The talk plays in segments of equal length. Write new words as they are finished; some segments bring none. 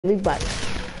Everybody.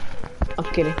 I'm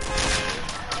kidding.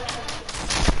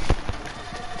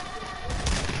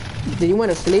 Did you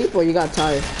want to sleep or you got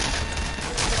tired?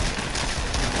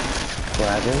 What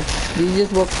happened? Did you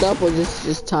just woke up or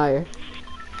just tired?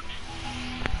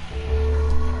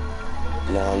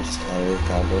 No, I'm just tired,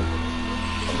 kind of.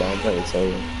 But it's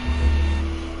over.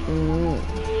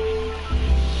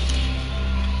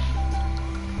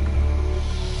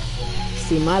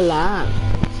 See my live.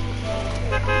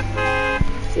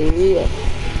 See it.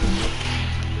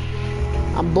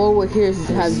 I'm bored with here.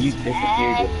 You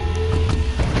disappeared.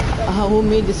 Who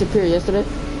made disappear yesterday?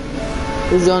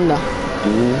 Who's on that?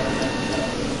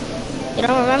 You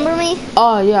don't remember me?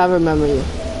 Oh yeah, I remember you.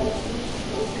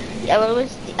 I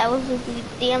was with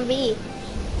the DMV.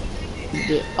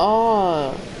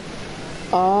 Oh,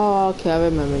 okay, I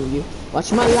remember you.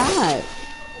 Watch my live.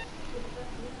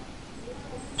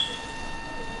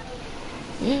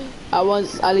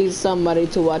 I need somebody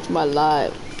to watch my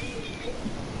live.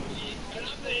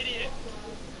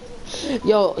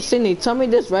 Yo, Sydney, tell me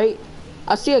this, right?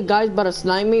 I see a guy's about to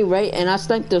snipe me, right? And I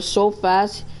sniped him so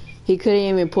fast, he couldn't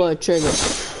even pull a trigger.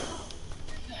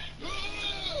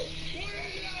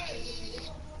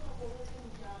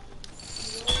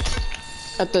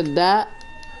 After that,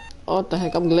 oh, what the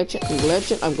heck, I'm glitching.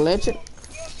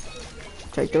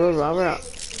 Take the revolver out.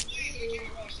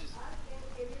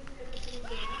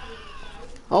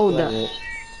 Hold that.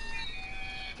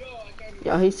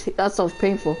 Yo, that sounds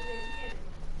painful.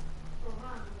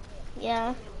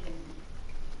 Yeah.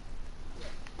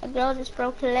 A girl just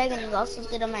broke her leg and also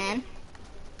did a man.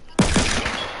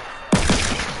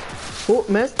 Oh,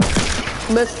 missed.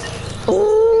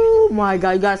 Oh my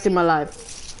god, you gotta see my live.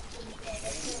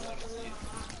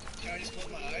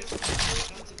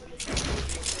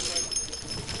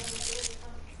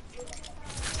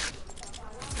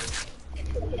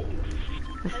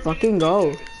 Let's fucking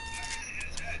go.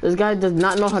 This guy does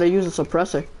not know how to use a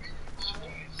suppressor.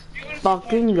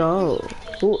 Fucking go.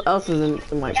 Who else is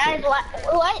in my Guys, team?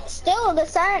 what? Still, the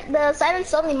silent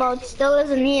zombie mode still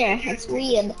isn't here. It's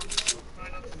weird.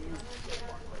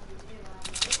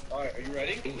 Alright, are you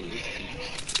ready?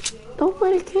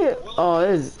 Nobody came. Oh,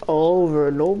 it's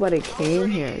over. Nobody came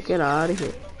here. Get out of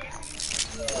here.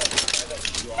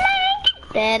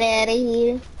 Get out of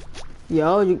here.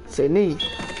 Yo, Sydney.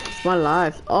 It's my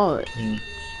life. Oh.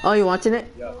 Oh, you watching it?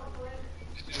 No.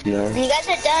 When you guys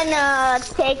are done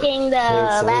taking the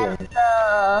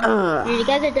when you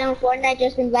guys are done with Fortnite,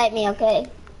 just invite me, okay?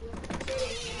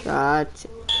 Gotcha.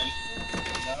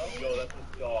 Yo, that's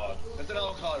a dog. That's an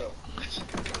avocado.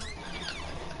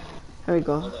 Here we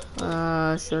go.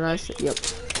 Should I say? Yep.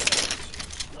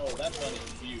 No, that's funny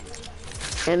for you.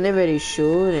 And everybody's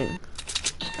shooting.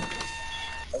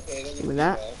 Okay, Give me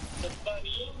that. That's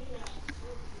funny.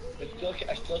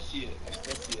 I still see it.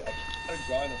 I'm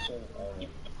drawing a certain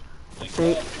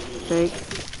Take.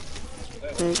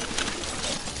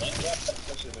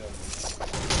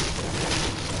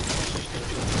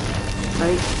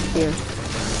 Right here.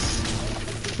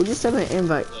 Who just sent me an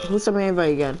invite? Who sent me an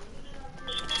invite again?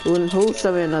 Who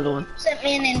sent me another one? Send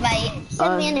me an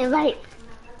invite.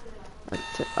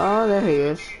 Oh, there he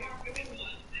is.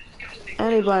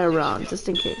 Anybody around, just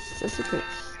in case.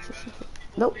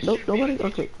 Nope, nobody?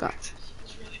 Okay, gotcha.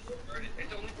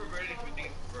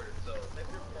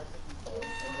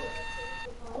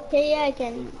 Okay, yeah, I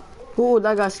can. Ooh,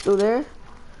 that guy's still there?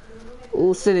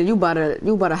 Ooh, Sidney, you better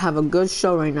have a good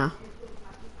show right now.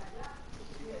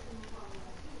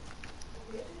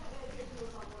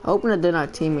 Hoping that they're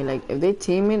not teaming. Like, if they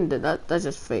teaming, that's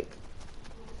just fake.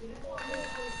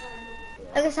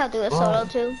 I guess I'll do a solo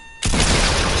too.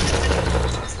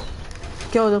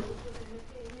 Kill them.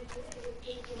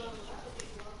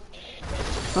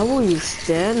 How will you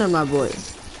stand there, my boy?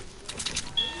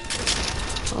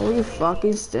 How will you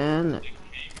fucking stand there?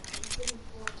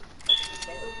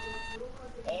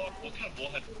 Oh, what kind of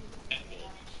bullhead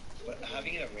candle? But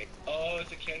having it a ring. Oh,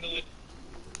 it's a candle.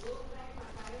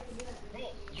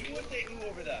 Bro, you would say who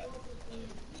over that?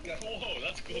 Whoa,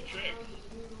 that's a cool trick.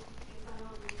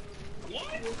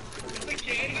 What? It's a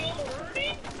candle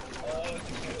burning? Oh, it's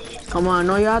a candle. Come on, I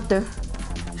know you're out there.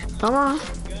 Come on.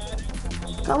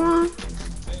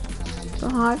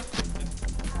 Don't hide.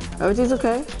 Everything's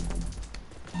okay.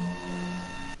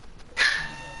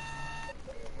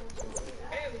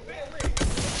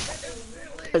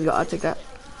 Let's go, I'll take that.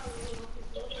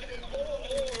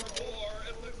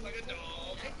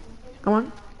 Come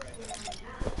on.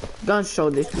 Gun show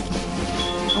this. Come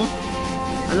on.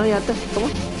 I know you're out there. Come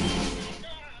on.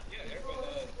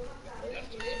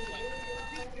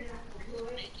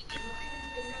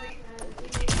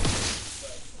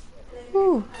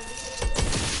 Woo.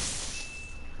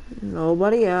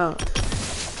 Nobody out.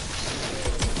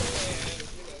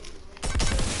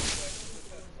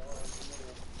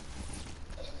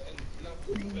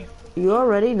 You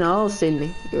already know,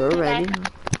 Sydney. You already know.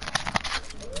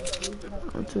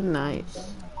 I'm too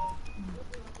nice.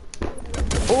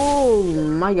 Oh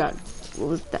my god. What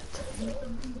was that?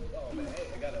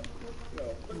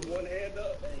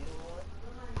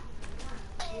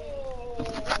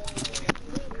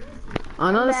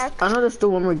 I know there's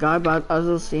still one more guy, but I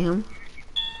still see him.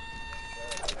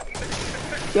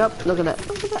 Yep, look at that.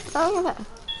 Look at that. Look at that.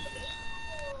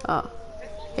 Oh.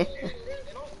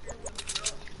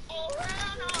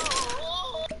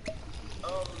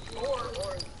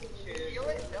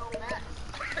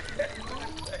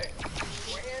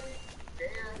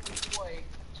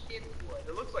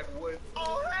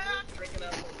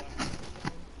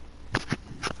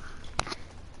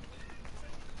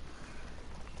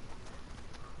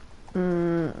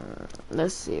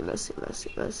 Let's see.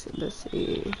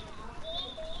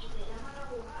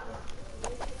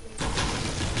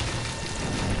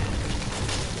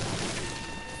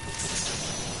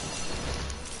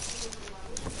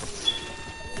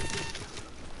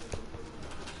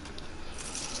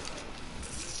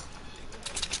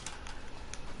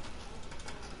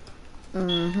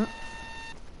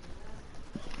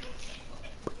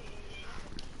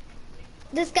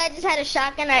 This guy just had a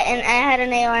shotgun and I had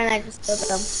an AR and I just killed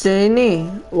him. Sydney,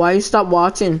 why you stop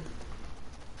watching?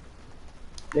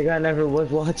 The guy never was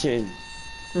watching.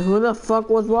 Who the fuck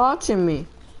was watching me?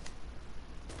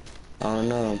 I don't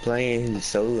know, I'm playing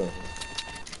solo.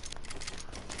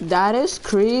 That is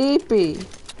creepy.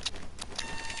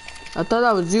 I thought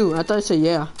that was you. I thought you said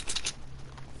yeah.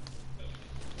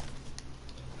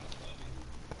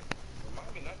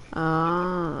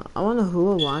 I wonder who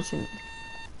was watching.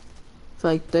 For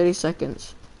like 30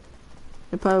 seconds.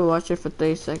 They probably watch it for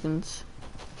 30 seconds.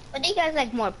 What do you guys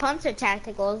like more, pumps or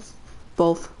tacticals?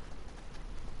 Both.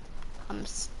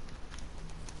 Pumps.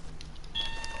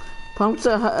 Pumps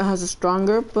has a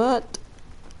stronger, but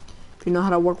if you know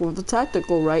how to work with the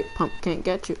tactical right, pump can't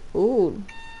get you. Ooh.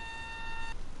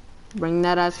 Bring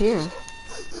that ass here.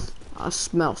 I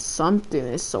smell something.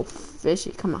 It's so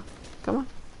fishy. Come on. Come on.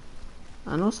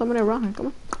 I know somebody around here. Come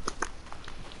on.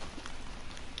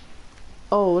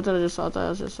 Oh, what did I just saw? That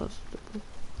was just so stupid.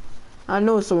 I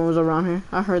knew someone was around here.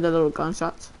 I heard that little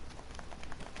gunshots.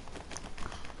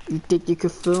 You think you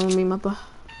could fool me, my boy?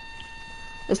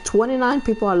 There's 29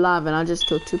 people alive and I just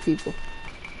killed 2 people.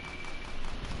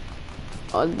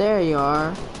 Oh, there you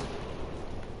are.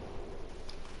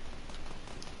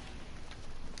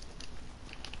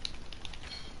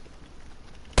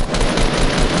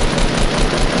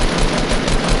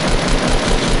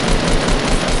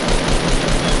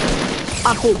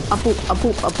 I poop.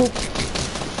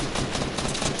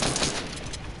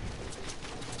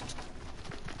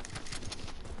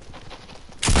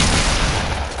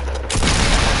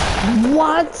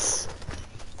 What?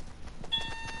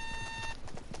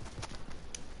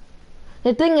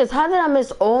 The thing is, how did I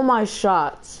miss all my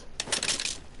shots?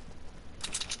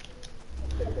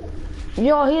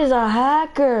 Yo, he's a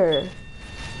hacker.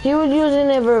 He was using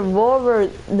a revolver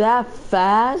that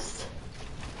fast?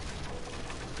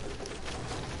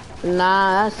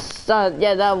 Nah, that's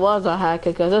yeah, that was a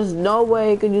hacker, cause there's no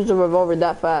way he could use a revolver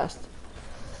that fast.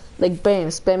 Like bam,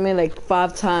 spam me like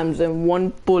 5 times in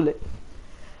 1 bullet.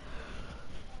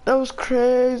 That was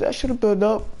crazy. I should have built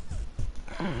up.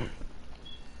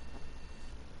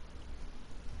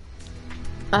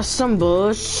 That's some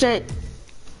bullshit.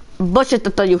 Bullshit to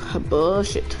tell you.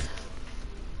 Bullshit.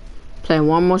 Playing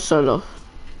one more solo.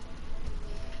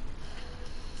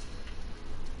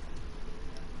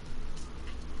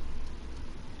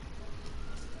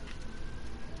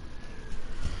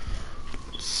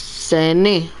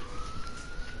 Sydney.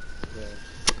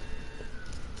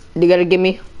 You gotta give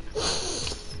me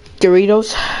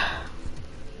Doritos.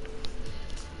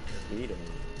 Doritos?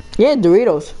 Yeah,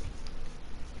 Doritos.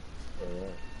 Yeah.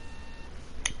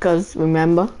 Cause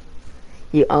remember,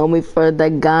 you owe me for the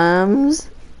gums.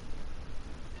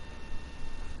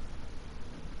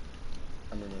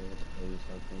 I don't know what the hell you're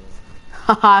talking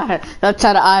about. Haha, don't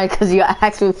try to eye cause you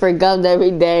ask me for gums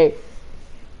every day.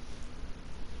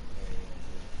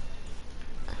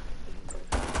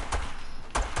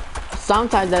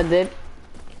 Sometimes I did.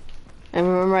 And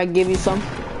remember I gave you some?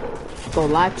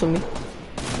 Don't lie to me.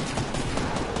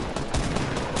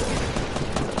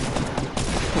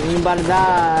 And you about to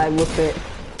die with it.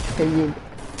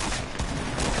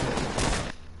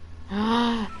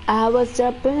 I was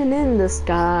jumping in the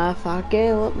sky,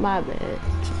 fucking with my bitch.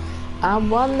 I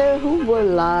wonder who would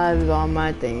live on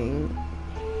my thing.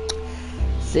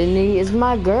 Sydney is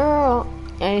my girl,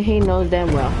 and he knows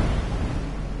damn well.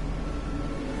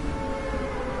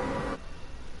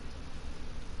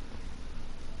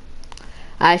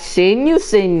 I seen you,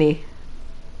 Sydney.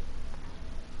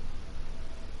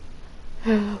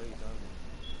 The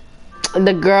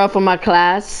girl from my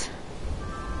class.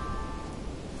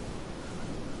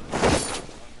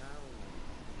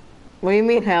 What do you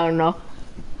mean, hell no?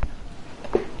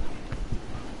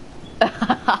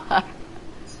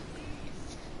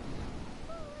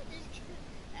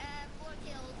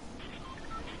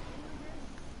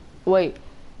 Wait.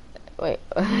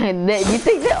 You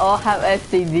think they all have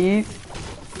STDs?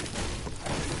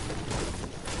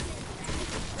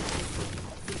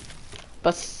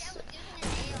 But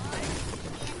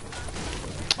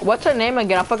what's her name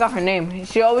again? I forgot her name.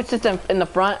 She always sits in the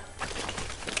front.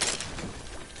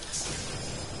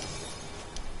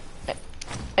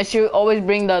 And she would always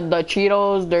bring the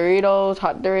Cheetos, Doritos,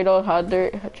 hot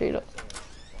Cheetos.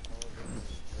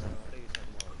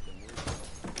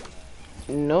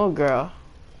 No, girl.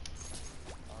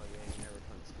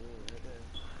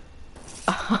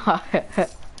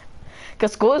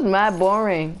 Cause school is mad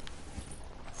boring.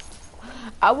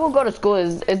 I will go to school.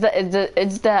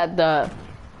 It's that the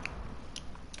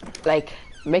like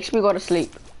makes me go to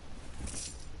sleep.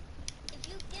 If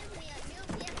you give me a new PS4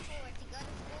 to go to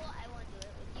school, I won't do it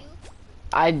with you.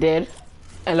 I did,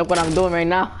 and look what I'm doing right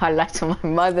now. I lied to my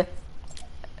mother.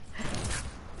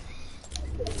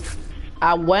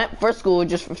 I went for school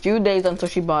just for a few days until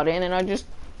she bought it, and I just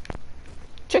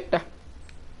tricked her.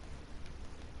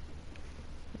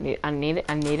 I needed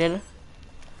her.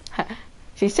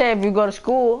 She said, if you go to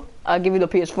school, I'll give you the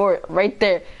PS4. Right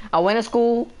there. I went to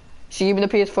school, she gave me the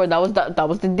PS4. That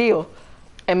was the deal.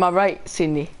 Am I right,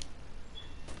 Sydney?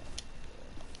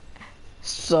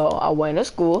 So I went to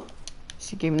school,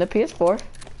 she gave me the PS4.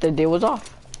 The deal was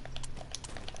off.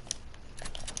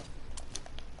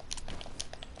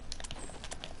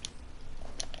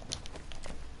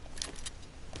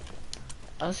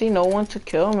 I see no one to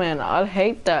kill, man. I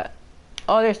hate that.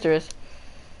 Oh, there is.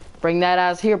 Bring that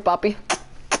ass here, Poppy.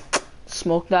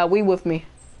 Smoke that weed with me.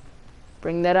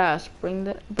 Bring that ass. Bring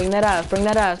that ass,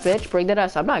 bitch. Bring that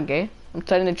ass. I'm not gay. I'm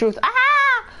telling the truth.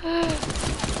 Ah!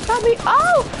 Poppy,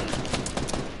 oh!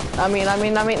 I mean,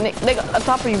 nigga,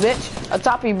 atop of you, bitch.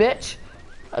 Atop of you, bitch.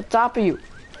 Atop of you.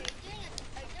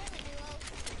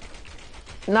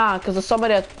 Nah, cause there's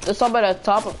somebody at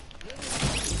top of.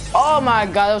 Oh my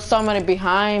god, there's somebody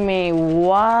behind me.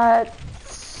 What?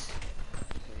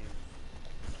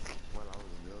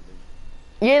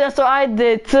 Yeah, that's what I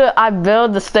did too. I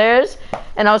built the stairs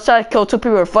and I was trying to kill two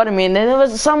people in front of me, and then there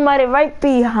was somebody right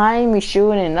behind me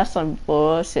shooting. That's some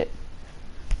bullshit.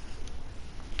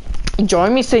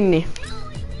 Join me, Sydney.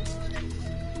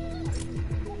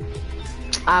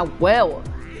 I will.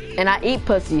 And I eat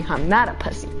pussy. I'm not a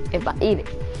pussy if I eat it.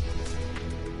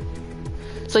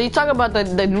 So you talk about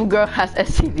the new girl has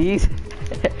STDs?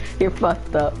 You're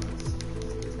fucked up.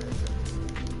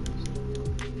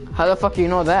 How the fuck do you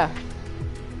know that?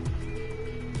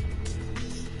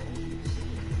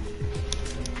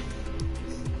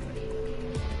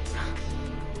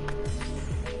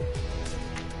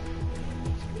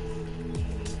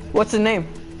 What's the name?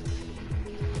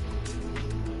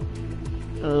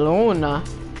 Luna.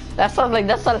 That sounds like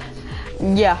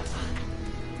yeah.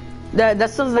 That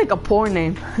sounds like a porn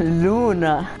name.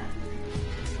 Luna.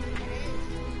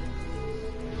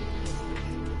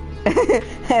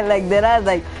 Like that I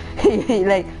like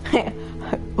like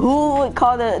who would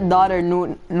call the daughter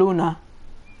Luna?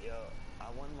 Yo, I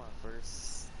won my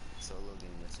first solo game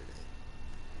yesterday.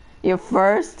 Your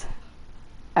first?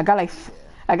 I got like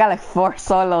 4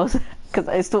 solos because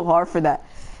it's too hard for that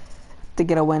to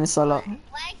get a win solo.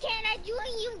 Why can't I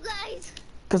join you guys?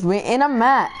 Cause we're in a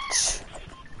match.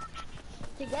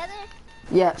 Together?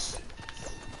 Yes.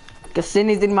 Cause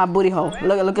Sydney's eating my booty hole.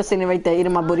 Look at Sydney right there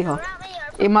eating my booty hole.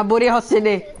 Eat my booty hole,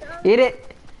 Sydney. Eat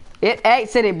it. Hey,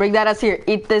 Sydney, bring that ass here.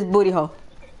 Eat this booty hole.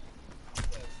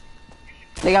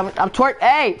 Like I'm twerk.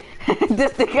 Hey,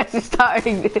 this nigga just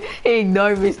started. He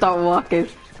ignored me. Start walking.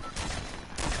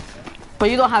 But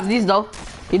you don't have these though.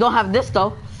 You don't have this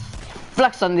though.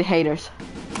 Flex on the haters.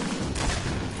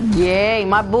 Yay,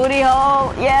 my booty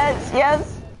hole. Yes,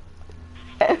 yes.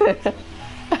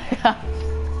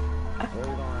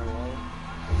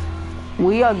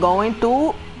 We are going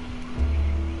to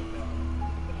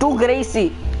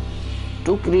Gracie.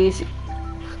 To Gracie.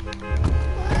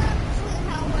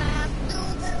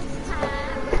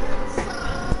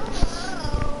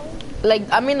 Like,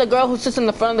 I mean the girl who sits in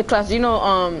the front of the class, you know,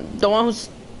 the one who's...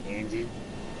 Angie?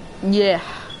 Yeah.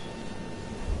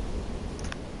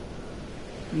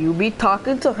 You be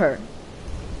talking to her.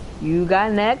 You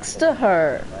got next to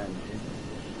her.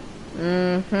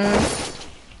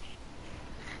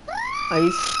 Are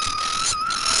you...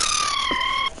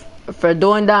 For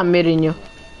doing that, I'm meeting you.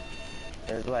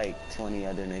 There's like 20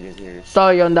 other niggas here.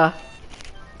 Sorry, Yonda.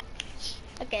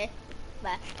 Okay.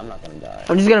 Bye. I'm not gonna die.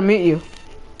 I'm just gonna mute you.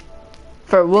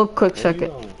 For a real quick Where you second.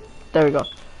 going? There we go.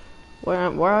 Where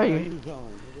are Where you? you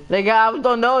going? Like, I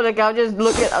don't know. Like, I'm just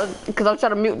looking, because I'm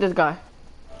trying to mute this guy.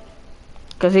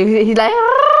 Because he's like,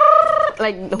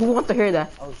 who wants to hear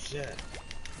that? Oh shit.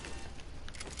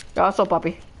 ¿Qué pasó,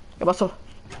 papi? ¿Qué pasó?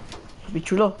 Papi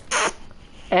chulo.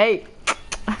 Hey.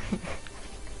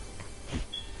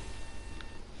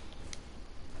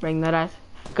 Bring that ass.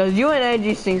 Because you and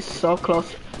Angie seem so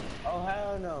close. Oh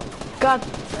hell no. God.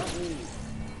 Not me.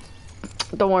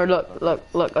 Don't worry.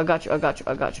 Look. I got you.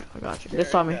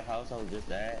 Just saw me. The house I was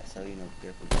just at, so you know,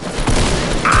 careful.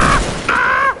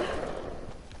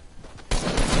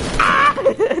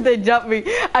 They jumped me.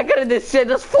 I could have did shit.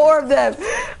 There's 4 of them.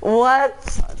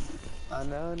 What? I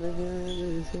know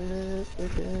niggas,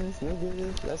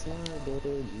 that's my daughter,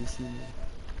 you see.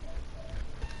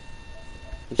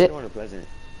 You should want a present.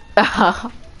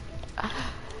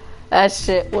 That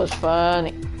shit was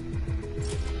funny.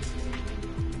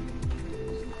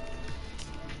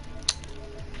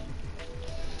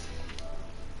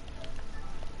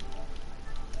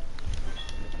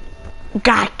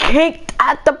 Got kicked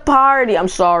at the party. I'm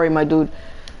sorry, my dude.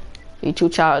 You too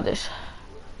childish.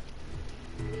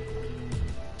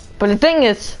 But the thing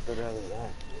is,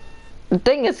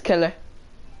 Killer,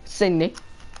 Sydney,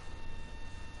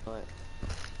 What?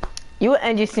 you and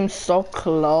Angie seem so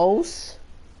close.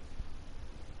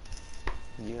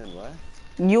 You and what?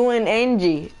 You and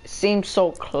Angie seem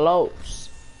so close.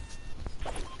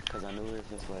 Cause I knew it was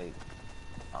just like,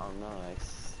 I don't know, like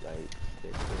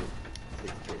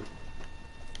 6th grade.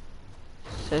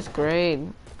 6th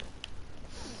grade.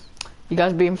 You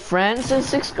guys being friends in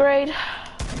 6th grade?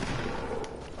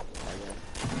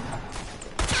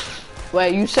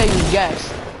 Wait, you say you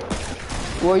guessed.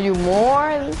 Were you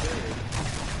more?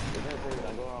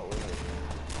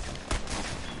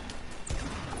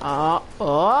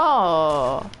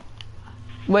 Oh.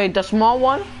 Wait, the small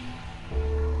one?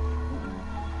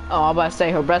 Oh, I'm about to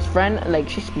say her best friend, like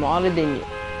she's smaller than you.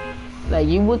 Like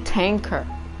you would tank her.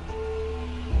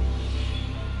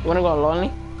 You wanna go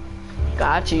lonely?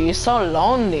 Got you, you're so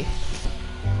lonely.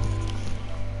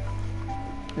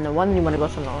 No wonder you wanna go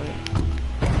so lonely.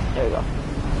 There we go.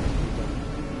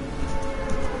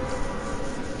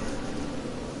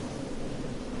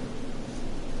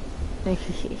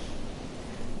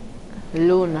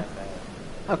 Luna.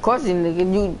 Of course,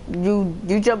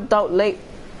 you jumped out late.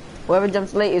 Whoever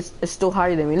jumps late is still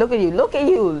higher than me. Look at you. Look at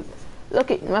you.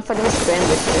 Look at my fucking spam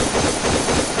this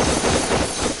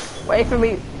shit. Wait for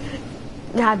me.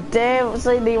 God damn,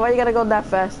 Sadie, why you gotta go that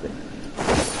fast? To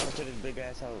this big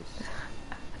ass house.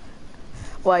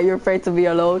 Why, you're afraid to be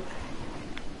alone?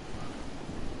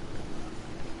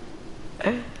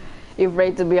 You're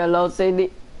afraid to be alone,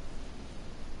 Sadie?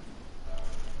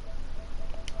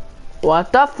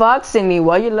 What the fuck, Sydney?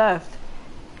 Why you left?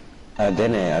 I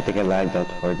didn't. I think it lagged out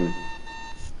toward me.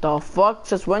 The fuck?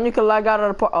 Just when you can lag out of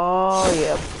the part? Oh,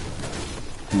 yeah.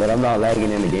 But I'm not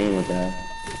lagging in the game with that.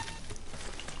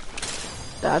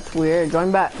 That's weird.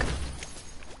 Join back.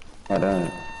 Hold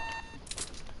on.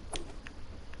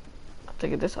 I'll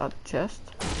take this out of the chest.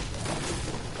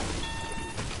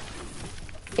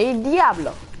 El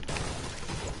Diablo.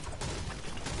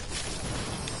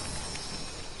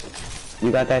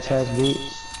 You got that chest beat?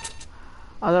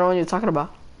 I don't know what you're talking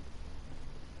about.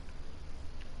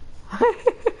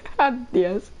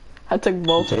 Yes. I took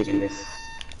both. I'm taking this.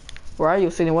 Where are you,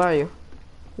 Sydney? Where are you?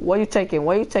 What are you taking?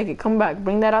 What are you taking? Come back.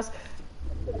 Bring that ass.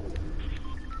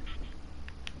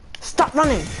 Stop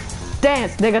running.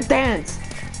 Dance, nigga. Dance.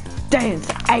 Dance.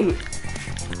 Ay.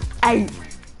 Ay.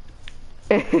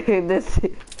 This.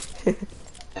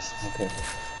 Okay.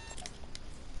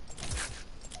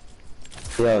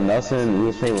 Yo, Nelson, we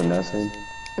was playing with Nelson.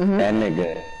 That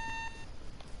nigga,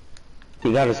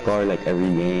 he got a scar like every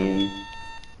game.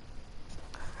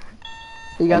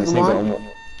 You guys And this nigga won?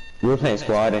 we were playing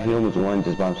squad and he almost won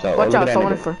just by himself. Watch Oh, out, look at that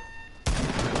someone in nigga. front.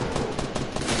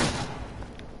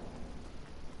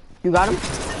 You got him?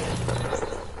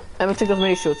 Let me take those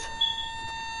mini shoots.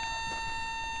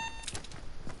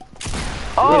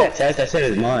 Oh! Oh! That chest, that shit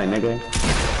is mine, nigga.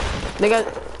 Nigga,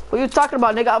 what you talking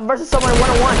about, nigga? I'm versus someone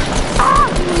 1-on-1. Ah!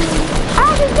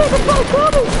 Ah, this nigga's gonna kill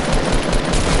me!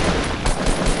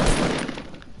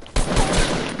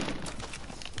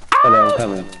 Hold on, I'm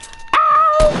coming. Ow!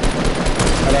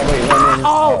 Hold on, wait, let me.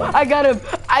 Oh, I got him!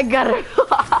 I got him!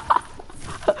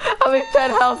 I'm in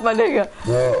penthouse, my nigga.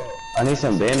 Yo, I need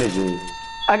some bandages.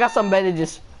 I got some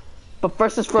bandages. But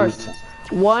first is first.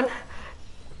 1,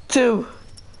 2.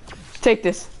 Take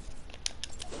this.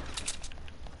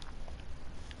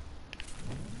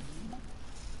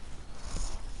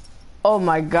 Oh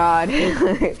my god.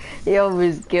 He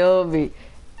almost killed me.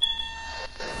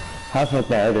 How fuck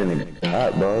that other nigga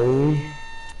got, bro?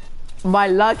 My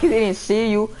luck, he didn't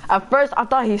see you. At first, I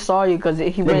thought he saw you because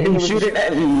he was shooting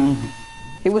at me.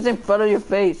 He was in front of your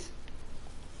face.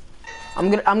 I'm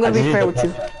gonna be fair with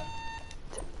you.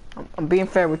 I'm being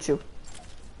fair with you.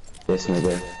 This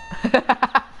nigga.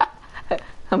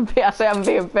 I'm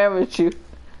being fair with you.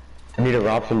 I need to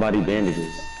rob somebody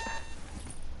bandages.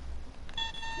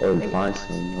 Or find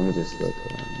some. Let me just look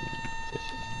around.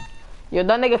 Yo,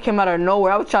 that nigga came out of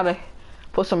nowhere. I was trying to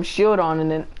put some shield on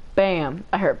and then bam.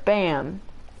 I heard bam.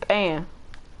 Bam.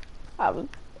 I was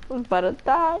about to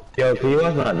die. Yo, can you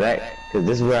watch my back? Cause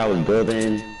this is where I was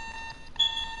building.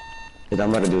 Cause I'm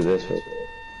about to do this right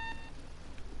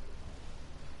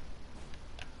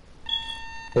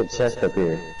there. Hit chest up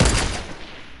here.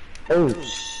 Oh,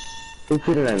 who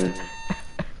put it at me?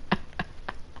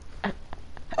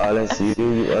 Oh, let's see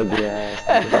you ugly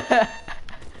ass.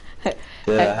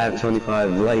 Yeah, I have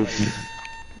 25 life.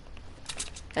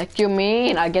 Heck you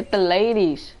mean? I get the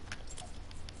ladies.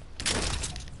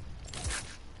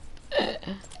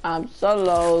 I'm so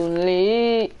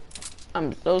lonely.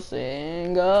 I'm so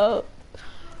single.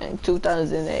 In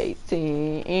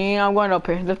 2018, I'm going up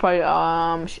here. This probably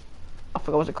I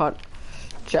forgot what's it called.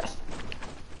 Chest.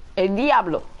 El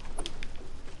Diablo.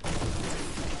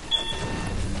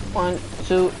 1,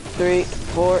 2, 3,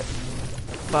 4,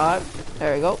 5.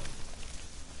 There we go.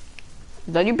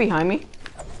 Is that you behind me?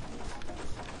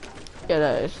 Yeah,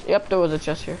 that is. Yep, there was a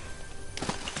chest here.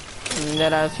 And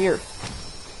that I was here.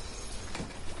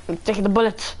 I'm taking the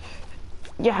bullets.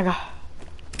 Yeah, I got.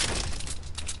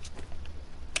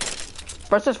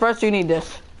 First is first, you need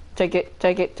this. Take it,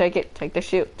 take it, take it. Take the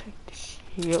shield. Take the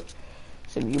shield.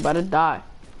 So you better die.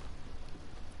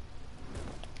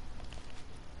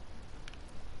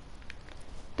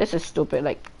 This is stupid.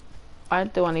 Like, why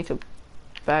do I need to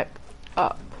back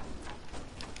up?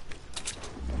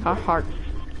 How hard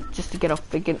just to get a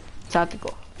freaking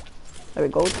tactical? There we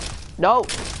go. No,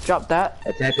 drop that.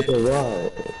 A tactical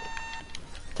what?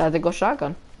 Tactical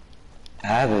shotgun. I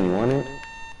haven't won it.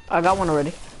 I got one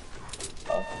already.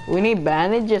 We need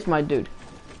bandages, my dude.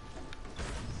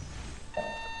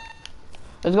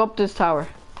 Let's go up this tower.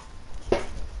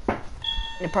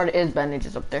 It probably is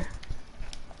bandages up there.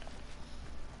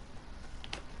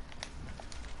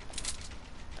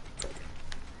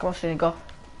 Come on, Sydney, go.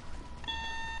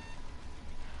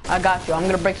 I got you. I'm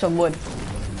gonna break some wood.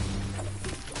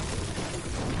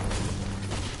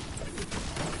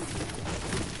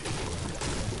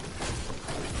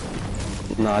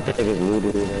 No, I think it's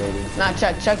looted already. Nah,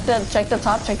 check the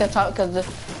top, cause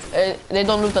they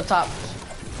don't loot the top.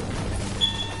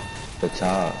 The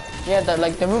top. Yeah, the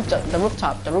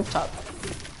rooftop.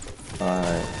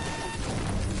 Alright.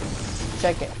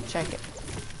 Check it.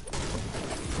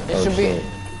 It Oh, should shit. be.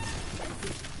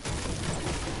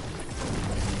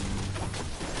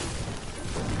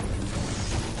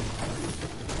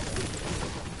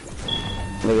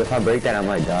 Nigga, if I break that, I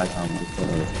might die. So I'm just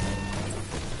gonna...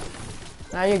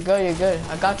 Nah, you're good.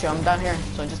 I got you. I'm down here,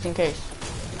 so just in case.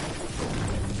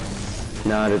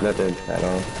 No, there's nothing at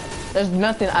all. There's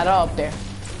nothing at all up there.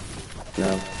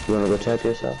 No. You wanna go check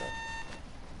yourself?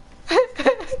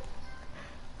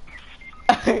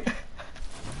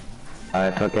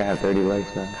 Alright, fuck it, I have 30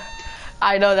 likes now.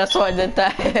 I know, that's why I did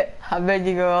that. I made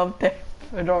you go up there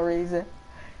for no reason.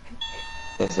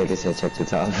 Yes, like I said, check the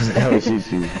top. I would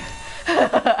shoot you.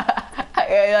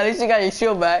 At least you got your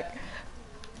shield back.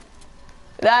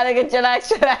 Nah, nigga, chillax.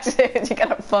 You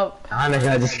gotta pump. Ah,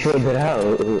 nigga, I just killed it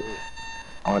out.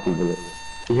 I want the bullet.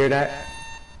 You hear that?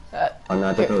 Oh no,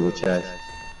 I thought it was a chest.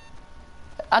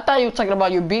 I thought you were talking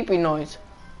about your beeping noise.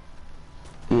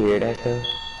 You hear that though?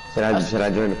 Should I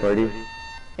join the party?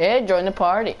 Yeah, join the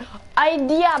party. Ay,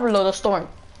 Diablo, the storm.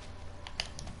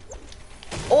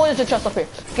 Oh, there's a chest up here.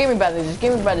 Give me bandages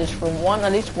for one,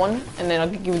 at least one, and then I'll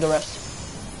give you the rest.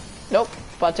 Nope,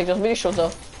 but I'll take those mini shields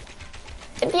though.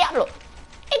 El Diablo!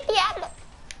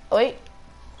 Wait.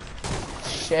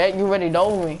 Shit, you already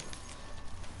know me.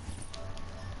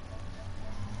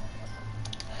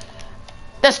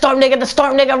 The storm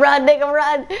nigga, run!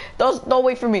 Don't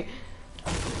wait for me.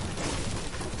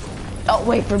 Don't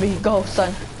wait for me, go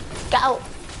son. Go!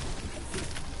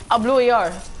 A blue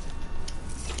AR.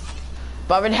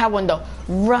 But I already have one though.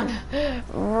 Run!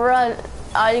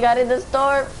 Oh, you got in the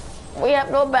storm. We have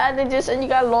no bandages and you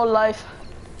got low life.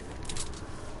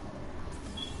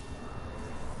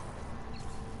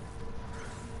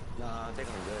 Nah, I think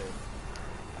I'm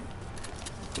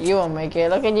good. You won't make it.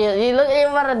 Look at you. You look. You're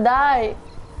about to die.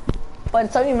 By the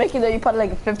time you make it there, you put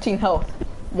like 15 health.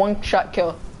 One shot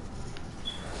kill.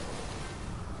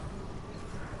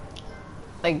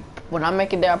 Like when I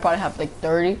make it there, I probably have like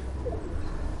 30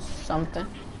 something. I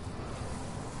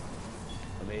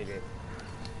made it.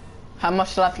 How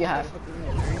much life you have?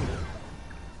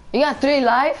 You got 3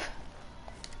 life?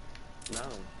 No.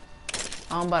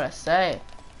 I'm about to say.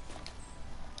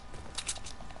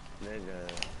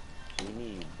 Nigga, you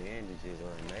need bandages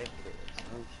or a medkit or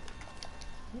some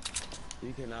shit.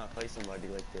 You cannot fight somebody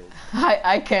like this.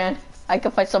 I can. I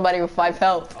can fight somebody with 5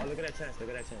 health. Oh, look at that chest. Look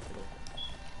at that chest.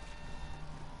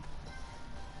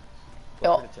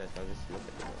 Yo. Look at the chest. I'll just look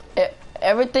at it.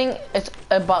 Everything is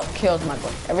about kills, my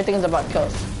boy. Everything is about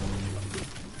kills.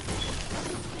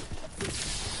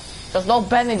 There's no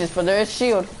bandages, but there is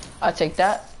shield. I'll take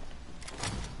that.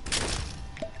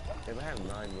 If I have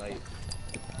 9 life.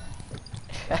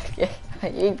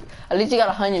 At least you got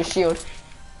 100 shield.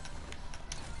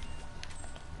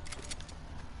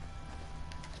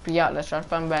 But yeah, let's try to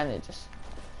find bandages.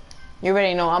 You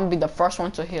already know I'm gonna be the first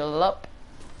one to heal up.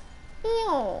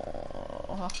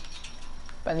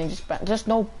 Bandages, there's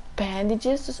no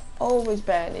bandages. There's always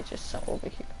bandages over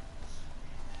here.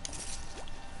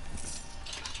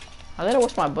 I didn't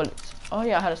waste my bullets. Oh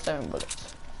yeah, I had 7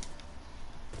 bullets.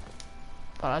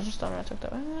 But I just thought I took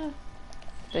that.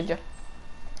 Did you?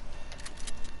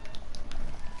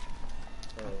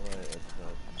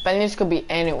 Bandages could be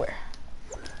anywhere.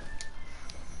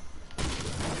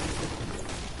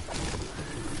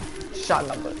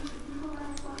 Shotgun bullet.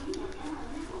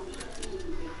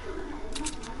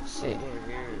 See.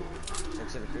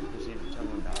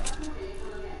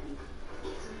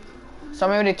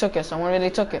 Someone already took it. Someone already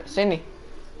took it. Cindy.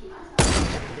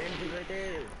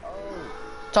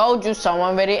 Told you,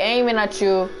 someone already aiming at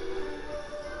you.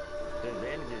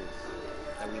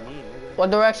 What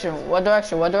direction? What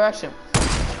direction? What direction?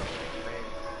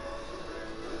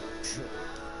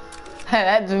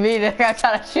 That's me. That guy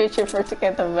trying to shoot you for to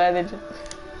get the advantage.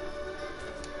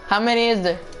 How many is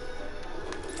there?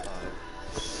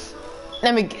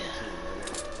 Let me get.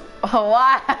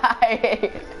 Why?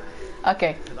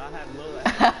 Okay.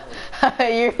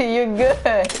 You're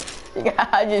good. You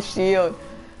got your shield.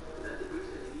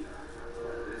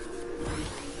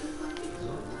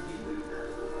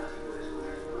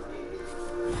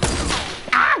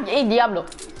 Ah, hey, Diablo.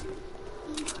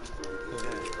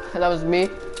 That was me.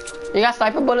 You got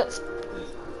sniper bullets?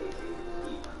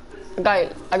 I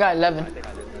got 11.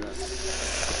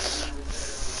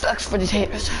 Sucks for these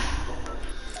haters.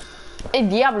 Hey,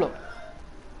 Diablo.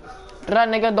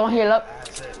 Run, nigga, don't heal up.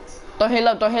 Don't heal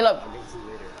up, don't heal up.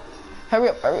 Hurry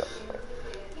up, hurry up.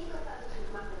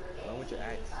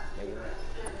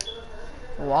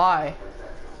 Why?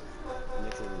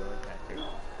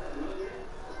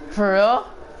 For real?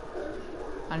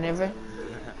 I never.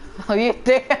 Oh, you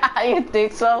think? You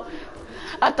think so?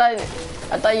 I thought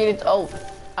you did. Oh,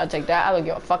 I'll take that. I don't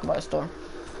give a fuck about the storm.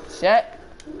 Set.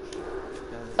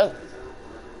 Oh.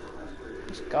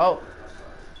 Let's go.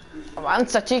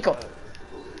 Avanza, chico.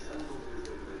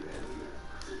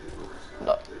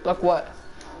 Look what?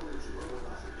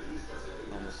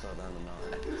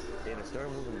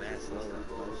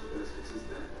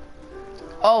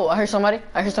 Oh, I heard somebody.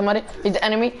 I heard somebody. He's the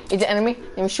enemy. He's the enemy.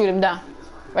 Let me shoot him down.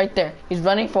 Right there. He's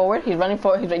running forward. He's running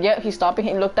forward. He's like, yeah, he's stopping.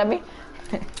 He looked at me.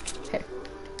 That's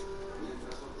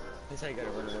how you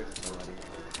gotta run away from somebody.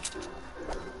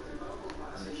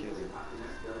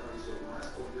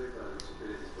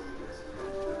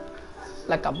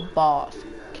 Like a boss.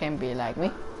 Can't be like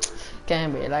me.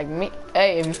 Can't be like me.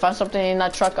 Hey, if you find something in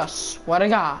that truck, I swear to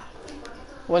God.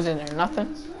 Wasn't there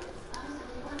nothing?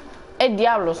 Hey,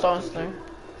 Diablo, something.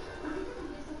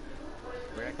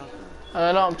 Where'd I come from? I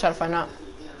don't know. I'm trying to find out.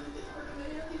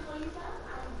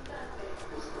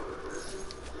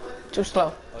 Too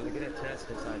slow. Oh, look at that chest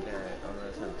inside there. Oh, no,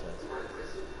 that's not a chest.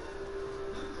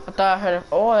 I thought I heard it.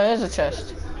 Oh, there is a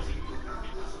chest.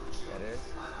 That is?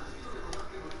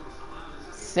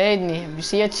 Sydney, if you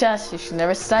see a chest, you should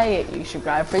never say it. You should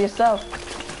grab it for yourself.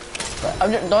 But I'm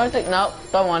just, don't think, no,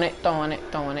 don't want it, don't want it,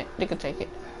 don't want it. You can take it.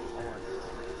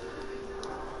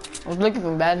 I was looking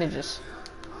for bandages.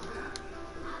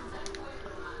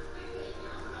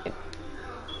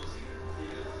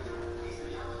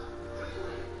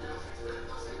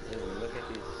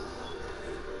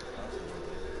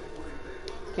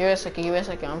 Give me a second, give me a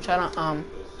second. I'm trying to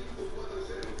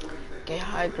get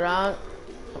high ground.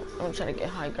 I'm trying to get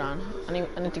high ground. I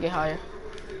need to get higher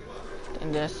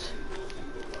than this.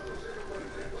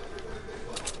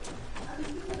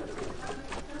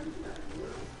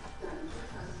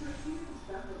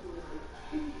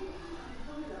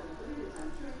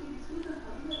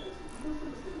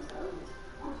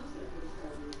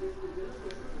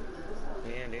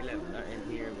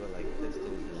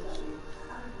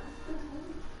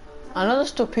 I know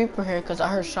there's 2 people here because I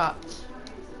heard shots.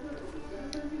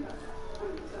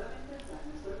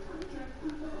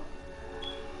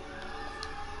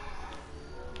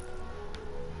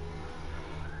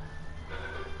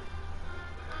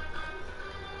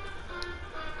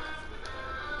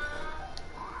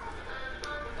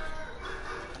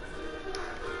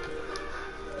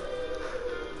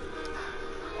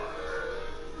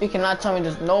 You cannot tell me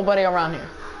there's nobody around here.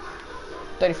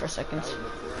 34 seconds.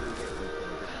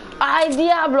 Ay,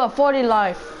 Diablo! 40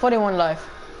 life. 41 life.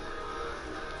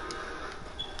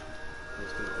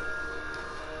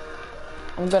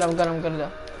 I'm good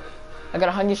though. I got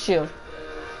 100 shield.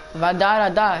 If I die, I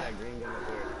die.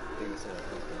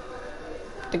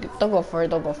 Don't go for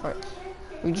it.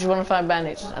 We just want to find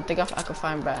bandages. I think I could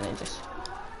find bandages.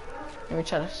 Let me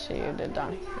try to see if they're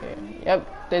down here.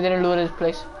 Yep, they didn't loot this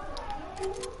place.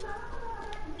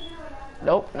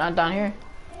 Nope, not down here.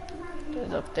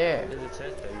 It's up there. There's a chest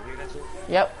there. You hear that shit?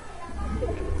 Yep.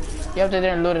 Yep, they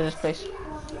didn't loot this place.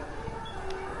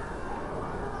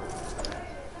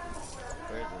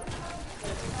 Where is it?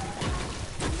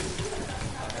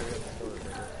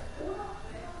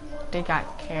 They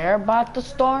got care about the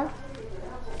store?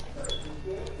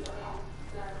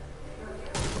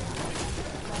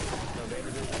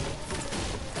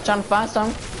 Trying to find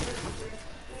some.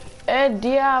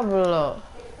 Diablo.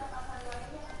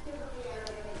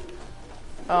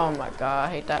 Oh my god,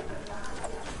 I hate that.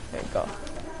 There you go.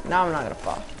 Now I'm not gonna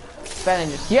fall.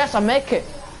 Bandages. Yes, I make it.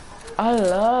 I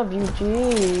love you,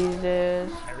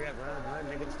 Jesus. Hurry up, run,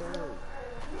 nigga,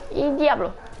 store.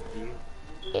 Diablo.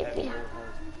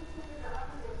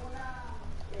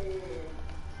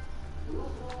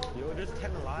 Yo, there's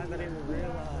 10 alive, I didn't even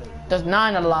realize. There's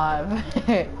 9 alive.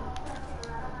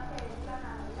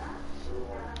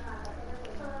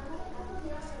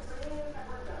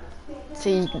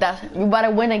 See, that you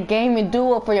better win a game in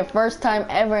duo for your first time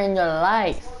ever in your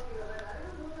life.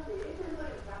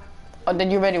 Or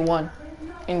did you already won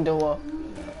in duo?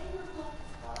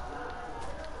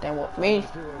 Then what? Me?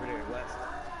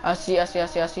 I see.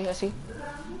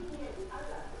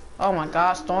 Oh my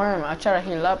god, Storm. I try to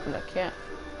heal up and I can't.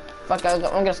 Fuck, I'm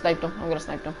gonna snipe them.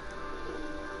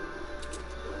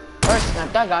 First,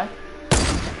 snipe that guy.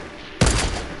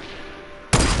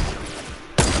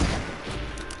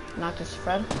 Knock his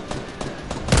friend.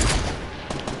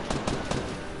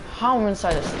 How am I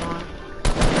inside this storm?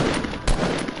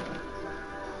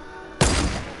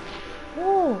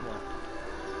 Woo.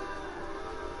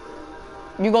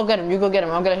 You go get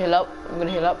him. I'm gonna heal up. I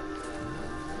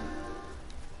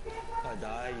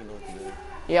die, you know what to do.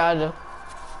 Yeah, I do.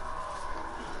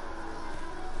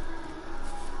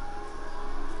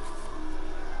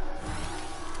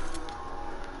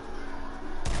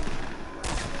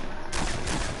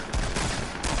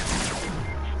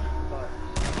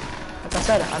 Like I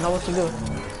said, I know what to do.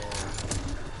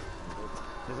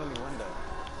 There's only one though.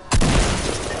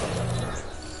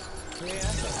 They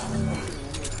have bandages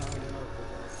and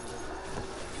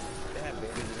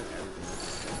everything.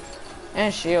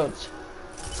 And shields.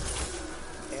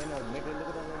 And nigga, look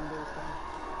at that rainbow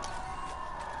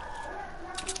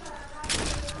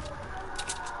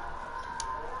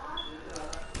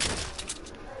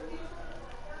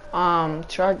stuff.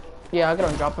 Try. Yeah, I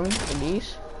gotta drop him for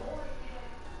these.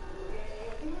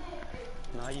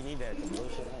 Nah, you need that to blow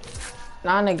shit up.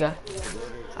 Nah, nigga.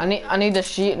 I need the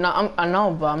shield. No, I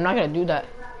know, but I'm not gonna do that.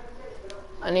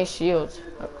 I need shields.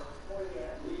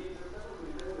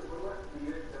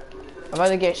 I'd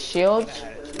rather get shields.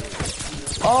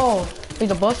 Oh,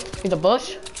 he's a bush.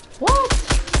 What?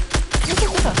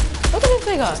 Look at this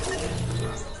nigga.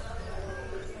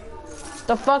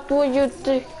 The fuck do you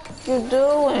think you're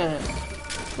doing?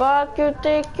 Fuck you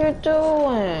think you're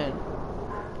doing?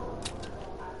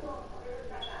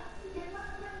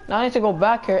 Now I need to go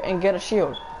back here and get a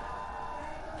shield.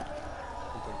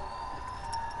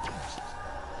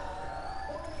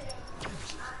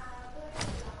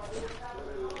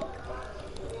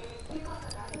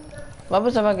 What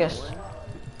happens if I guess?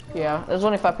 Yeah, there's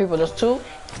only 5 people. There's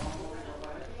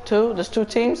there's 2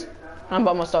 teams. I'm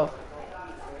by myself.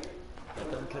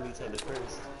 Don't kill each other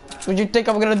first. What you think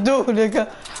I'm gonna do, nigga?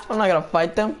 I'm not gonna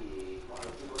fight them.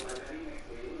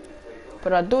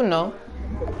 But I do know.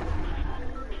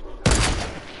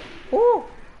 Woo!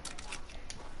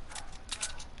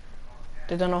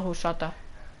 They don't know who shot that.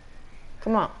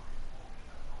 Come on.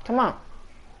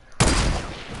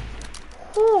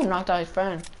 Woo! Knocked out his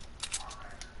friend.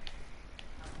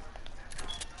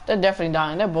 They're definitely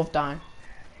dying. They're both dying.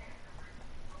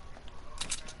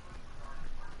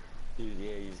 Yeah,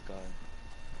 he's gone.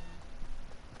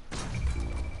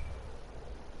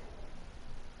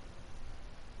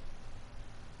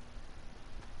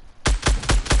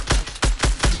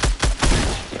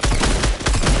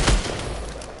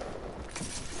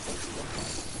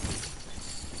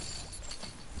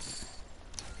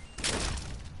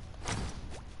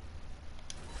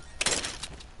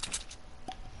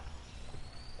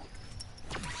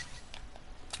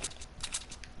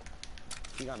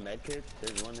 got medkits?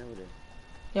 There's one over there.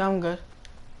 Yeah, I'm good.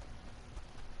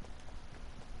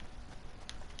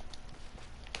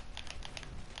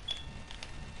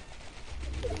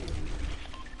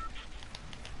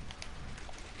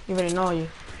 You already know you.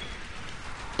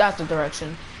 That's the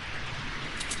direction.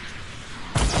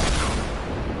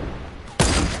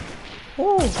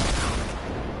 Ooh.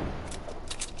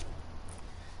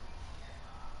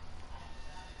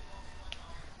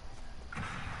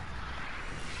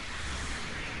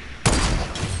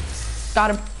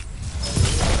 Got him.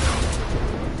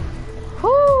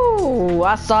 Whoo!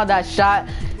 I saw that shot.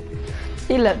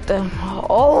 He left them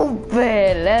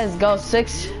open. Let's go,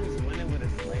 6.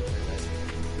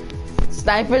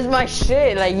 Sniper's my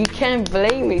shit. Like, you can't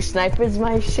blame me. Sniper's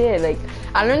my shit. Like,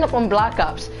 I learned up on Black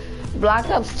Ops. Black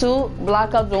Ops 2,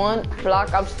 Black Ops 1,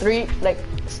 Black Ops 3. Like,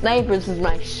 snipers is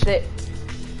my shit.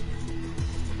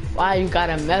 Why you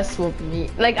gotta mess with me?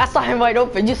 Like, I saw him wide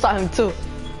open. You saw him too.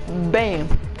 Bam.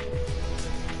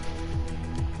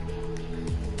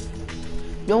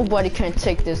 Nobody can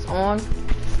take this on.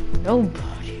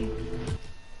 Nobody.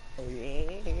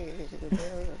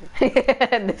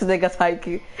 This nigga's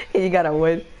hiking. You gotta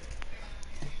win.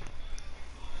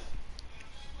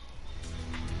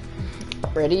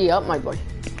 Ready up, my boy.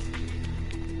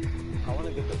 I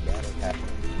wanna get the battle pack.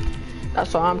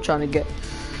 That's what I'm trying to get.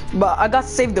 But I got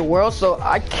Save the World, so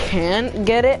I can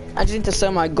get it. I just need to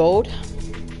sell my gold.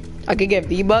 I could get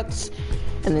V-Bucks,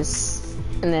 and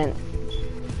then,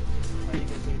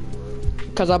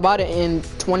 cause I bought it in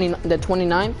the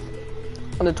 29th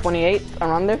or the 28th,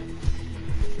 around there.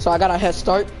 So I got a head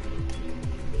start.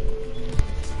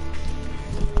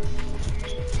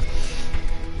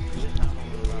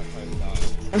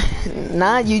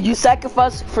 Nah, you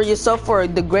sacrificed for yourself for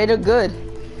the greater good.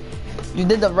 You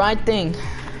did the right thing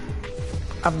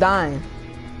of dying.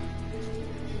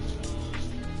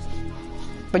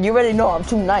 But you already know I'm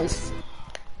too nice.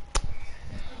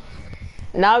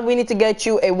 Now we need to get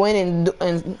you a win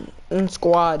in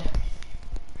squad.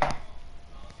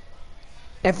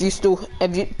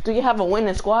 Do you have a win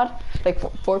in squad? Like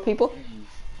 4 people?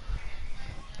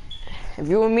 If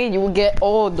you and me, you will get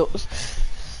all those.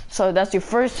 So that's your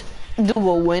first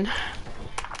duo win.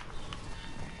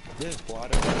 This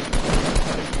squad.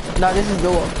 No, this is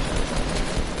duo.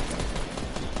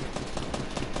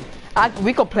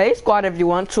 We could play squad if you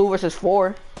want, 2 versus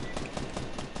 4.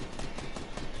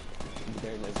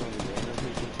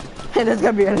 There's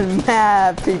gonna be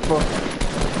mad people.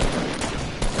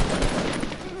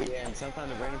 Yeah, and sometimes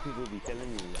the random people will be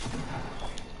killing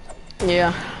you.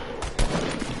 Yeah.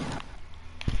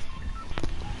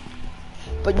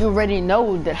 But you already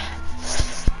know that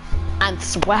I'm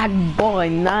Swag Boy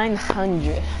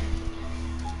 900.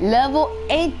 Level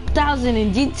 8,000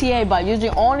 in GTA by using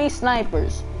only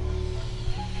snipers.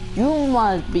 You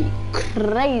must be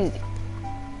crazy.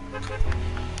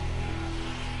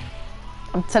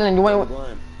 I'm telling you,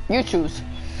 you choose.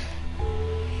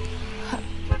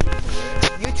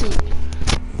 You choose.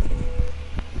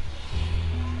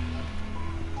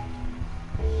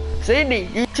 Sydney,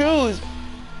 you choose.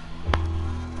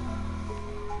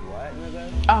 What, nigga?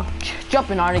 Oh,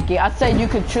 jumping on it, I said you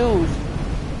could choose.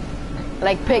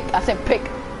 Like pick. I said pick.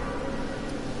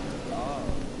 Oh.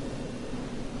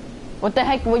 What the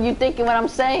heck were you thinking what I'm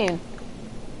saying?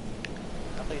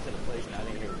 I thought you said a place and I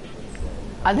didn't hear what you said.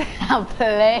 I didn't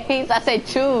place. I said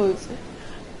choose.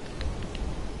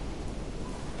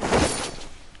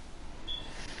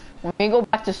 When we go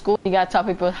back to school, you gotta tell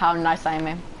people how nice I am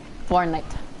in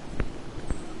Fortnite.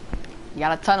 You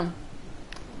gotta tell them.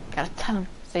 Gotta tell them,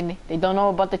 Sydney. They don't know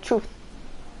about the truth.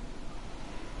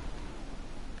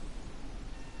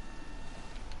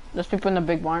 There's people in the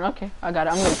big barn. Okay, I got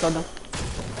it. I'm gonna kill them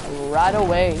right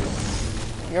away.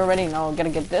 You already know. Gotta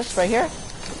get this right here.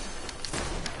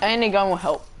 Any gun will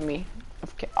help me.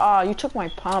 Okay. Ah, you took my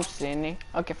pump, Sydney.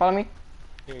 Okay, follow me.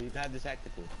 Here, you got this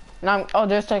tactical. Now, oh,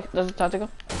 there's a tactical.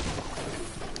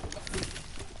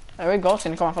 There we go,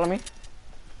 Sydney. Come on, follow me.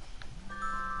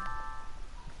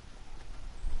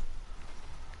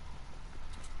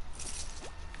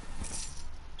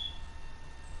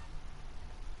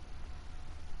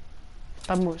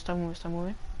 Stop moving, stop moving, stop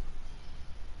moving.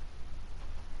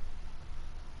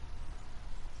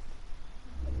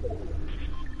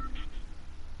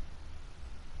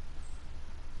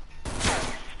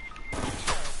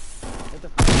 What the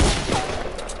fuck?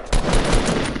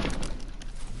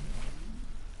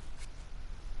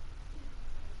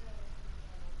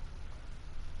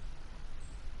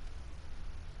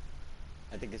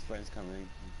 I think his friend's coming.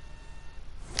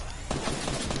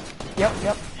 Yep,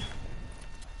 yep.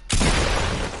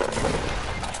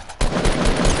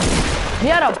 He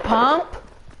had a pump?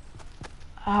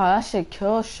 Oh, that shit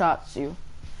kill shots you.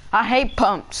 I hate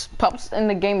pumps. Pumps in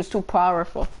the game is too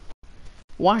powerful.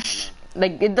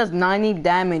 Like it does 90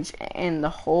 damage in the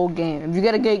whole game. If you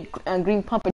get a green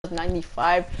pump, it does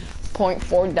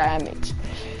 95.4 damage.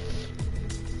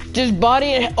 Just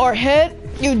body or head,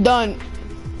 you done.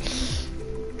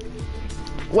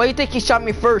 Why do you think he shot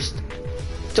me first?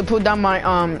 To put down my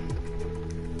Your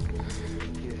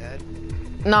head?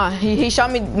 Nah, he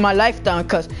shot me my life down,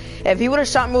 cause if he would have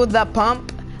shot me with that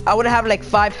pump, I would have like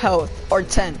 5 health or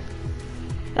 10.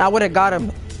 And I would have got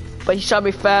him. But he shot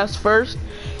me fast first.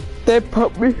 They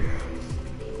pumped me.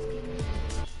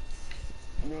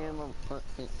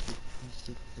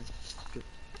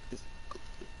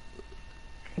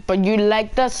 But you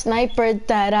like the sniper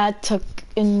that I took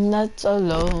and that's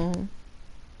alone.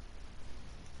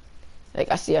 Like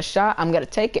I see a shot, I'm gonna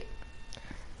take it.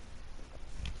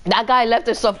 That guy left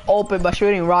himself open by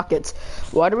shooting rockets.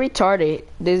 What a retarded.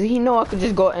 Does he know I could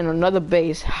just go in another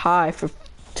base high for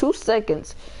 2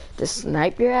 seconds to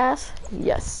snipe your ass?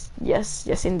 Yes, yes,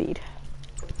 yes indeed.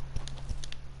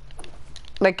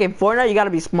 Like in Fortnite, you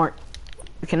gotta be smart.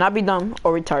 You cannot be dumb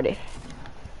or retarded.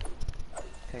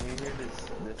 Can you hear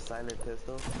this silent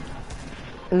pistol?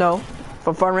 No,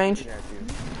 from far range. Yeah,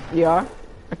 Yeah,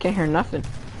 I can't hear nothing.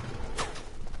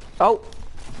 Oh,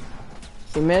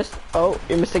 you missed. Oh,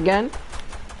 you missed again.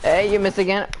 Hey, you missed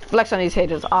again. Flex on these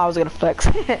haters. Oh, I was gonna flex.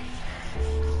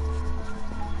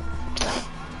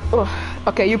 Oh,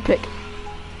 okay, you pick.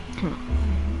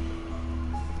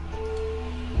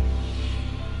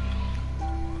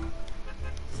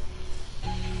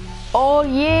 Oh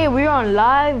yeah, we're on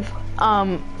live,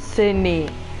 Sydney.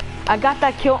 I got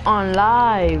that kill on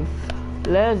live.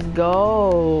 Let's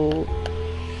go.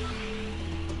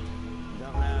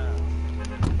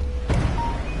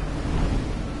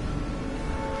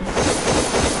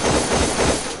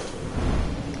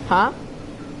 Huh?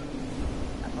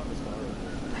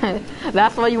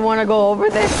 That's why you want to go over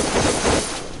there?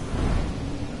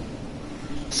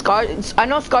 Scars, I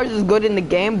know Scars is good in the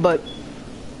game, but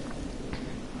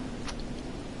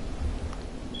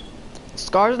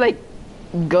Scar's like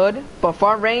good, but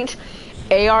far range,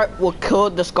 AR will kill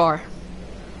the Scar.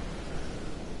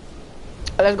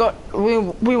 Let's go.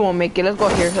 We won't make it. Let's go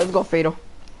here. Let's go Fatal.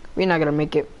 We're not gonna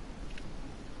make it.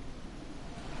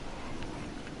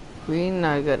 We're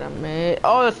not gonna make.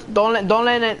 Oh, don't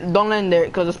land there,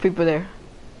 cause there's people there.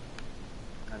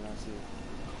 I don't see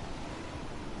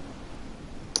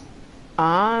it.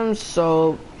 I'm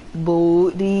so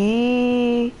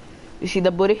booty. You see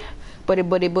the booty?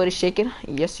 Booty shaking?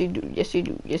 Yes you do. Yes you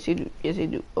do. Yes you do. Yes you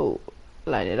do. Oh,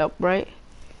 line it up right.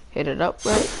 Hit it up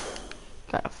right.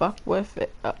 Gotta fuck with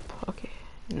it up. Okay.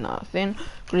 Nothing.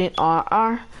 Green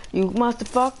RR. You must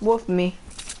fuck with me.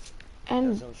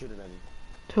 And Don't shoot it at me.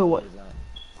 to what? It's not.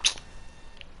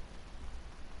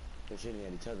 They're shooting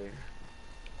at each other.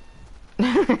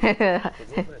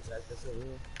 Is it open a chest? That's so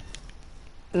weird.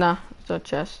 Nah, it's a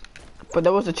chest. But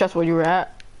there was a chest where you were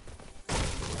at.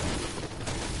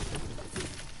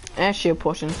 And shield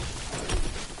potions.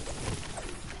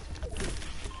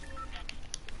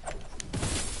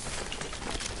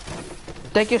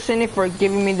 Thank you, Cindy, for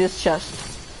giving me this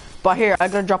chest. But here, I'm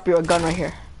gonna drop you a gun right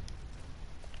here.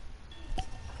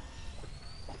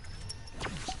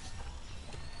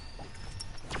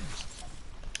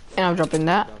 And I'm dropping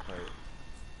that.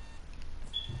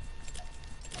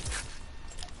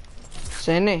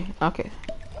 Cindy, okay.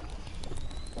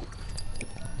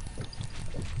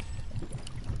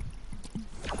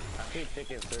 I keep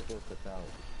thinking circles without.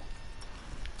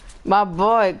 My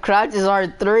boy, Crouch is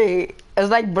R3. It's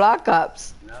like Black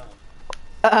Ops. No.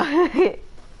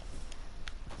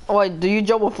 Wait, do you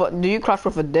jump with do you crouch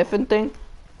with a different thing?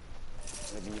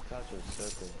 Like you crouch with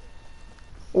circle.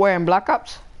 Where, in Black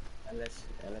Ops? Unless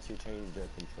you change the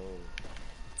control.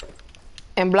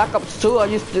 In Black Ops 2, I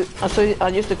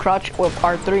used to crouch with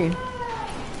R3.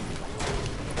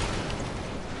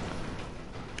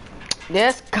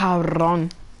 Yes, cabrón.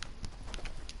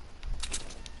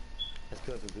 Let's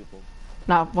kill some people.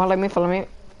 Now, follow me.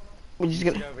 We just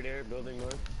Get get. over there, building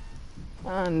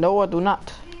north. No, I do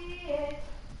not.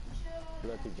 You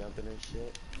like to jumping and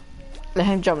shit. Let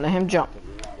him jump. I'm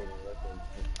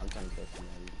trying to kill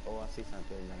somebody. Oh, I see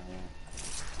something that I want.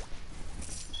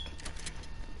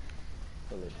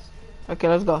 Bullets. Okay,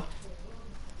 let's go.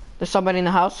 There's somebody in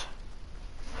the house.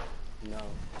 No.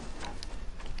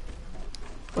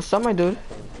 What's up, my dude?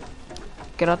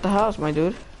 Get out the house, my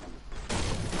dude.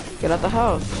 Get out the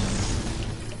house.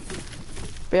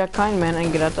 Be a kind man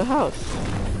and get out the house.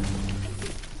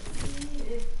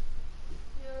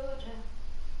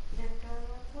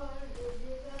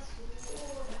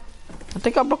 I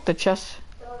think I broke the chest.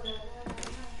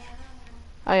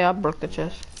 Oh yeah, I broke the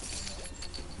chest.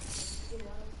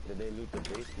 Did they loot the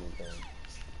basement though?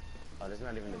 Oh, that's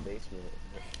not even the basement.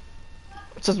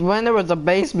 Since when there was a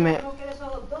basement. Huh.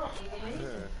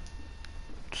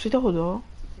 Sí te jodó.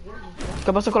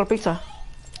 ¿Qué pasó con la pizza?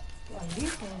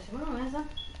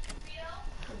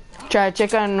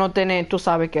 Checa no tiene, tú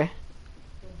sabes qué.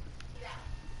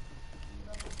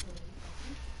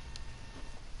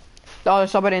 Oh,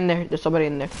 there's somebody in there. There's somebody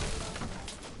in there.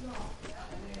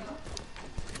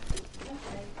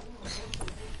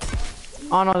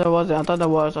 Oh no, there wasn't. I thought there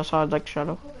was. I saw like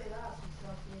shadow.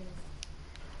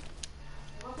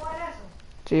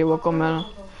 Sí, voy a comer.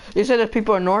 You said there's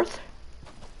people in north?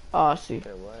 Oh, I see.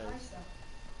 There was.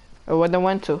 Where they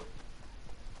went to?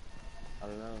 I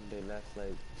don't know. They left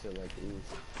like to like the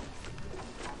east.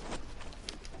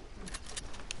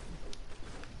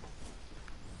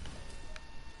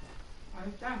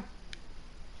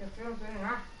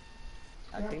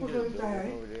 I think there's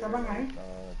buildings over there. Like,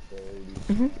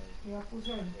 30.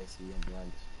 Yes, you can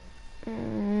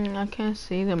blind. I can't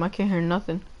see them. I can't hear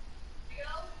nothing.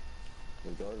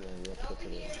 We'll go there and we'll put to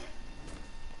the.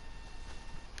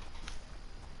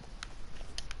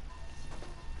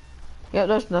 Yeah,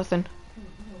 there's nothing.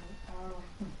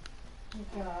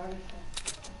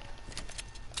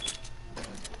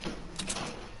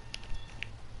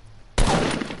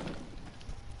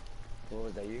 What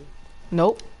was that, you?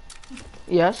 Nope.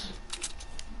 Yes.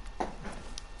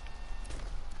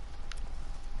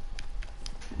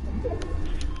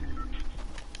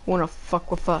 Wanna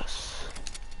fuck with us?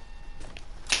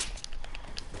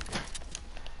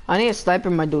 I need a sniper,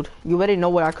 my dude. You already know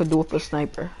what I could do with a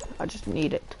sniper. I just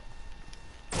need it.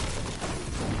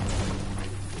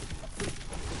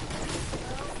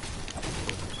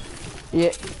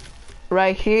 Yeah,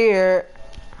 right here.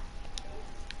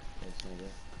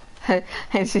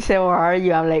 And she said, "Where are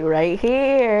you?" I'm like, "Right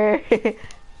here."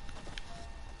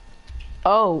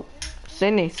 Oh,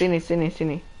 Sydney, Sydney, Sydney,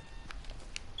 Sydney.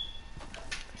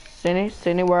 Sydney,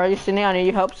 Sydney, where are you, Sydney? I need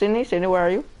your help, Sydney. Sydney, where are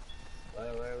you?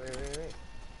 Wait.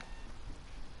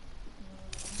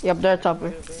 Yep, there, top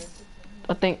of it.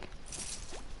 I think.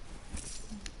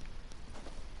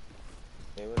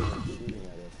 They would have been shooting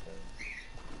at us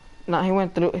though. Nah, he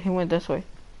went through. He went this way.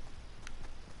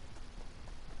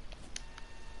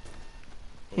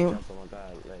 He. Someone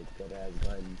got like good ass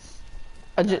guns.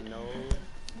 I just. No,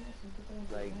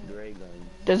 like gray guns.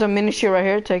 There's a mini shield right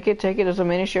here. Take it, take it. There's a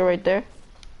mini shield right there.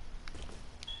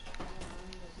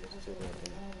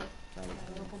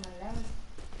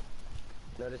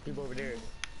 No, there's people over there.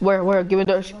 Where? Where? Give me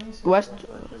the west.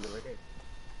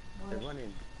 They're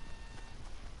running.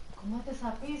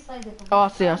 Oh, I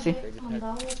see, I see.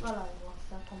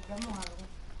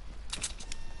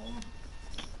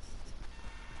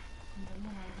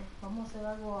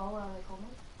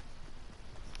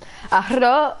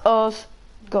 Arroz,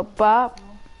 copa,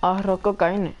 arroz con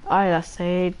carne. Ay, el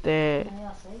aceite.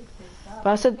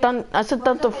 Hace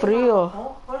tanto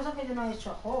frío. Por eso que yo no he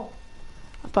hecho ajo.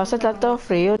 Hace tanto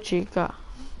frío, chica.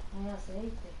 No hay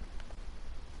aceite.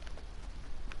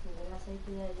 Si hubiera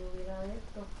aceite ya yo hubiera de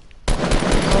esto.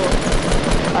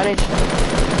 Oh. Arich.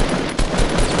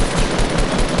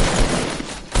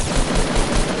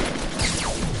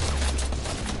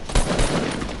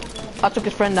 I took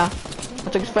his friend out. I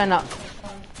took his friend out.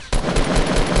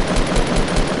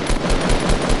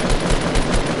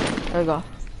 There we go.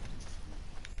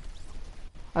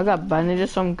 I got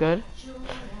bandages, so I'm good.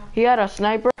 He had a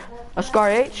sniper, a Scar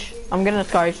H. I'm getting a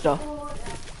Scar H though.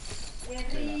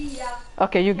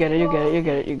 Okay, you get it, you get it, you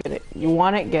get it, you get it. You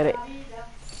want it, get it.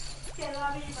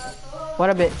 What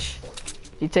a bitch.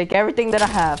 You take everything that I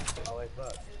have. Oh wait,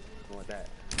 fuck. I want that.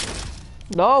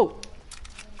 No.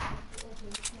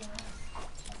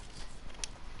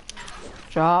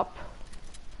 Drop.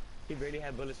 He barely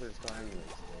had bullets for his car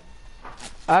anyways.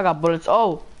 I got bullets.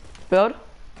 Oh, build. So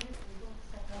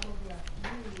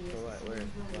what? Where?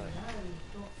 What?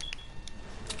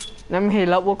 Let me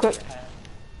heal up real quick.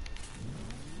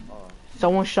 Oh,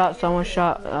 Someone shot. I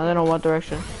don't know what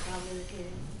direction.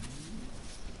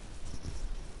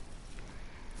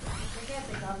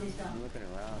 I'm looking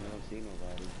around. I don't see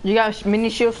nobody. You got mini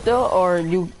shield still, or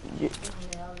you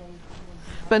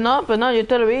Pero no, yo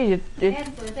te lo vi.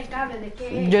 Esto, este cable, ¿de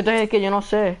qué es? Yo te dije que yo no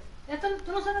sé. Esto,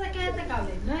 tú no sabes de qué es este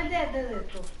cable. No es de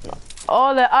esto.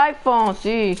 Oh, the iPhone.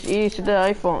 Sí, the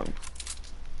iPhone.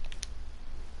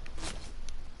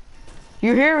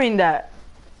 You hearing that?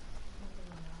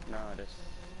 No, this.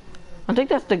 I think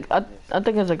that's the. I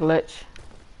think it's a glitch.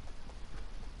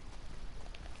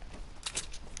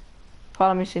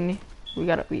 Follow me, Sydney. We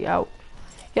gotta be out.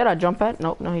 He had a jump pad?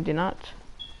 Nope, no, he did not.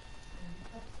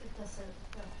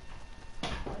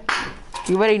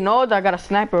 You already know that I got a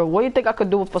sniper. What do you think I could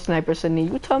do with a sniper, Sydney?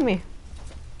 You tell me.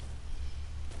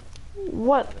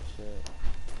 What? Oh, shit.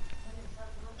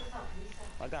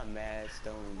 I got mad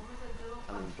stone.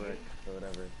 I mean brick or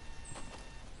whatever.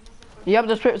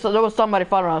 Yep, so there was somebody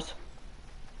following us.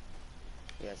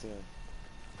 Yeah, I see him.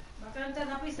 Va a calentar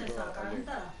la pizza, Let's go está over here.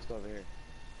 calentada. Let's go over here.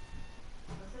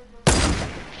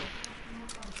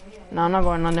 No, I'm not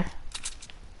going under.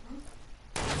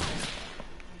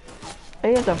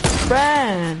 Hey, it's a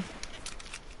friend.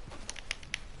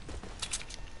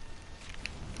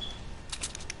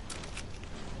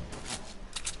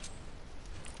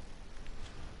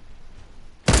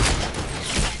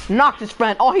 Knocked his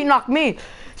friend. Oh, he knocked me.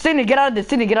 Sydney, get out of this.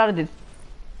 Sydney, get out of this.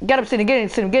 Get him, Sydney. Get him,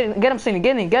 Sydney. Get him, Sydney.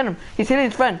 Get him. He's hitting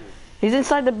his friend. He's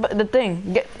inside the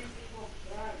thing.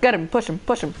 Get him. Push him.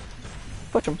 Push him.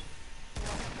 Push him.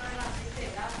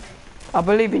 I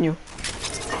believe in you.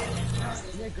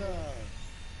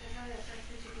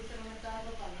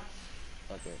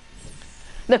 Okay.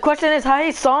 The question is how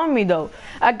he saw me though.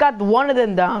 I got one of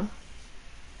them down.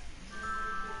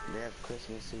 They have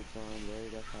Christmas suits on, bro.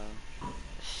 That's how.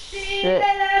 Shit.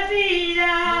 They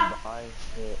buy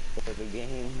it for the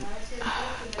game.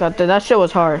 God, that shit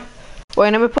was hard.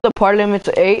 Wait, let me put the party limit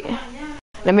to 8.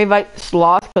 Let me invite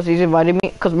Sloth because he's invited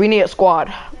me. Because we need a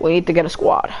squad. We need to get a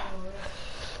squad.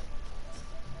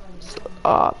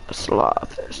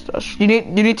 Sloth. You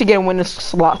need to get a win this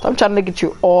Sloth. I'm trying to get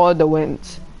you all the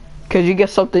wins. Cause you get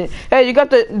something. Hey, you got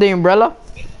the umbrella?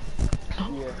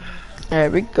 Yeah. There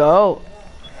we go.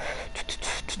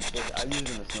 I'm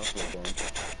using the snowflake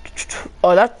one.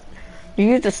 Oh, that. You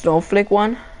use the snowflake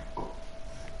one?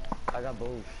 I got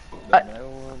both. The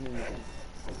metal one and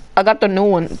I got the new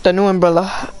one, the new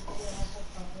umbrella.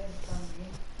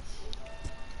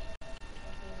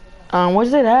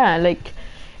 Where's it at? Like,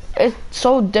 it's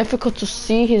so difficult to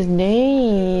see his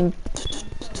name.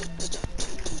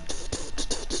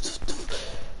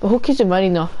 But who keeps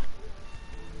inviting though?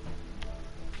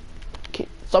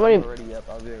 Somebody. I'm already up.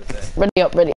 I'll be right back. Ready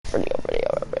up.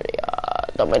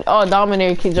 Oh,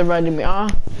 Dominic keeps inviting me. Now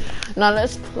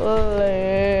let's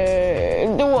play.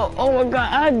 Oh my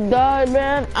god, I died,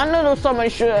 man. I know there was somebody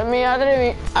shooting at me.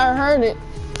 I heard it.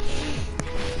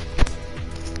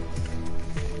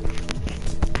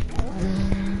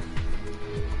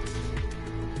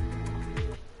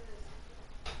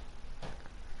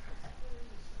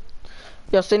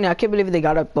 Yo, Sydney, I can't believe they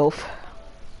got us both.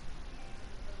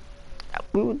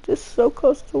 We were just so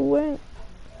close to win.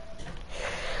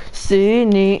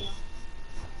 Sydney.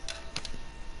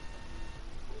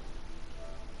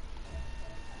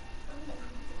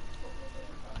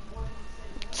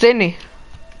 Sydney.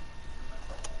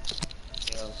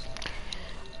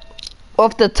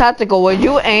 Off the tactical, were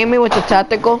you aiming with the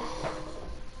tactical?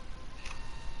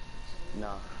 No.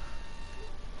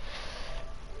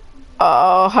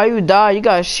 How you die? You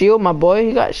got a shield, my boy.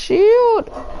 You got a shield.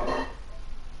 I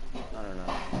don't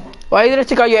know. Why you didn't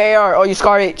take out your AR or your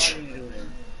Scar H? I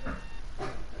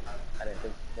didn't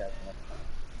think that much.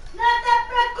 No te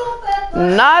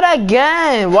preocupes, Not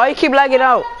again. Why you keep lagging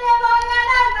out? te voy a dar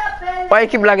la pelea. Why you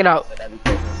keep lagging out? So that'd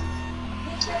be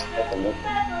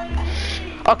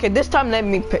Okay, this time let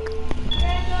me pick.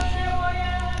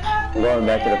 I'm going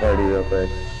back to the party real quick.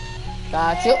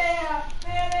 Got you.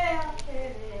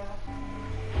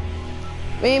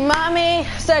 Mi mami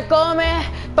se come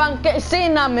pancake,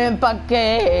 cinnamon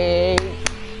pancake.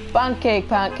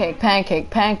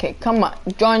 Pancake. Come on,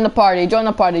 join the party.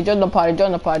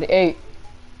 Hey.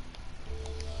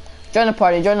 Join the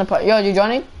party. Yo, you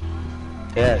joining?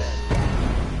 Yes.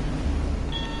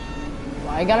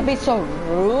 Why you gotta be so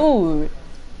rude?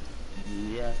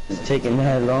 Yeah. It's taking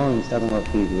that long. He's talking about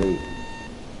please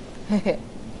wait.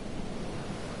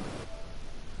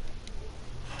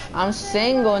 I'm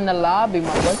single in the lobby,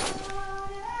 my boy.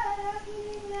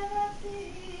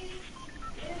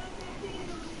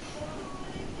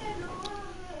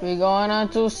 We going on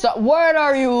to where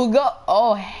are you go?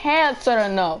 Oh, answer or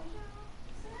no?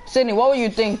 Sydney, what were you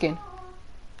thinking?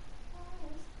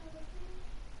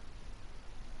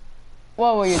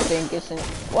 What were you thinking, Sydney?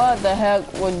 What the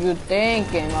heck were you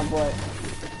thinking, my boy?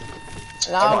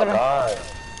 Now I'm gonna.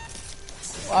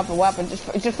 What happened?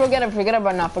 Just forget it. Forget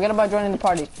about now. Forget about joining the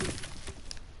party.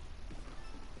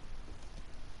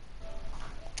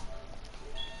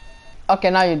 Okay,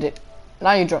 now you did.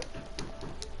 Now you join.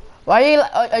 Why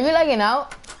are you lagging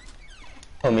out?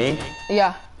 Oh, me?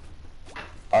 Yeah.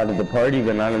 Out of the party,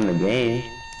 but not in the game.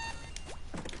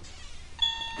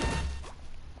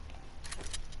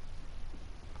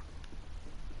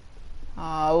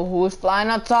 Who's flying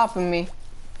on top of me?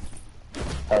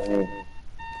 Okay.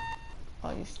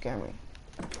 Oh, you scare me.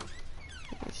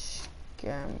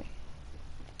 scare me.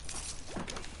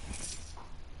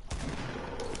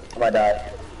 I might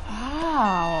die.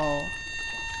 How?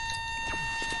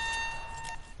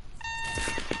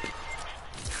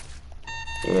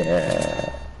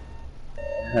 Yeah.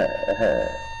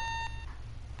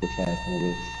 Bitch ass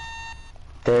niggas.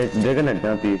 They're gonna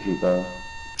dump you if you go.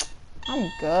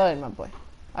 I'm good, my boy.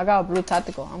 I got a blue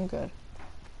tactical. I'm good.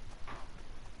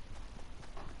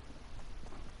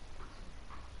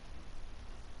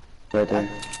 Right there.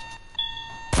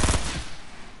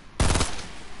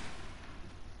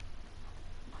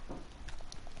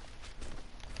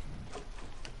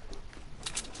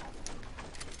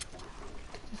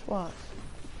 This was.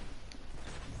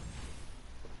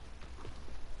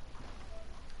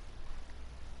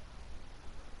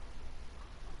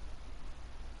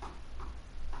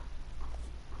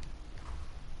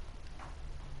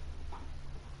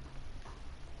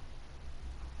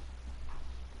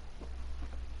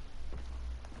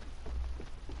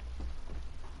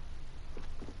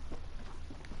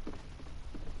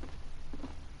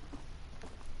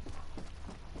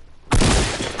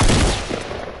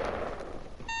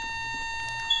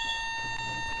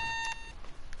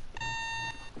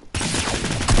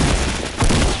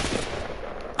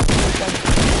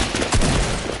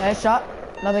 Headshot.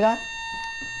 Another guy.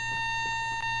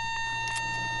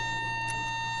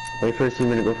 Wait for a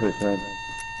teammate to go first, man.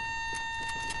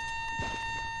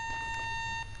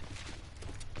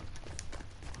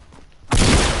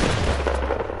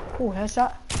 Ooh,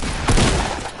 headshot.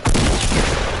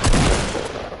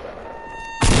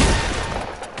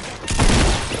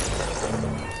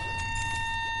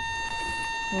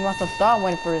 He must have thought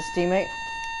went for his teammate.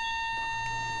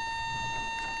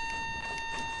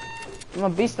 I'm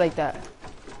a beast like that.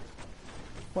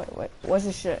 Wait, what's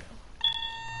this shit?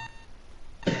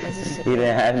 What's this shit? He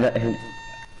didn't have nothing.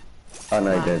 Oh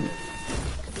no, he didn't.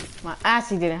 My ass,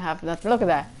 he didn't have nothing. Look at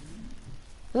that.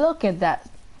 Look at that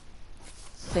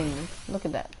thing. Look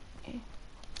at that.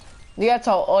 You gotta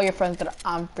tell all your friends that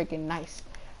I'm freaking nice.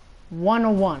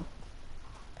 101.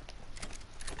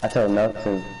 I told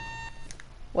nothing.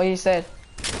 What you said?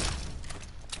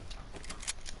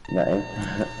 Nothing.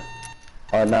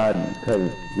 Oh no,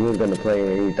 because he was gonna play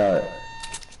and he thought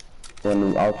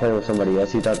when I was playing with somebody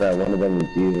else, he thought that one of them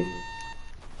was you.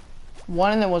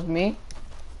 One of them was me.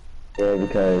 Yeah,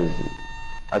 because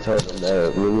I told him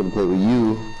that we were gonna play with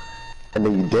you, and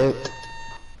then you dipped.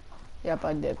 Yep,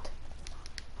 I dipped.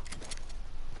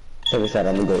 So we said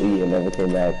I'm gonna go eat and never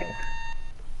came back.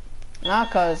 Nah,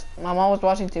 cause my mom was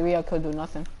watching TV. I could do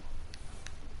nothing.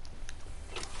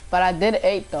 But I did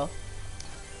eat though.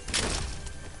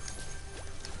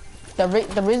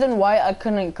 The reason why I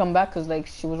couldn't come back is like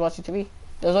she was watching TV.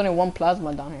 There's only one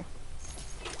plasma down here.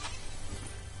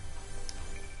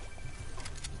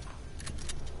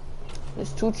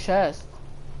 There's 2 chests.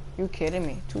 You kidding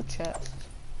me? 2 chests.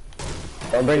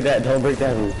 Don't break that, don't break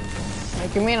that.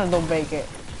 Like you mean I don't break it?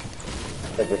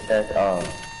 Like it says,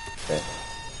 okay.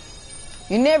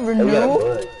 You never Oh, we got a knew.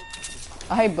 bush.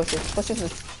 I hate bushes. Bushes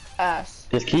is ass.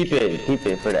 Just keep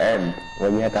it for the end,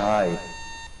 when you have to hide.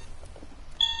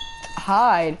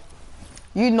 Hide.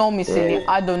 You know me, Cindy. Yeah.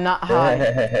 I do not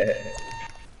hide.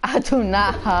 I do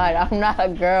not hide. I'm not a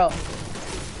girl.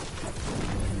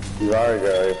 You are a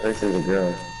girl, your face is a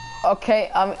girl. Okay,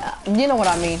 you know what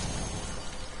I mean.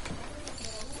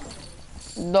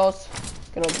 Dos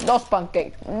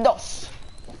pancakes. Dos.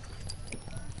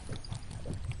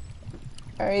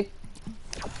 Alright.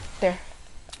 There.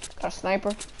 Got a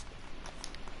sniper.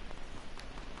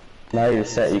 Now you're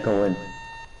set, you can win.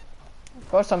 Of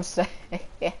course I'm saying.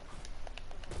 Yeah.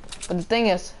 But the thing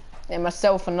is, am I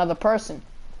set with another person?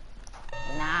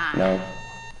 Nah. No.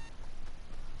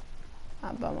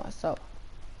 Not by myself.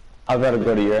 I'd rather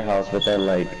go to your house, but then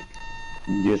like,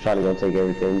 you're probably gonna take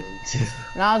everything.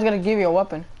 Now I was gonna give you a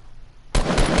weapon.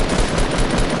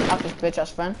 Fuck this bitch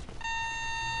ass friend.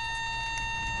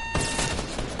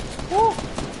 Woo.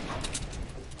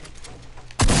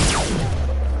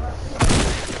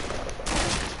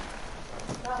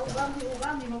 Está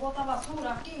jugando y me bota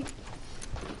basura aquí.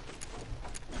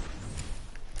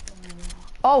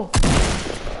 Oh!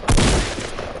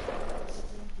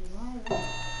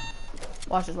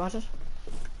 Watch this, watch this.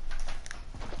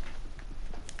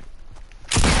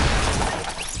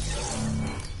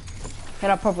 He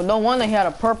had a purple. No wonder he had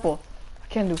a purple. I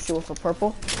can't do shit with a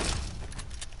purple.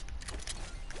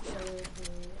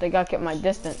 They gotta get my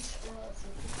distance.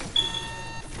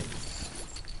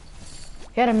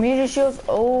 He had a major shield.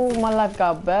 Oh, my life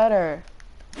got better.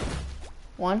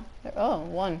 One. Oh,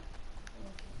 one.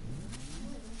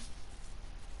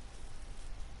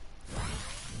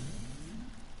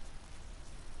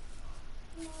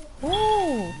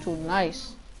 Too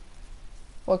nice.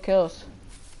 4 kills.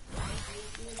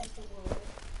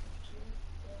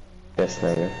 Yes,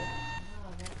 nigga.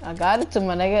 I got it to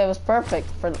my nigga. It was perfect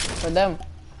for them.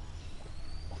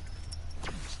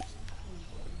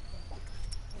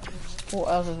 Who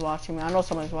else is watching me? I know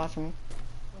somebody's watching me.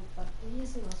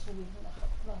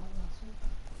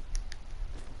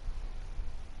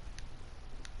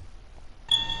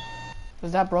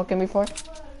 Was that broken before?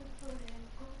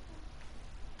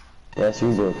 Yes,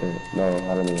 you broke it. No,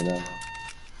 I don't even know.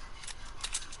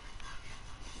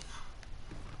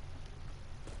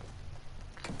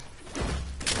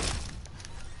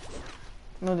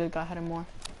 No, this guy had it more.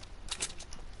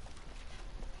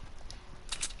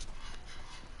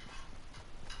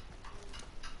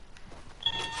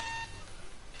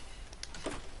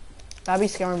 That'd be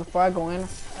scary before I go in.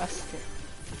 That's scary.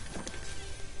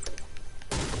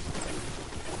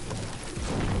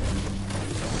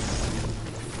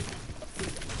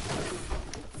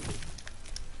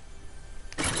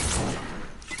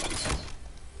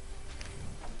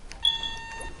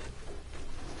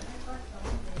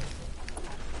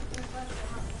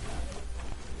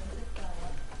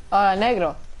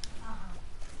 Negro.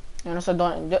 Yo no sé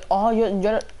dónde.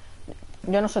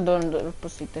 Yo no sé dónde lo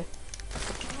pusiste.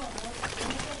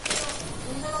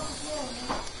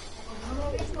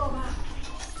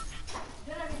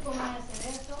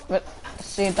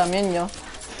 Sí, también yo.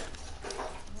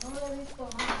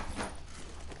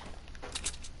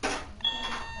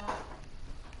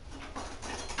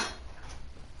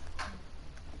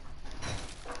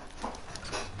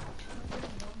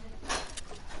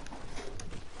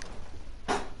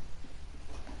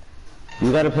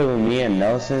 You gotta play with me and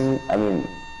Nelson. I mean,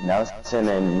 Nelson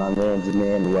and my man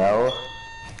Manuel.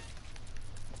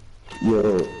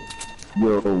 You'll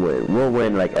win. We'll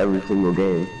win like every single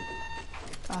game.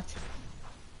 Gotcha.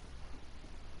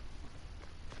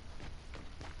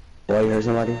 Why, you heard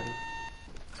somebody?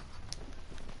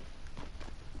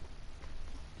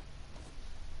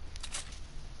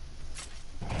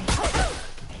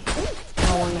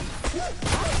 No one.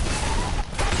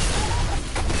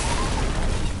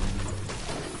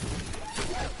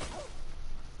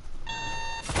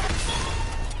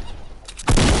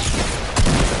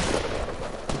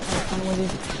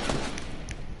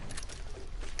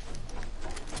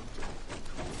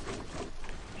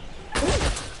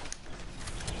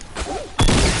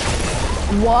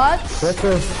 What? What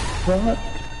the fuck?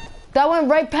 That went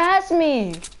right past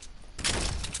me.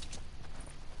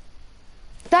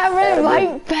 That ran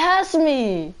right past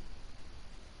me.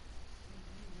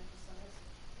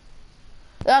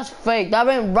 That's fake. That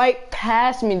went right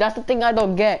past me. That's the thing I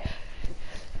don't get.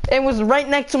 It was right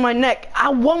next to my neck.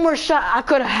 One more shot, I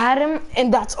could have had him,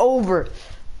 and that's over.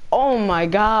 Oh my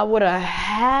god, I would have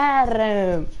had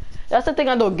him. That's the thing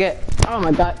I don't get. Oh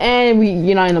my god. And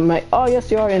you're not in the mic. Oh yes,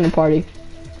 you are in the party.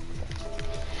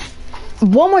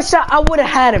 One more shot, I would have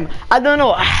had him. I don't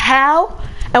know how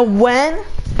and when.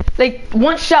 Like,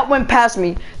 one shot went past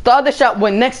me. The other shot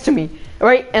went next to me.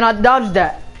 Right? And I dodged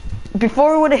that.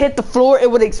 Before it would have hit the floor, it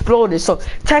would have exploded. So,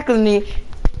 technically,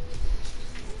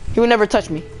 he would never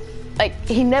touch me. Like,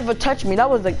 he never touched me.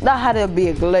 That had to be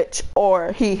a glitch.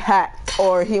 Or he hacked.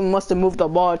 Or he must have moved the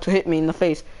ball to hit me in the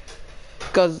face.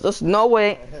 Because there's no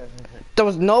way. There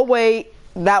was no way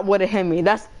that would have hit me.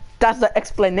 That's the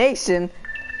explanation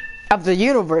of the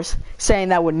universe saying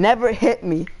that would never hit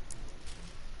me.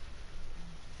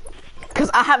 Cause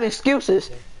I have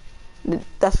excuses.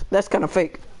 That's kind of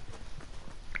fake.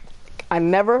 I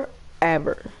never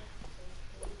ever.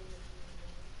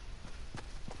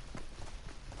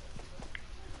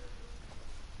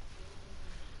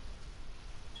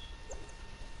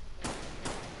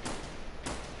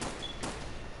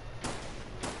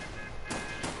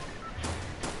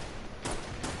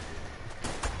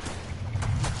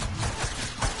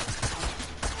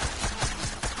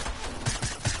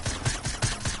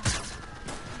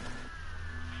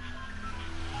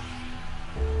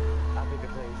 I'll pick a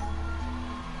place.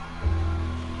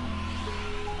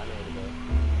 I know where to go.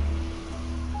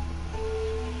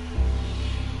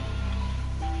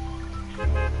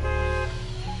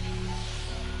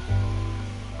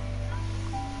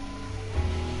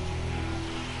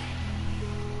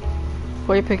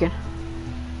 What are you picking?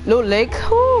 Little Lake?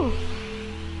 Woo.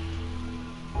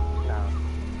 Now.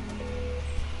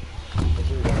 Where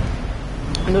should we go?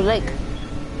 Little Lake.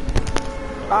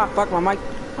 Ah, fuck, my mic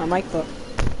fuck.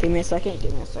 Give me a second.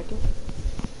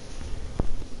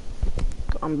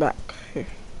 I'm back. Here.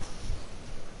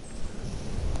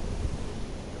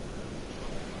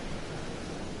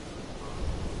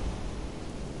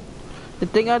 The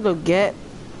thing I don't get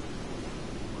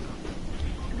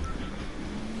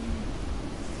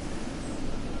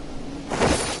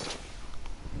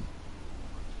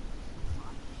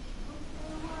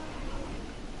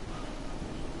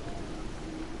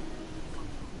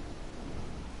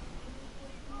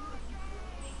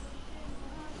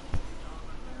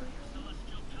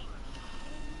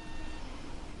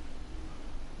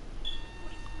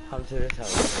come to this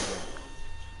house.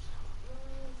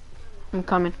 I'm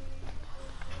coming.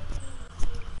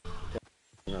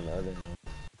 On the other.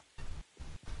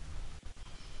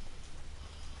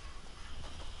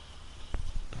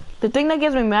 The thing that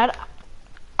gets me mad,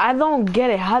 I don't get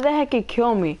it. How the heck it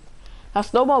killed me? That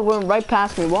snowball went right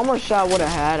past me. One more shot would have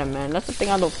had him, man. That's the thing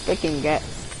I don't freaking get.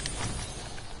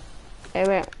 It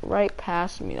went right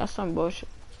past me. That's some bullshit.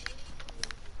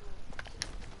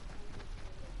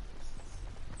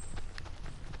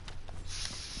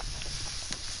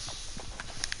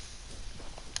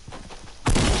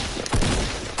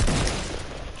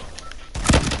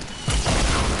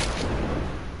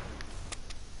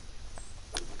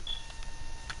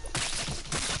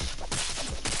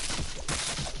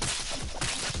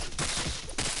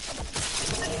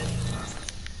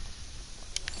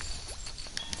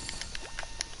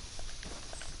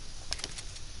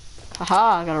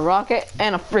 Haha, I got a rocket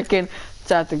and a freaking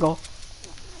tactical.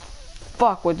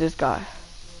 Fuck with this guy.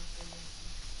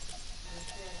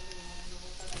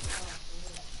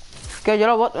 Que yo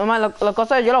lo boto, la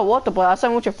cosa es yo lo boto, pues hace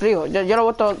mucho frío. Yo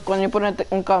lo boto cuando yo pongo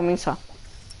un camisa.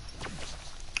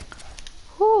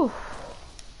 Whew.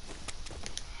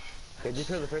 Did you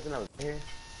kill the person that was here?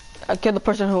 I killed the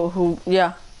person who,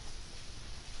 yeah.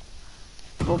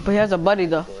 But he has a buddy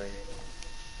though.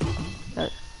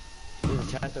 There's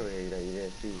a chest over here that you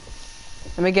didn't see.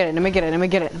 Let me get it, let me get it, let me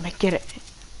get it, let me get it.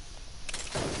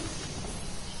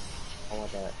 I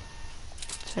want that.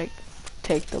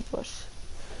 Take the bus.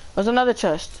 There's another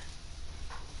chest.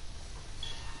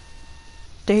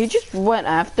 Did he just went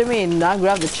after me and not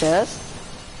grab the chest?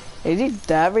 Is he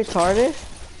that retarded?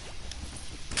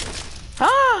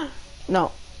 Ah!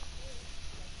 No.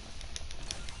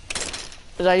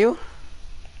 Is that you?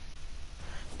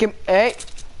 Give hey.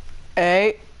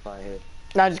 Hey. Fire hit.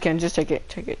 No, I just can't. Just take it.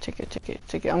 Take it. Take it. Take it.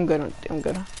 Take it. I'm good. I'm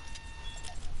good.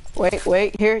 Wait.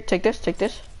 Wait. Here. Take this. Take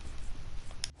this.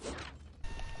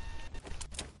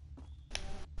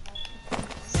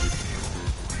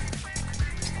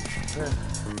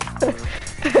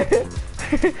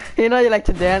 You know you like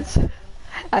to dance.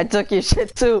 I took your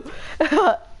shit too.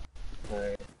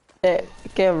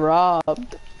 Get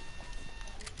robbed.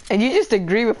 And you just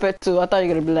agree with it too. I thought you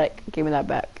were gonna be like, give me that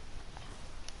back.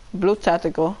 Blue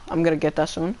tactical. I'm gonna get that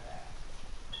soon.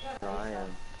 No, I am.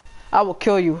 I will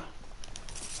kill you.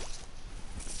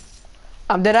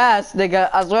 I'm dead ass, nigga.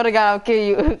 I swear to God, I'll kill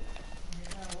you.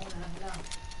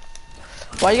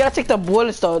 Why you gotta take the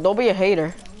bullets though? Don't be a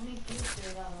hater.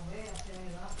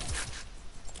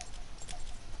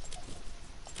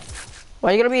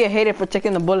 Why you gonna be a hater for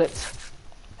taking the bullets?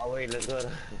 Oh wait, let's go.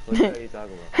 What the hell are you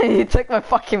talking about? You took my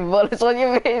fucking bullets. What do you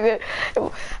mean?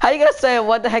 How you gonna say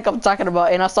what the heck I'm talking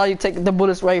about and I saw you take the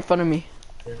bullets right in front of me?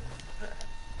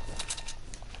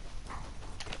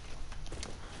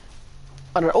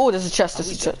 Oh, there's a chest.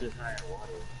 There's a chest.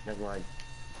 That's mine.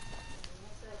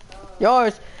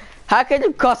 Yours. How can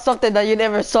you cut something that you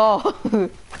never saw?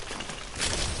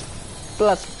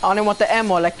 Plus, I only want the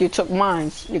ammo like you took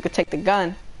mine. You could take the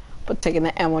gun, but taking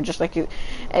the ammo just like you.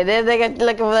 And then they get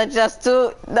looking for that chest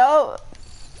too. No.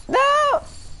 No.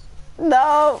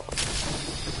 No.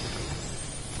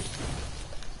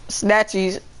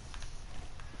 Snatchies.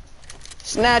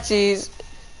 Snatchies.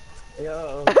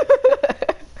 Yo.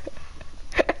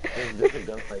 There's a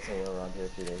gunfight somewhere around here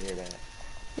if you didn't hear that.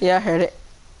 Yeah, I heard it.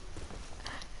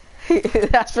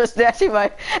 That's for snatching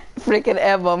my freaking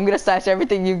ammo. I'm gonna snatch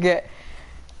everything you get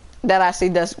that I see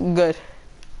that's good.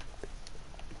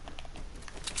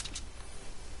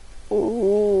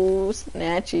 Ooh,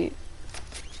 snatchy.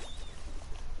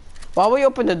 Why would you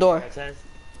open the door? That chest?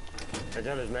 That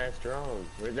gun is mad strong.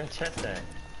 Where's that chest at?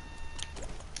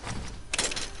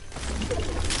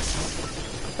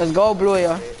 Let's go, Blue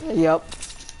here. Yep.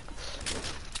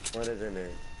 What is in there?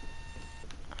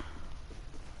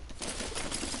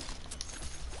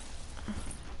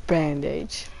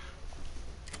 Bandage.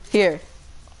 Here.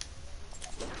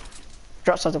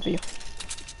 Drop something for you.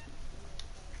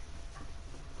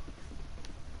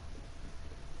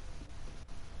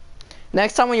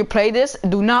 Next time when you play this,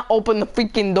 do not open the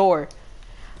freaking door.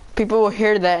 People will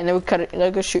hear that and they will cut it. They're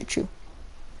gonna shoot you.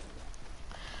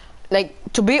 Like,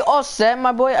 to be all set,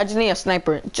 my boy, I just need a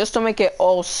sniper. Just to make it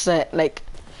all set. Like,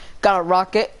 got a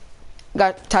rocket,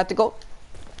 got tactical,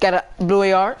 got a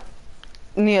blue AR,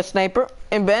 need a sniper,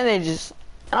 and bandages.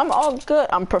 And I'm all good.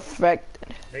 I'm perfect.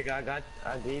 Nigga,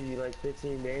 I gave you like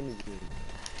 15 bandages.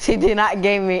 She did not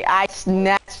give me. I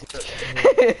snatched.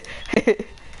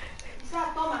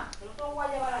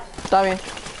 Está bien.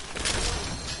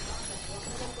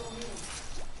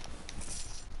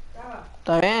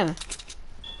 Está bien.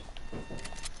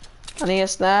 I need a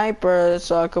sniper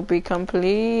so I could be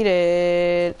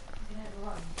completed.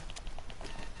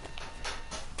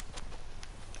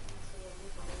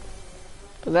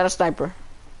 Is that a sniper?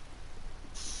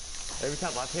 Every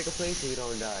time I pick a place, we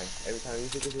don't die. Every time you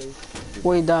pick a place,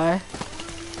 We die.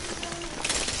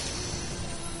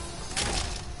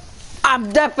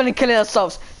 I'm definitely killing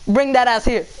ourselves. Bring that ass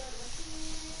here.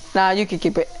 Nah, you can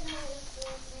keep it.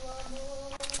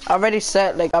 I already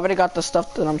set, like, I already got the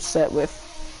stuff that I'm set with.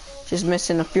 Just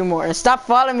missing a few more. And stop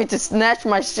following me to snatch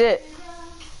my shit.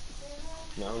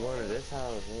 no, I'm going to this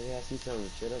house. Maybe I see some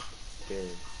shit up there.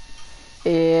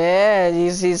 Yeah,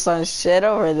 you see some shit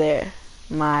over there.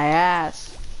 My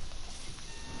ass.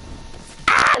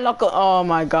 Ah, look. Oh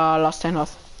my god, I lost 10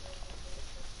 health.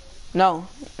 No,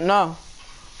 no.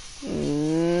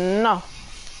 No.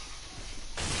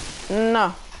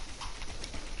 No.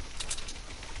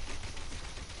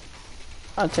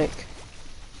 I'll take.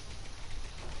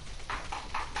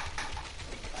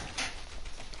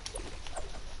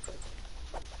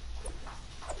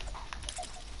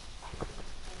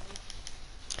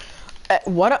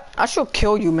 I should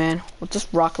kill you, man, with this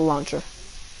rocket launcher.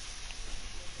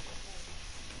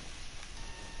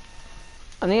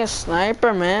 I need a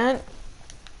sniper, man.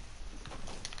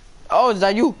 Oh, is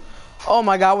that you? Oh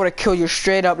my god, I would've killed you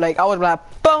straight up. Like, I was like,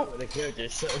 boom.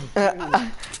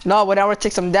 No, but I would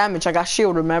take some damage. I got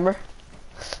shield, remember?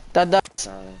 That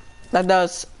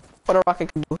does what a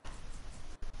rocket can do.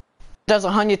 Does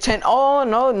 110. Oh,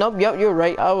 no, nope, yep, you're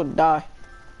right. I would die.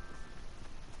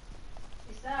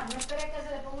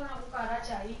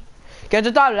 ¿Qué tú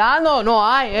estás hablando? No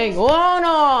hay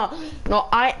ninguno. No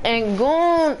hay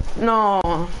ninguno.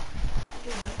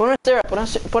 Pon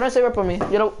el server por mí.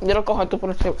 Yo lo cojo, tú pon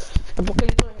el server. Es porque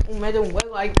yo estoy en medio de un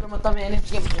juego ahí que matarme en el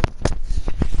tiempo.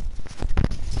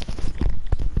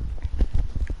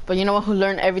 But you know what? Who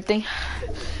learned everything?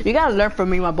 You gotta learn from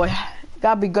me, my boy. You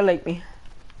gotta be good like me.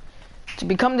 To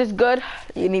become this good,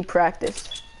 you need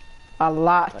practice. A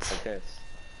lot. Okay.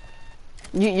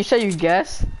 You said you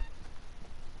guess?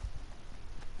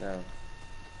 No.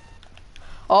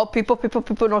 Oh, people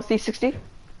know 360?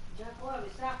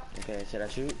 Okay, should I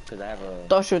shoot? Cause I have a...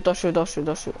 Don't shoot. Oh,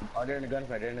 they're in a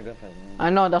gunfight, I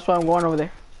know, that's why I'm going over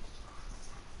there.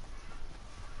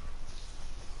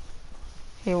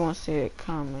 He won't see it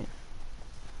coming.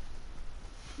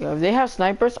 Yo, if they have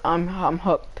snipers, I'm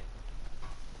hooked.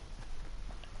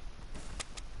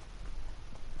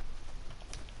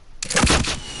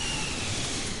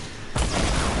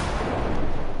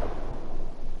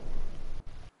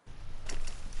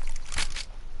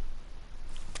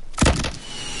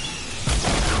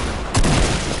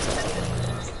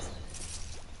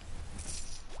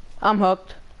 I'm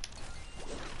hooked.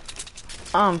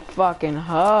 I'm fucking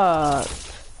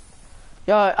hooked.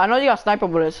 Yo, I know you got sniper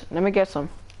bullets. Let me get some.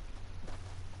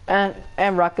 And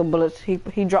rocket bullets.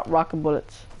 He dropped rocket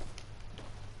bullets.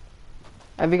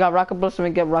 If you got rocket bullets, let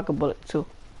me get rocket bullets too.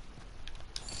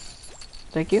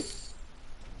 Thank you.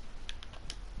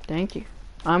 Thank you.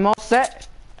 I'm all set.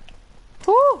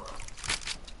 Whew.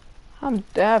 I'm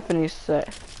definitely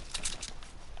set.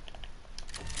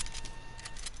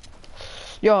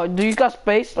 Yo, do you got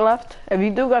space left? If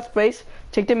you do got space,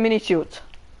 take the mini shields.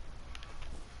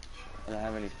 I don't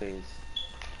have any space.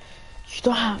 You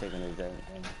don't have.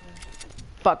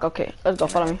 Fuck. Okay, let's go.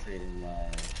 Follow me.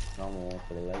 Normal one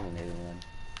for the legendary one.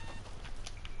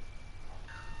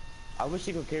 I wish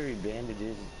you could carry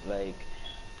bandages, like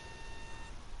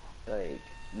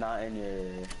not in your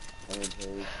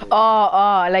inventory.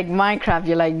 Oh, like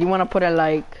Minecraft. You wanna put it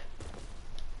like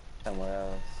somewhere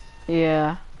else.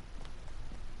 Yeah.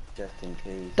 Just in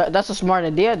case. That's a smart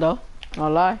idea, though. No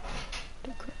lie.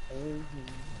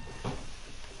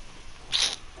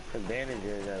 The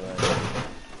bandages are like.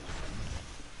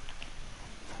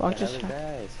 Fuck The just. other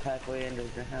guys halfway under the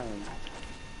ground.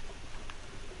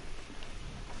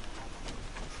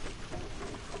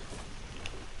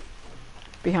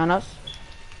 Behind us.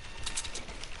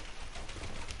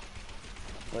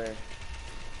 Where?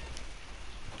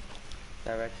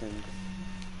 Direction.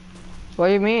 What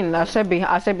do you mean? I said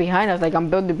behind us. Like I'm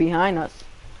building behind us.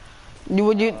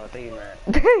 Would you? Oh, thank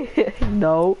you, man.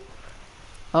 No.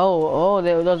 Oh,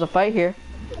 there was a fight here.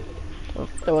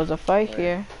 There was a fight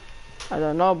here. I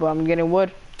don't know, but I'm getting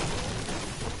wood.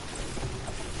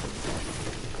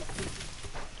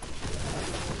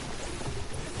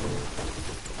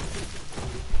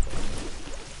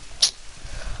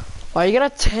 Why you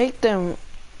gotta take them?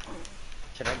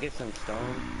 Should I get some stone?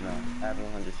 No, I have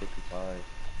 165.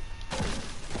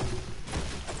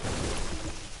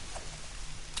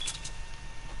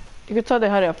 You can tell they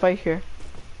had a fight here.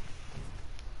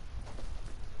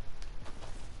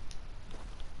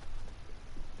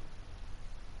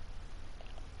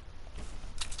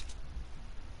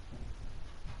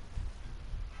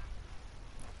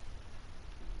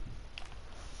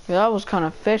 Yeah, that was kind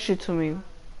of fishy to me.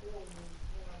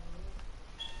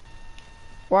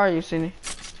 Where are you, Sydney?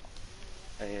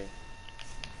 Right here.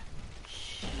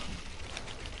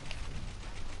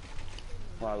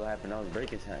 Wow, what happened? That was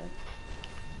breaking time.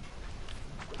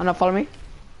 Oh no, follow me.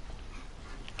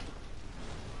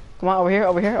 Come on, over here,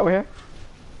 over here, over here.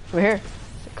 Over here.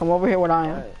 Come over here where I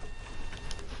am. Right.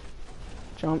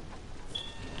 Jump.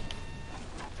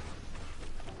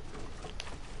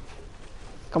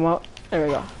 Come up. There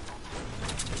we go.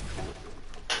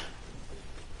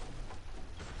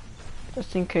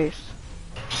 Just in case.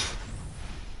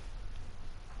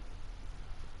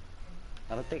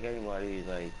 I don't think anybody's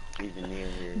like even near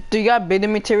here. Do you got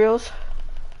building materials?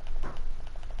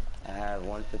 I have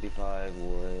 155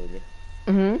 wood,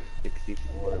 Mm-hmm.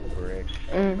 64 brick,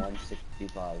 and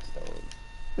 165 stone.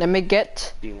 Let me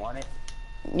get. Do you want it?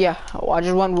 Yeah, oh, I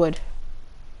just want wood.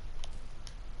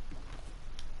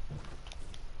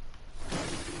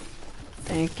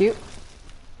 Thank you.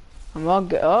 I'm all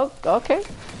good. Oh, okay.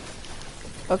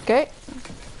 Okay.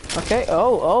 Okay.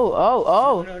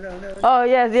 Oh. No. Oh,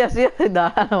 yes.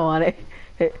 No, I don't want it.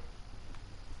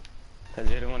 Cause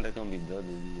you're the one that's gonna be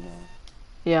building, you know.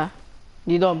 Yeah.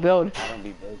 You don't build. I don't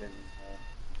be building.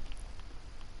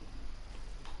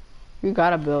 You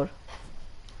gotta build.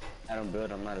 I don't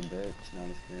build. I'm not a bitch. No, I'm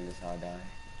just kidding. That's how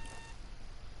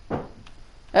I die.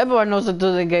 Everyone knows to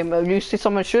do the game. If you see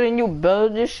someone shooting you,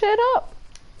 build your shit up.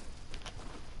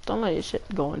 Don't let your shit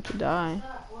go into die.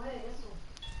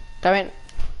 I mean,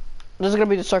 this is gonna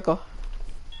be the circle.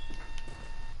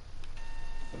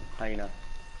 How you know?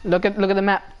 Look at the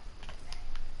map.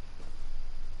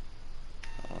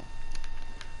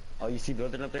 Oh, you see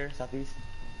building up there, southeast?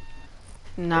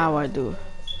 Now I do.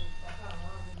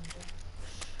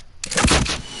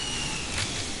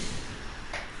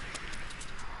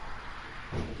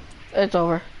 It's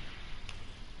over.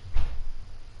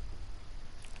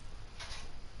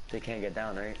 They can't get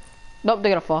down, right? Nope,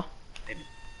 they're gonna fall.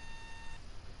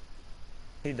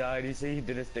 He died. You see, he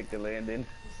didn't stick the landing.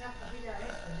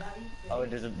 Oh,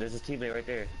 there's a teammate right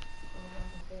there.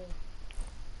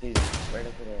 He's right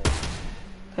up there.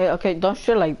 Hey, okay, don't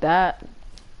shoot like that.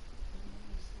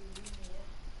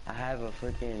 I have a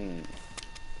freaking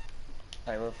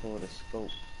rifle with a scope.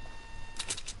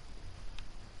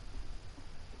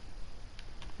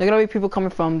 There are gonna be people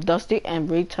coming from Dusty and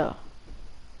Retail.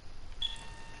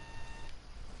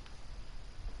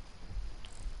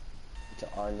 To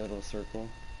our little circle.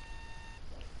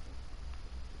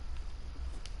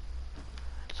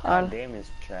 It's Ah, all- damn, it's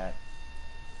trap.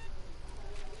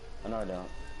 Oh, no, I don't.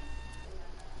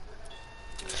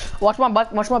 Watch my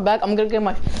back, watch my back. I'm gonna get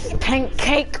my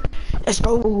pancake. Let's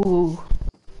go.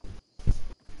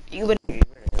 You better,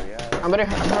 Yeah.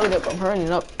 I'm hurrying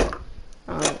up.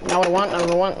 Now what I want,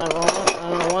 another one.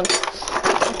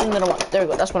 Something that I want. There we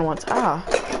go, that's what I want.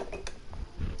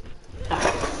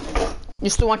 You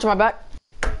still watching my back?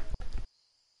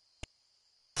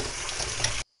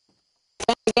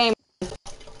 Game. You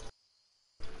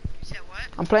said what?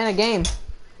 I'm playing a game.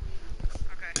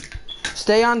 Okay.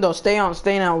 Stay on though, stay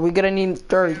on. We're gonna need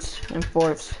thirds and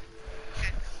fourths.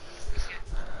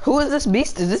 Who is this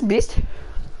beast? Is this beast?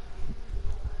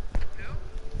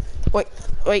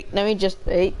 Wait, let me just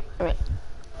wait.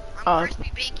 I'm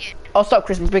Crispy Bacon. Oh, stop,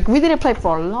 Christmas break. We didn't play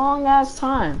for a long ass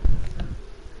time.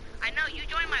 I know, you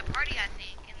joined my party, I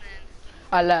think, and then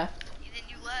I left.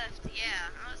 you left, yeah.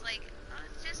 I was like, I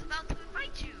was just about to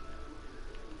invite you.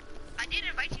 I did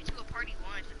invite you to a party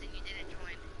once, but then you didn't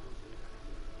join.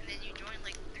 And then you joined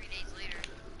like 3 days later.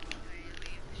 And then you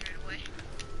leave straight away.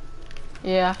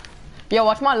 Yeah. Yo,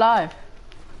 watch my live.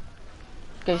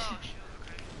 Okay. Oh, shoot,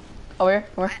 okay. Over here.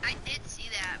 Over here. I did see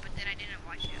that, but then I didn't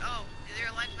watch it. Oh,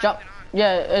 their live's not Jump. even on.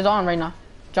 Yeah, it's on right now.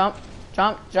 Jump.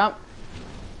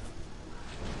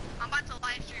 I'm about to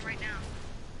live stream right now.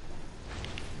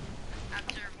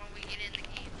 After when we get in the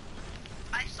game.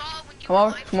 I saw when you Come were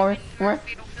over, live come over, streaming come your over.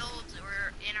 Fatal Fields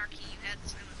or Anarchy, you had the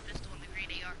Simon's pistol and the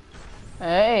Great AR.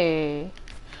 Hey.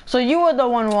 So you were the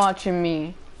one watching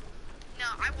me. No,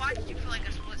 I watched you for like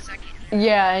a split second.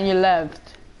 Yeah, and you left.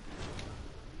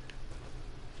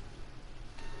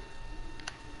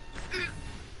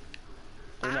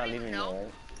 We're I not don't even leaving know, yet,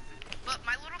 right? but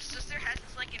my little sister has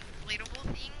this like inflatable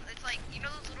thing. It's like, you know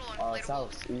those little inflatable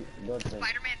South, north,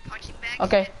 Spider-Man punching bags?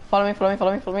 Okay, follow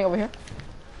me over here.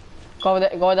 Go over there,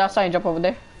 go outside and jump over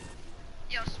there.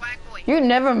 Yo, Swag Boy. You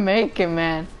never make it,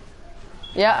 man.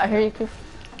 Yeah, I hear you.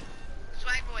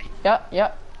 Swag Boy. Yeah.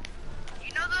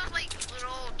 You know those like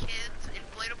little kids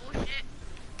inflatable shit?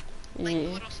 Like Yeah.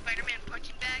 little Spider-Man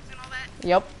punching bags and all that?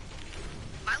 Yep.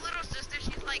 My little sister,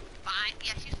 she's like 5.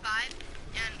 Yeah, she's 5.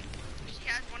 And she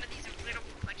has one of these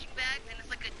inflatable punching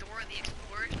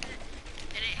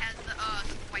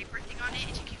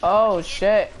Oh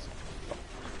shit.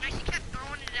 And she kept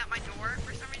throwing it at my door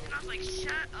for some reason. I was like,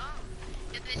 shut up.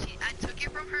 And then I took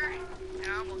it from her,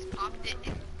 and I almost popped it.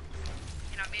 And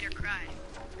I made her cry.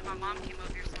 And my mom came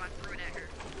over here, so I threw it at her.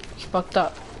 It's fucked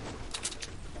up.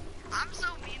 I'm so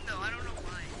mean though, I don't know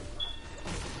why.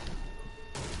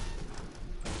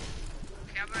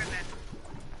 Okay, I'll be right back.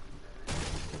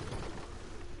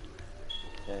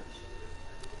 Yes.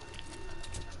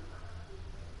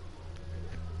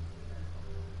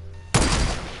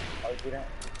 Oh, you see that?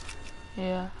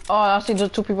 Yeah. Oh, I see the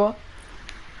two people.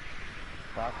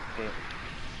 Fuck it.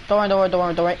 Don't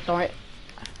worry.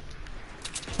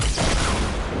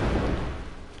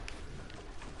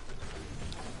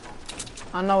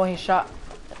 I know when he shot,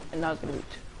 and that was gonna be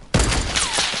two.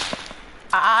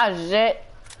 Ah, shit.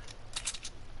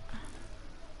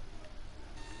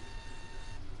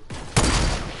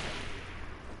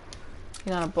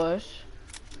 He's on a bush.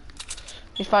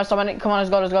 He's fired somebody. Come on, let's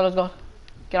go.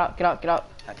 Get out.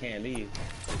 I can't leave.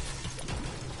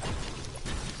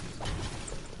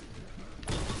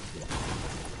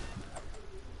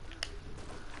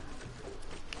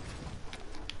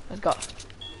 Let's go.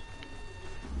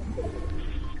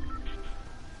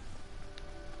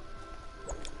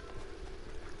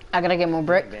 I gotta get more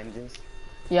brick. Vengeance.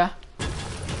 Yeah.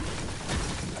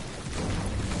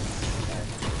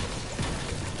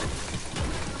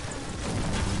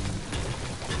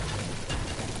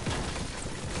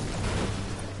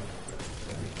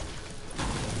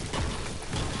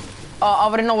 I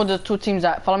already know where the two teams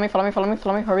at. Follow me.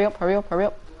 Hurry up.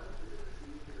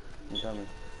 You tell me.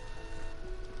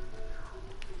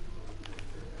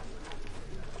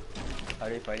 Are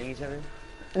they fighting each other?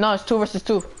 No, it's 2 versus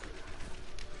 2.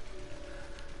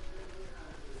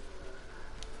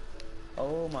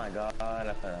 Oh my god,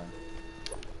 I fell down.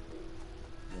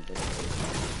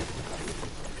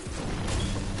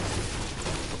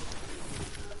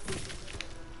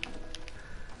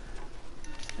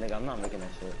 Nigga, I'm not making that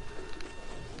shit.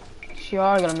 You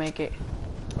are gonna make it.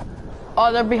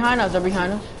 Oh, they're behind us.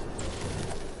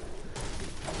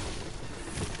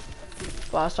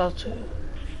 Blast out too.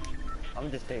 I'm gonna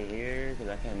just stay here because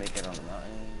I can't make it on the mountain.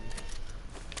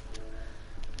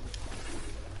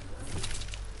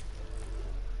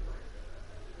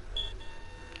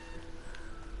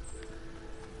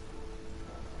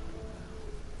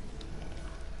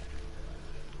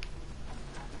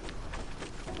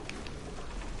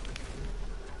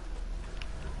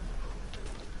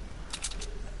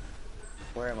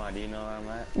 Where am I? Do you know where I'm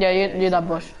at? Yeah, you're that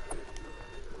bush.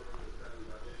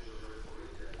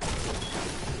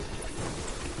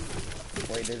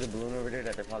 Wait, there's a balloon over there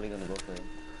that they're probably gonna go for.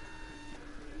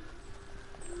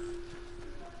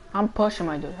 I'm pushing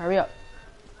my dude. Hurry up.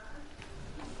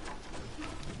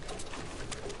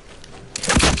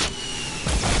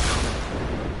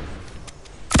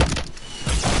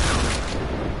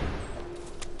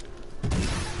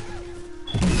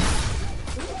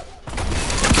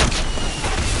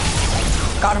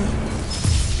 Got him.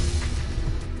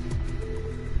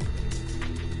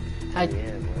 Yeah,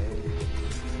 boy.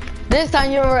 This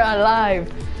time you were alive.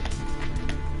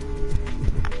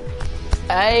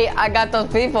 Hey, I got those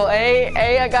people. Hey,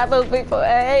 I got those people.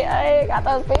 Hey, I got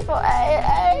those people.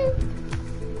 Hey.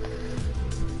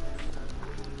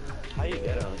 How you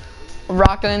get them?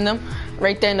 Rocking them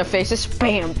right there in the faces.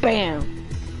 Bam, bam.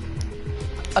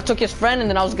 I took his friend and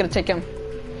then I was gonna take him.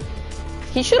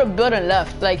 He should have built and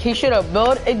left. Like, he should have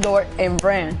built a door and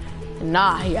ran.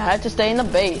 Nah, he had to stay in the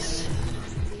base.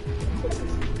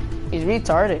 He's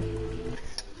retarded.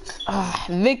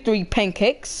 Victory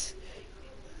pancakes.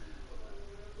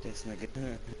 This nigga.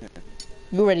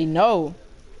 You already know.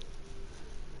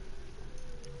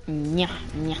 Nya.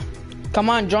 Come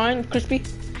on, join, Crispy.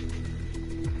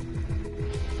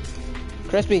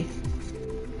 Crispy.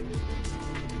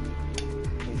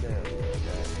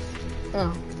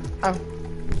 Oh.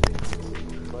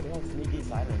 But they have sneaky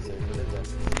silencer. What is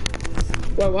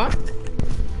that? What?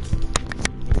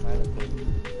 Sneaky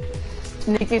silencer.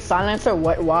 Sneaky silencer?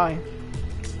 What? Why?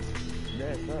 Yeah,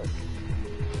 it sucks.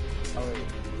 Oh wait.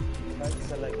 Try to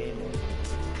select game mode.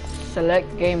 Select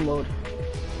game mode.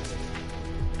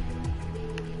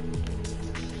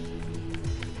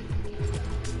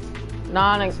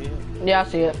 Nah, See it? yeah, I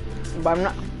see it. But I'm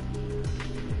not.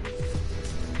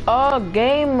 Oh,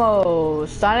 game mode.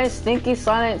 Silent, sneaky,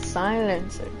 silent,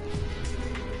 silencer.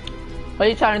 What are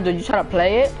you trying to do? You trying to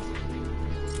play it?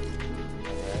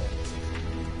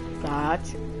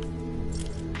 Gotcha.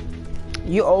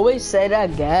 You always say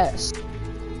that, guess.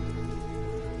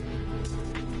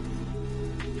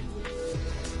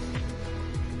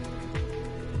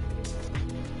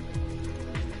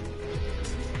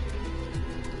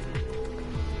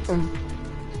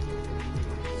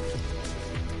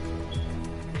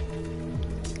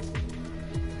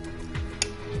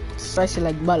 Slice it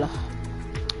like butter.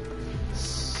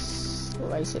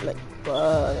 Slice it like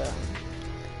butter.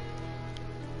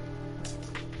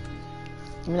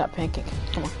 Give me that pancake.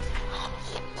 Come on.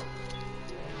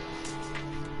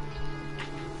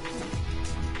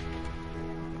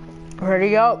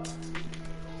 Hurry up.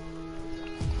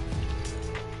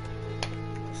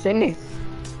 Sydney,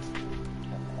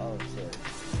 Oh shit.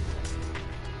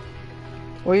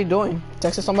 what are you doing?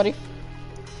 Texting somebody? Yeah,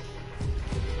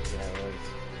 it was.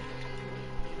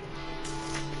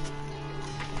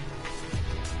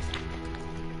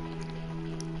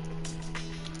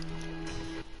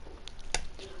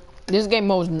 This game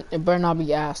mode, it better not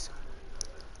be ass.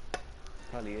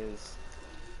 Probably is.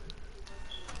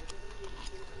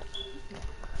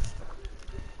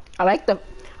 I like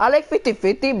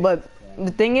 50-50, but the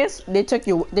thing is, they take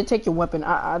your weapon.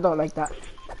 I don't like that.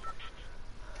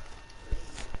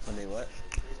 When they what?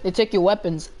 They take your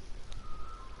weapons.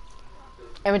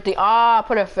 Everything. Ah, I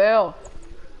put a fail.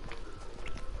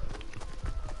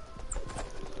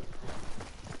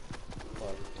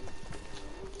 Fuck.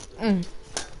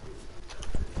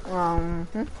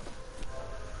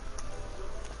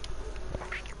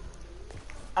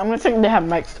 I'm gonna think they have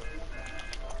mics.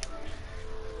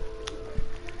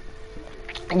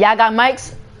 Y'all got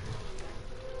mics?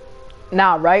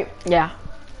 Nah, right? Yeah.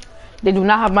 They do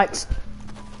not have mics.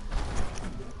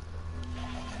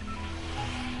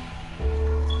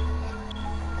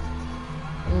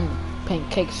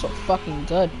 Pancake's so fucking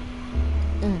good.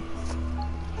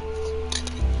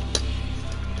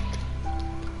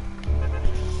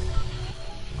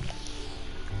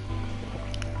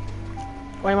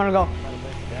 Where you wanna go?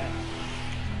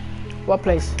 What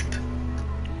place?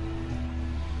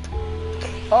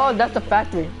 Oh, that's the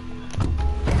factory.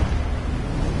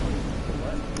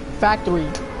 Factory.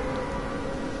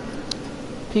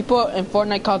 People in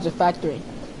Fortnite calls it factory.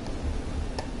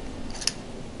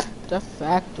 The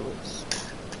factories.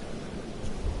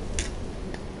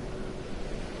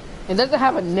 It doesn't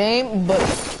have a name, but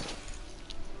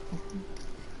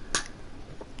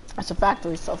it's a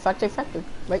factory. So factory,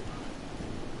 right?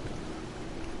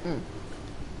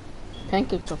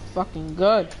 Pancakes are fucking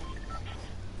good.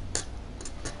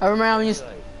 I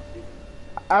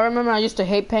remember I used to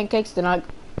hate pancakes, then I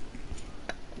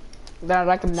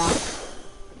like them now.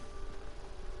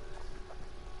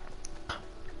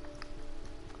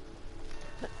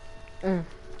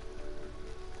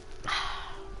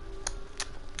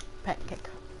 Pancake.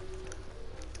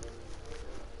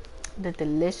 The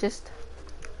delicious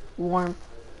warmth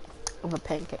of a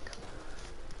pancake.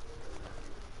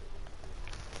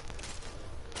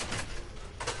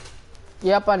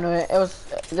 Yep, I know it.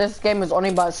 This game is only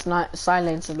about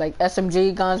silencers, like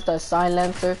SMG guns, the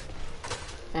silencer,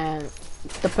 and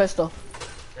the pistol.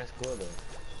 That's cool though.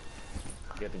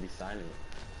 You have to be silent.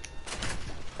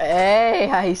 Hey,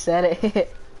 how he said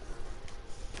it.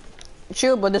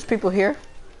 Chill, but there's people here.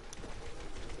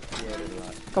 Yeah, there's a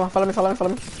lot. Come on, follow me.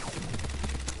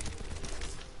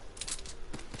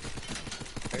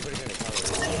 Everybody's gonna cover.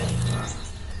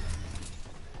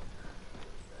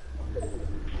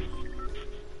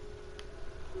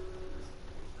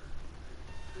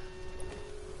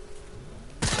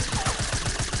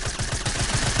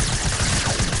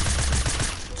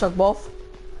 Took both.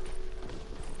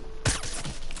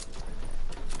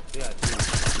 Yeah, two.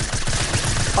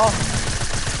 Oh.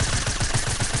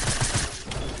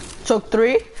 Took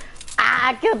 3. Ah,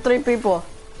 I killed 3 people.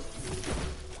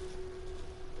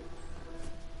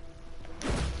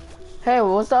 Hey,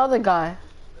 what's the other guy?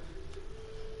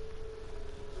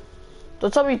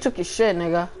 Don't tell me you took your shit,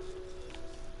 nigga.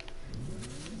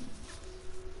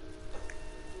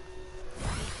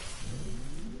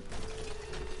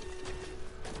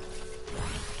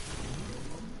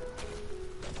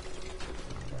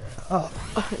 Oh,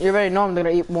 you already know I'm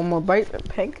gonna eat one more bite of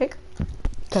pancake.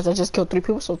 Because I just killed 3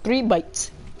 people, so 3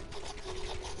 bites.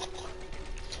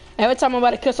 Every time I'm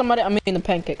about to kill somebody, I'm eating the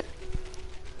pancake.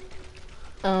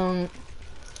 You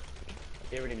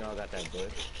already know I got that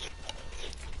bush.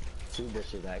 2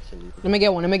 bushes actually. Let me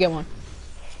get one. Alright.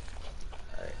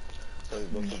 So we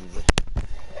both can bush.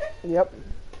 Yep.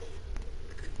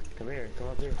 Come here, come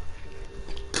up here.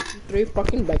 3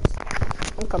 fucking bites.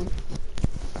 I'm coming.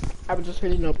 I was just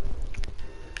heating up.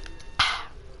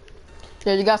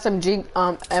 Yeah, you got some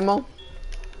ammo?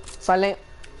 Silent?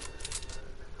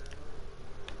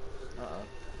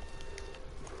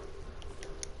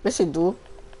 Yes, you do.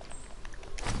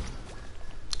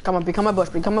 Come on, become a bush.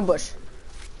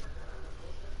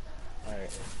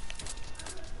 Alright.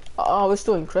 Oh, we're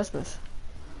still in Christmas.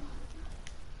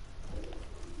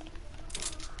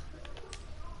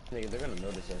 they're gonna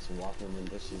notice us walking in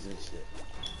bushes and shit.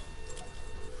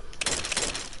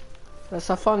 Let's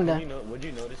have fun then. Would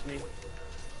you notice me?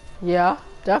 Yeah,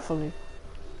 definitely.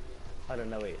 I don't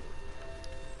know, wait.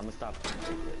 I'm gonna stop.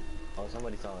 Oh,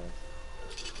 somebody saw us.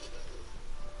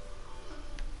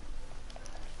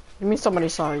 You mean somebody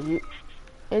saw you?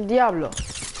 El diablo.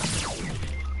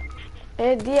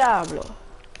 El diablo.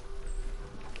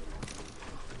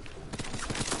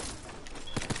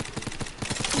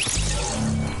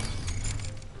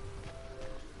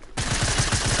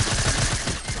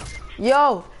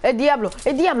 Yo, el diablo,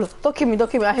 el diablo. Don't kill me,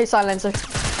 don't kill me. I hate silencer.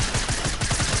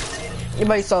 You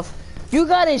by yourself. You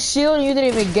got a shield and you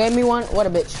didn't even give me one? What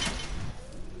a bitch.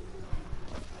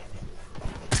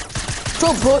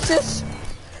 Throw bushes?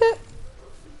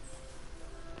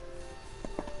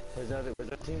 Where's our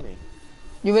teammate?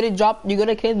 You ready to drop? You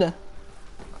gotta kill them.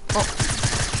 Oh.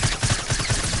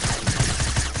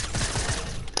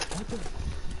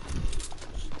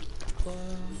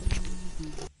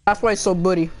 That's why it's so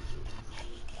buddy.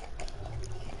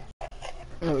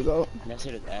 There we go. That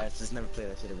shit is ass. Just never play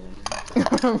that shit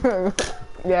again.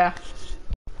 Yeah.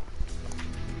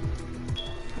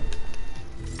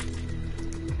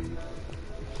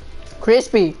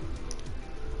 Crispy.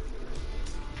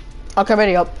 Okay,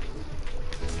 ready up.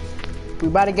 We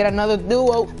about to get another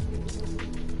duo.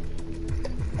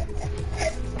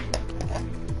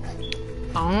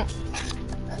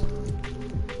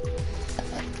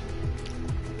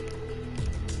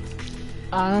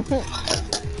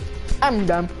 I'm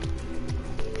done.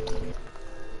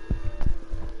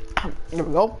 There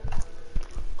we go.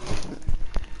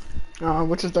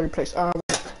 Which is 30th place? I'm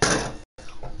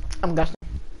guessing.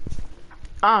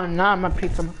 Oh, nah, my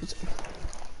pizza, my pizza.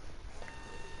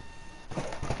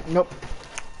 Nope.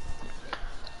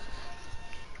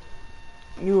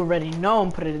 You already know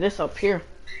I'm putting this up here.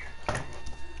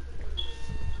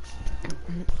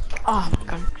 Oh my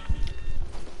god.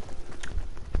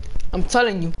 I'm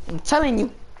telling you. I'm telling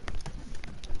you.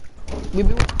 We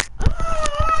be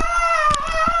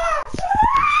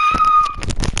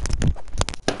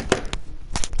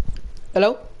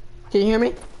Hello? Can you hear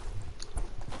me?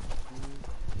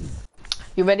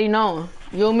 You already know.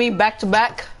 You and me back to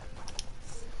back.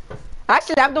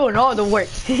 Actually, I'm doing all the work.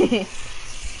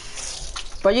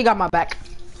 But you got my back.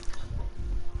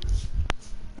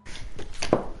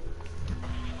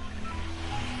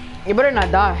 You better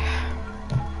not die.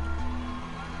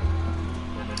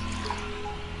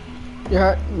 You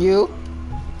hurt? You?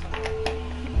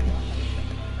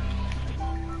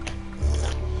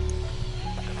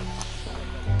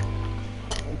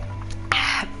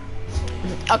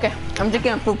 Okay, I'm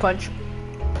drinking a fruit punch.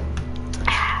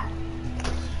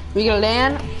 We gonna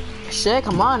land. Shit,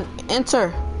 come on,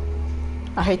 enter.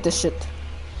 I hate this shit.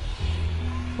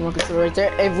 I'm gonna consider right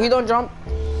there. If we don't jump,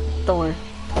 don't worry.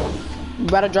 We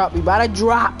better drop. We better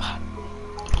drop.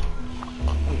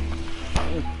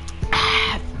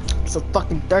 I'm so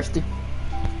fucking thirsty.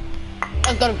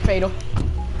 Let's go to Fatal.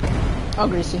 Oh,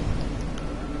 Gracie.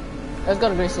 Let's go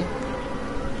to Gracie.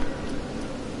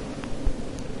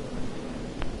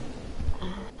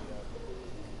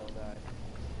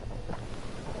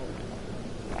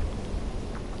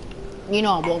 You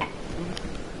know I won't.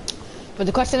 But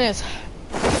the question is,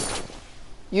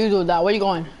 you do that. Where you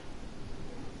going?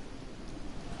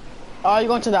 Oh, are you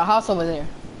going to the house over there?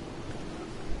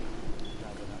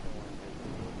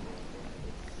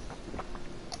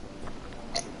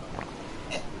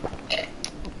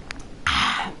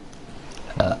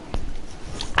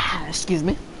 Excuse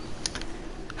me.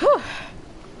 Whew.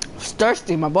 It's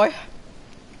thirsty, my boy.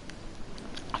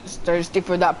 It's thirsty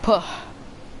for that puh.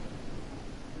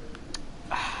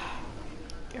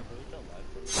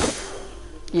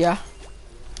 Yeah.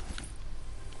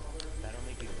 That don't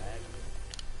make you lag.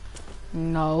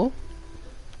 No.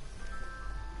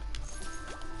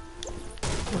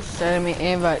 You're sending me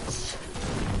invites.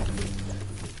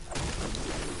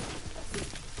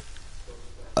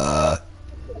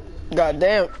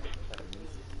 Goddamn.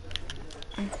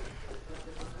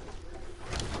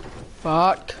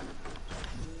 Fuck.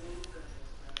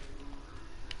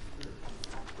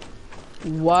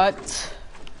 What?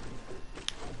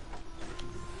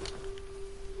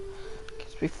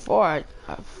 Before I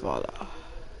fall off.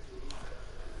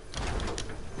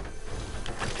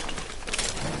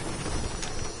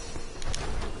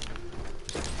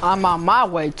 I'm on my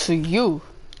way to you.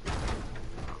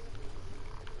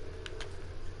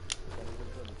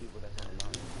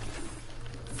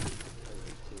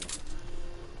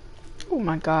 Oh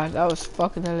my god, that was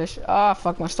fucking delicious. Ah,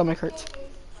 fuck, my stomach hurts.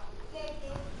 I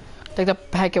think the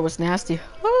packet was nasty.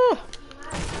 Ah.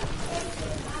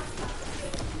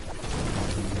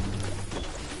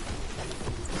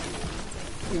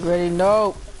 You already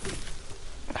know.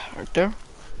 Right there.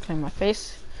 Clean my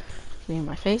face. Clean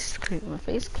my face. Clean my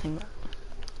face. Clean my...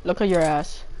 Look at your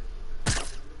ass.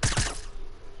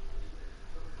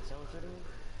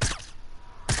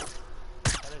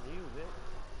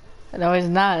 No, it's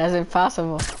not. That's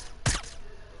impossible.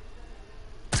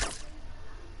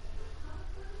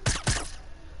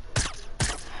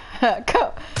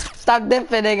 Come. Stop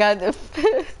dipping, nigga.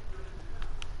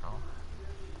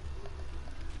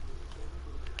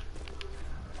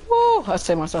 Woo! I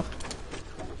saved myself.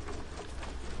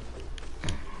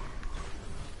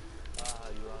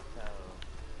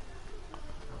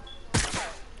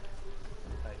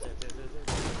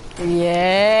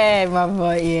 Yeah, my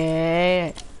boy,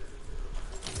 yeah.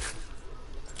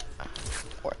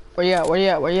 Where you at? Where you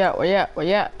at? Where you at? Where you at? Where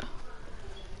you at?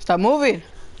 Stop moving.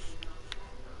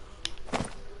 Let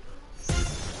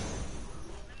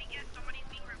me guess, somebody's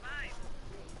being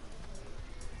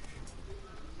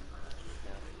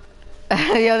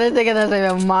revived. Yo, this nigga doesn't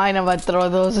even mind if I throw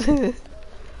those.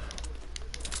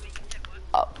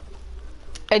 Oh.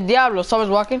 Hey, Diablo, someone's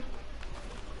walking.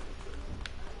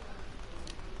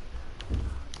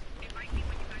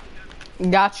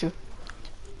 Got you.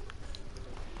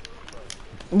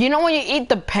 You know when you eat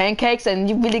the pancakes and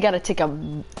you really gotta take a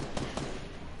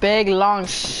big long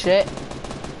shit?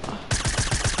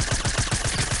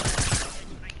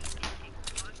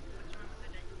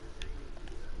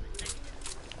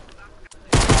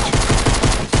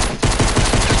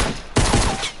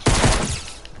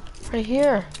 Right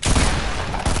here.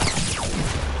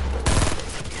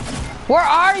 Where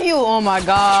are you? Oh my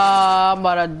god, I'm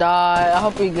about to die. I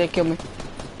hope you didn't kill me.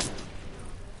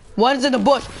 One's in the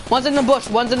bush. One's in the bush.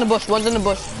 One's in the bush. One's in the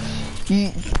bush.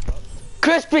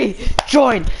 Crispy,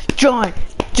 join, join,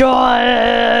 join.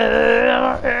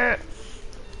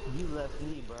 You left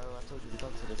me, bro. I told you to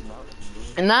come to this mountain.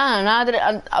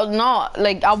 No,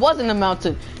 like I was in the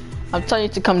mountain. I'm telling you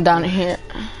to come down here.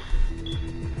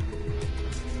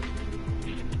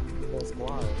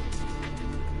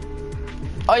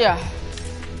 Oh yeah.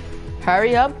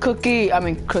 Hurry up, Cookie. I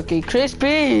mean, Cookie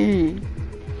Crispy.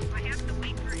 I have to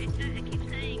wait for it. It keeps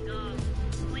saying,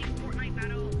 play Fortnite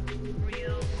Battle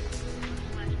Royale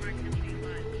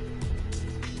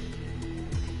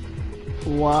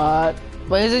 /MarkWC5. What?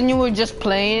 But isn't you were just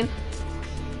playing?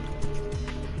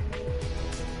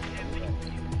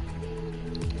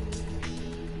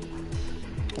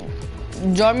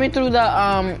 Join me through the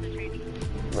I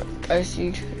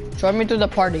see. Join me through the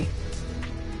party.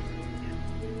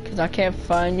 Cause I can't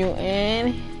find you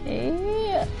in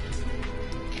here.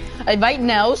 Invite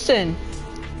Nelson.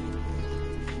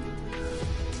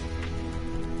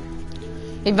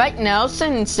 Invite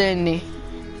Nelson and Sydney.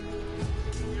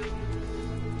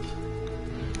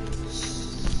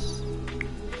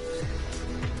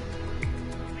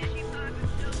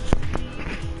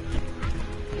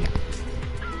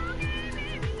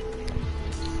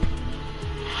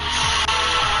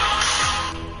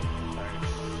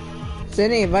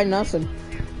 Sydney, invite Nelson.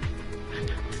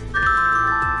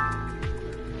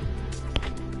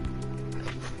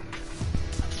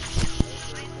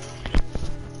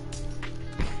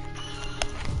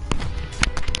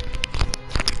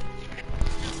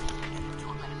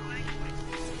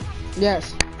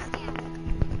 Yes.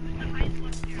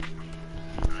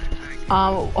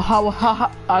 How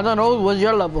I don't know. What's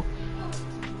your level?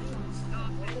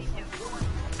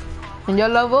 And your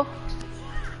level,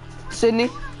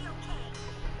 Sydney?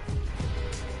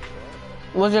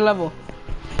 What's your level?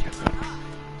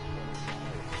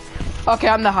 Okay,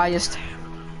 I'm the highest.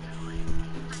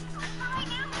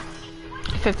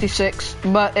 56.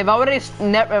 But if I would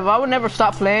never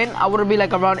stop playing, I would be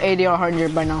like around 80 or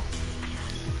 100 by now.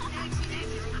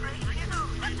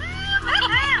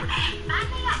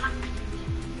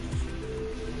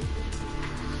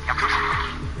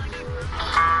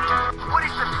 What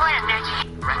is the plan, Neji?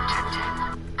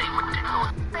 They wouldn't ignore. A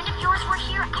friend of yours were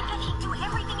here. I bet he'd do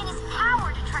everything in his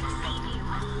power to try to save you.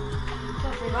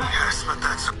 Yes, but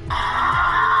that's...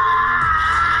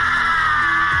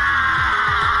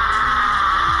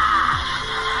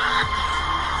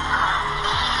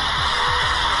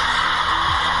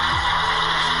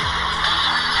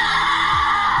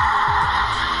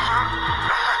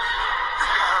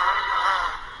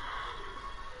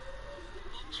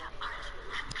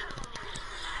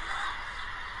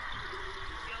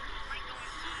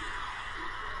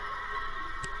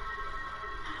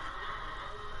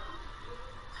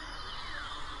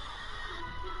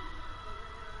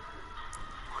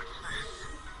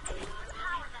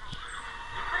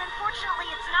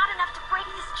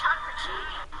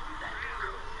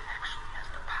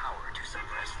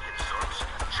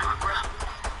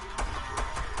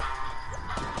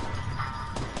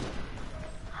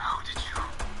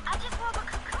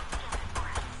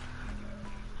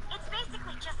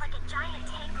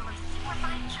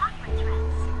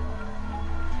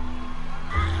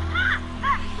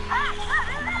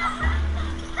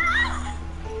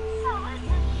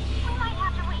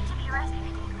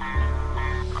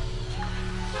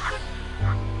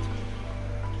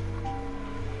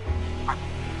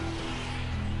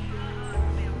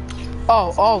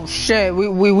 Oh shit.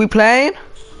 We playing?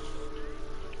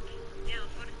 Yeah,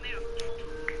 let's go to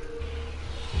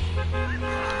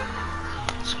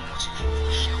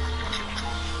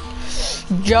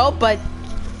tomato. Joe, but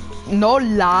no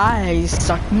lies.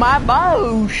 Suck my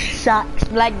balls. Shocks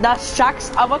like the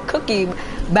shocks of a cookie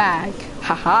bag.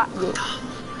 Haha.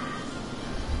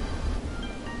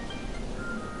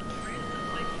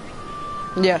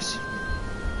 Yes.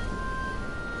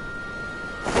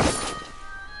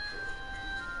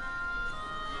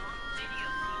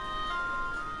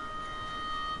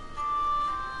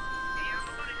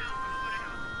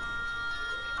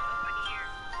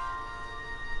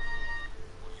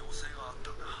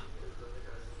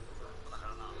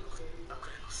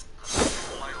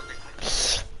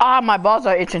 Ah, my balls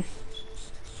are itching.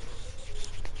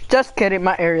 Just kidding,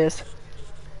 my areas.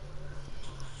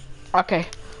 Okay,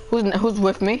 who's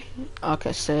with me?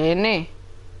 Okay, say me.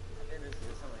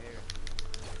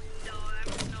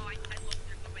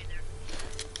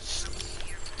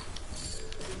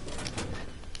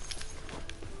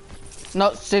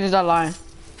 No, City's not lying.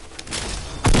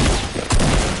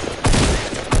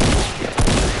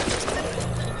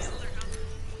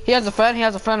 He has a friend,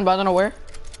 but I don't know where.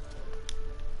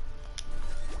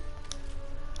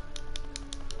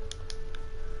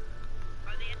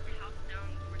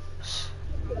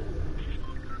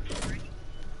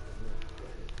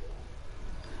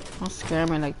 Don't scare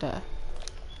me like that.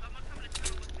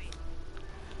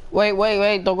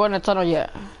 Wait, don't go in the tunnel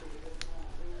yet.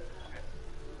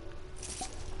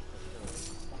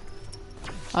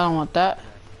 I don't want that.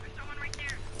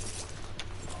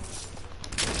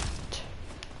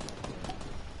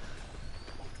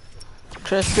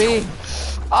 Crispy.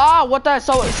 Ah, what the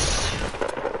so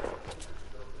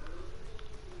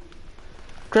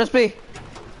Crispy.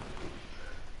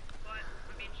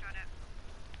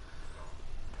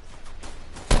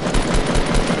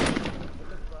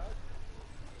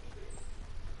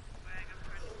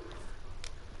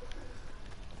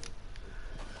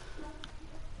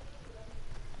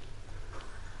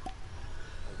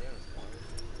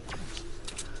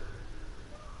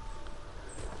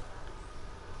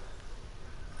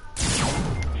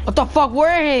 What the fuck, where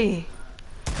are he?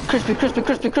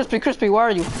 Crispy, where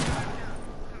are you?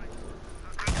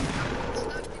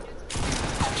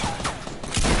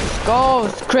 Go,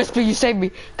 Crispy, you saved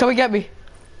me. Come and get me.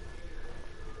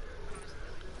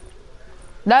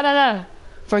 No.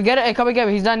 Forget it and come and get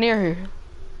me. He's not near here.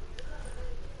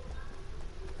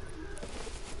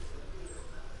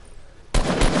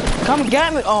 Come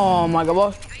get me. Oh my god,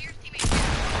 boy.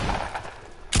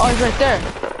 Oh, he's right there.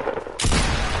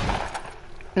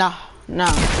 No.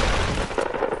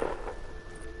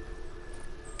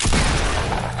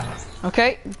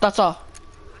 Okay, that's all.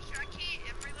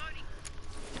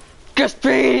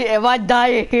 Crispy, if I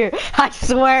die here, I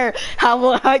swear I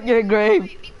will hunt your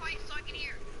grave.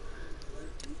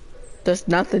 There's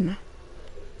nothing.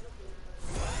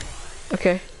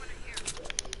 Okay.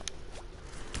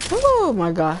 Oh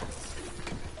my god.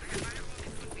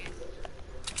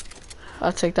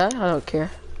 I'll take that, I don't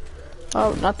care.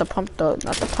 Oh, not the pump though,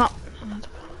 not the pump.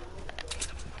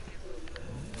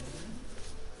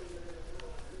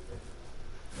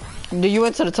 Do you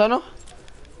enter the tunnel?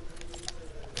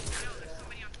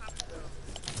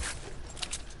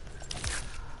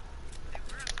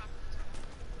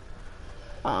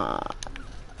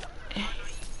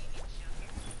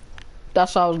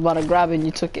 That's why I was about to grab it and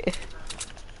you took it.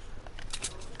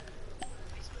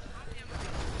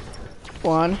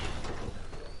 1,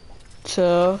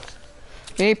 2.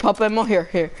 You need pump ammo? Here.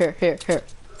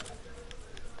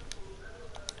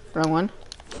 Wrong one.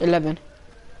 11.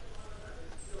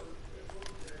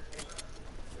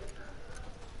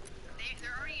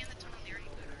 They're already in the tunnel. They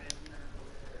already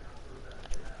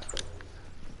moved.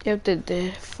 Yep, they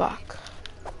did. Fuck.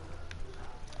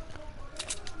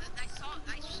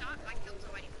 I killed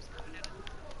somebody who's coming out of.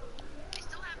 They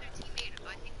still have their teammate. I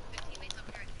think their teammate's up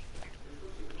here.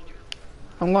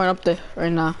 I'm going up there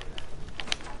right now.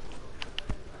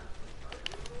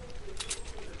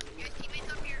 Your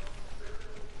teammate's up here.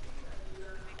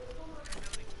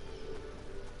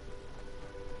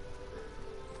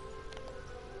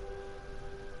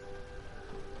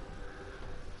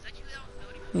 Was that you that was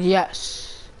building?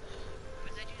 Yes.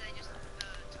 Was that you that just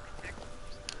took attack?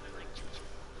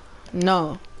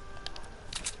 No.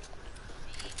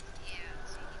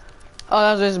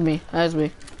 Oh, that's me. That's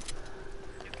me.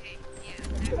 Okay, yeah.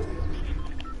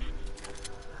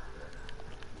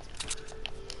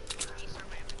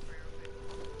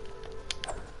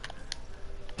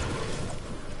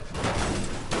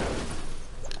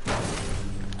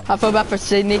 I feel bad for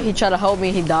Sydney. He tried to help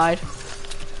me. He died.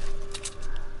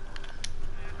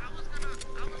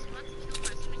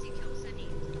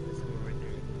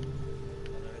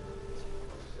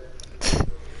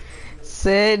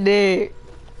 Sydney,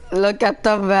 look at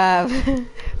the map. There's another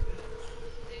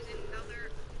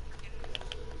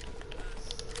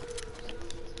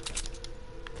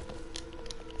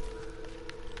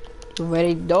You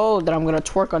already know that I'm gonna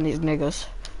twerk on these niggas.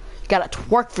 You gotta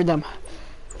twerk for them.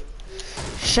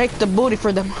 Shake the booty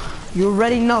for them. You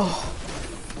already know.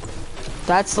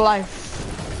 That's life.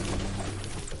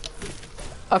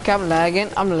 Okay, I'm lagging.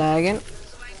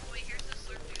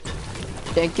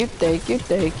 Thank you.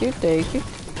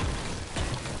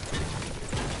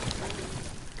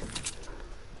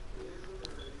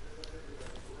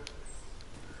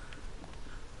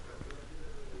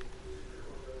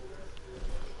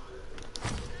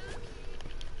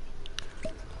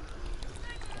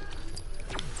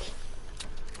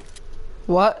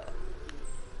 What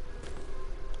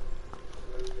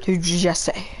did you just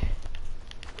say?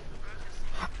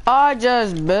 I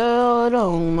just built,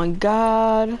 oh my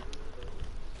god.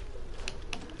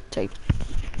 Take.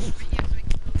 Let's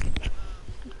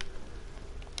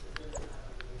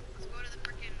go to the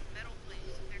freaking metal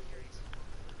place. Factories.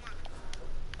 Come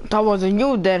on. That wasn't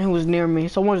you then who was near me.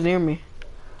 Someone's near me.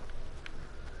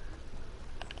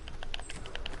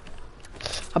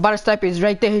 I'm about to snipe him. He's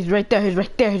right there.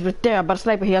 I'm about to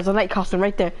snipe him. He has a night costume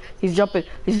right there. He's jumping.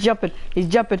 I'm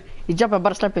about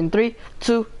to snipe him. 3,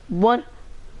 2, 1.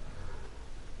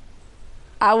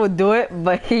 I would do it,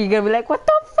 but he's gonna be like, what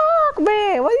the fuck,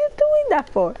 man? What are you doing that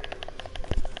for?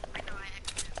 I know I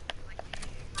actually like,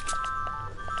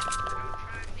 don't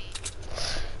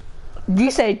try me. You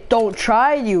say don't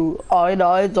try you. Oh,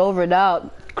 no, it's over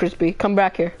now. Crispy, come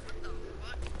back here.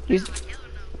 You, Hell no,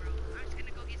 bro. I'm just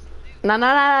gonna go get some food.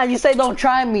 nah. You say don't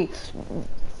try me.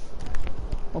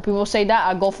 When people say that,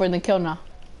 I go for the kill now.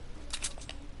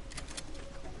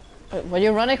 When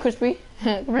you're running, Crispy,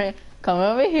 come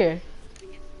over here.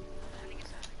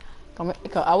 Come,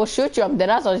 I will shoot you. I'm dead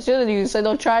ass. I'll shoot you. You say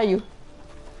don't try you.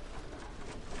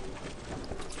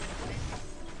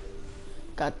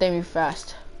 God damn you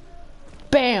fast.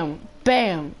 Bam.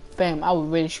 I will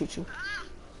really shoot you.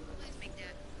 Please make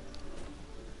that.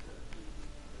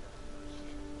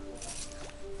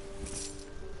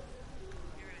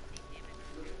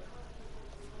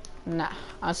 Nah,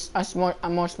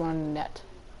 I'm more smart than that.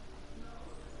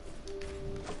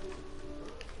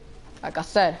 Like I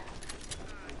said,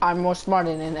 I'm more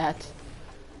smarter than that.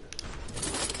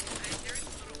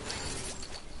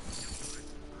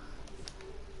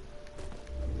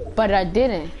 But I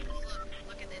didn't.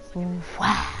 Look at this.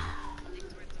 Wow.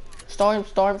 Storm. No,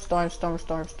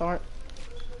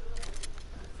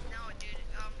 dude.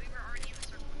 We were already in the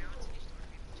circle. Now it's a new story.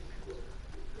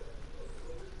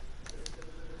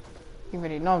 You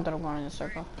already know that I'm going in a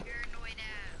circle. Paranoid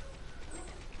ass.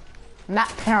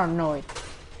 Not paranoid.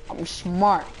 I'm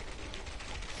smart.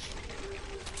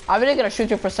 I'm really gonna shoot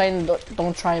you for saying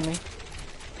don't try me.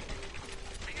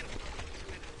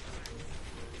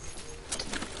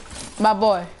 My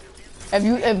boy, if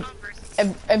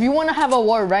you wanna have a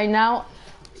war right now,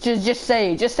 just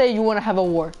say you wanna have a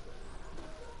war.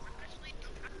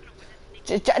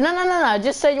 No.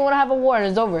 Just say you wanna have a war and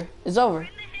it's over. It's over. When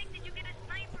the heck did you get a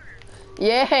sniper?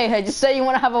 Yeah, just say you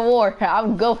wanna have a war.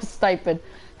 I'm go sniping.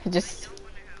 Just.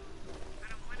 I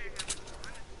don't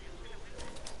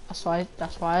wanna have,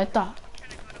 That's why I thought.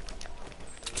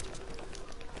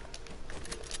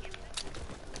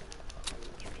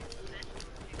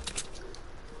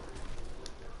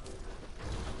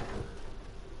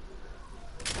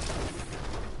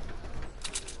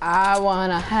 I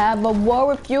wanna have a war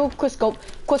with you. Quickscope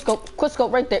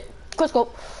right there.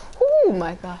 Quickscope. Oh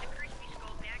my god.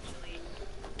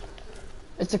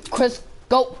 It's a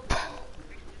quickscope.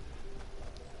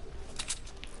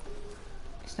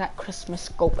 It's not Christmas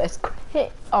scope. It's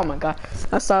oh my god.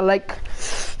 I sound like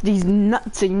these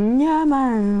nuts and yeah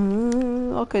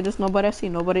man. Okay, there's nobody I see.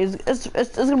 Nobody. It's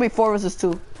gonna be 4 versus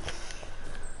 2.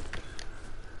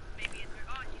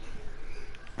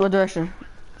 What direction?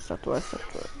 Southwest.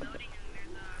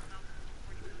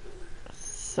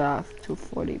 South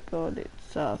 240 building.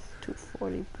 South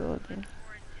 240 building.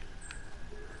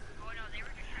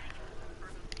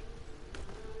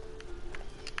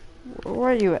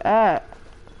 Where are you at?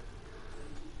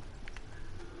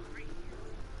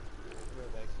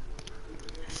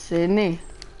 Sydney.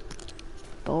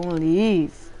 Don't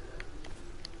leave.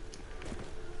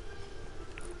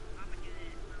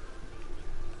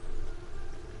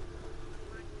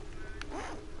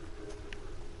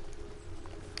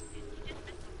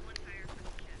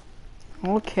 I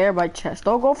don't care about chest.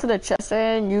 Don't go for the chest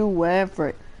and you went for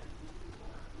it.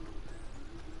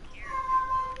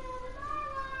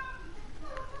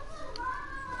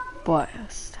 But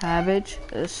Savage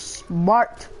is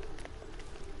smart.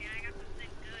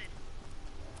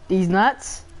 These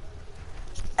nuts?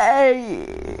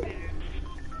 Hey!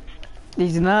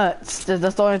 These nuts.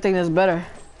 That's the only thing that's better.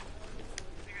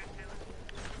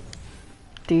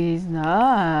 These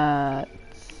nuts.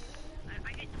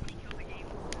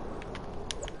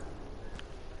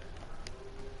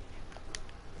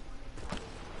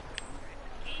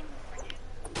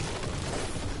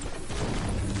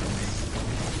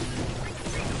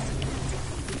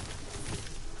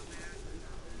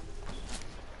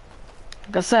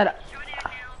 Like I said,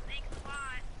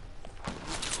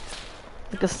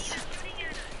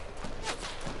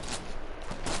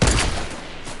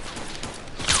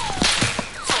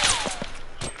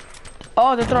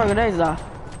 oh, they're throwing grenades now.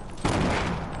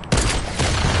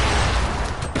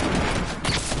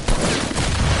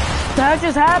 That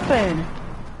just happened.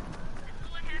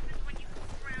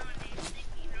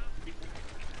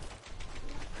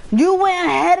 You went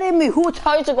ahead of me. Who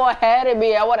told you to go ahead of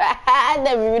me? I would have had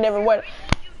them if you never went.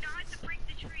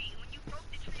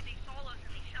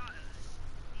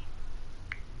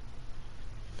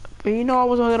 But you know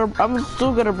I'm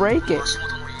still gonna break it.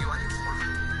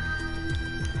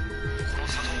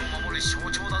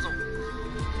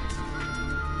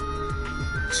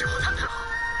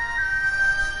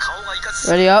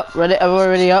 Ready up, ready, everyone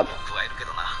ready up.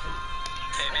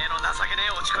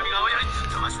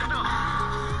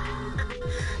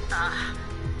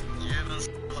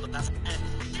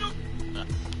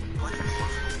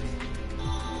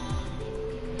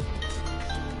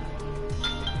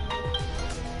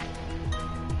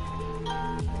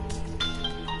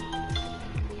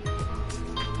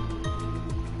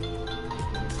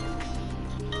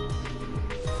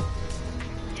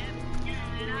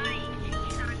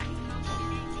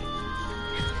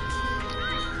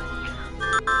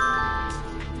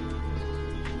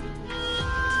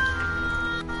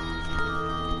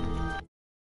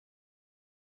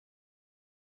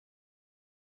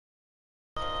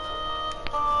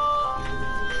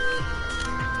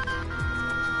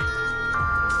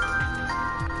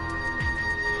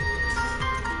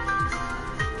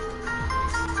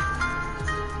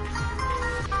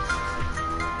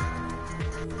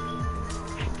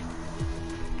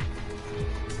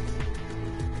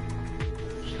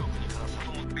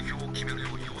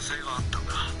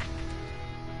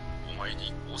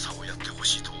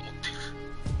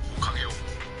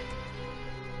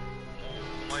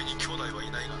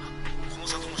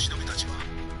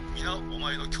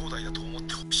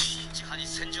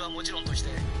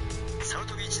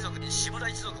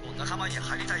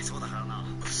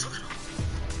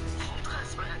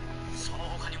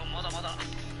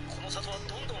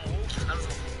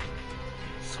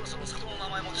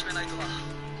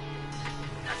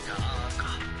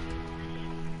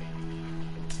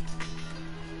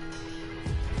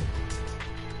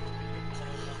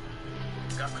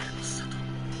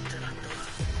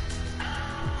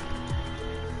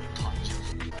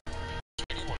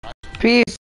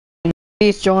 Peace.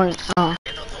 Beast join.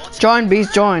 Join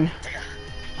Beast join.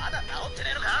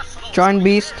 Join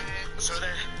Beast.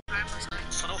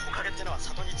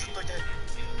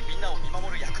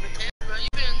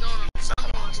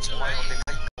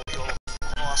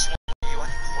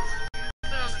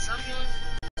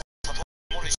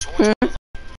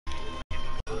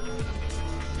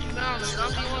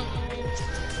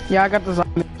 Yeah, I got the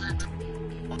zombie.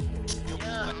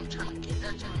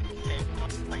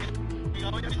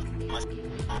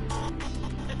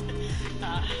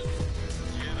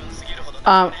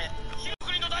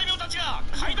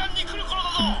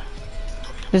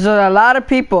 There's a lot of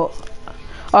people.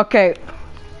 Okay,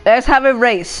 let's have a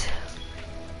race.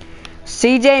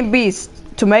 CJ and Beast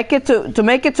to make it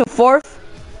to fourth.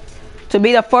 To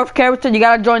be the fourth character, you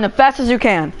gotta join as fast as you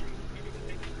can.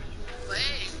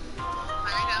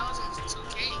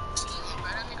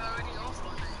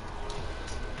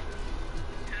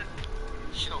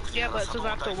 Yeah, but so I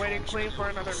have to wait and claim for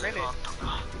another minute. What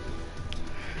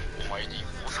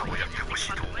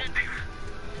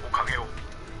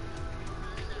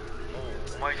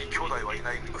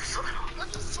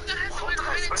the fuck? I have to wait a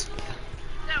minute?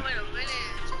 Yeah, wait a minute.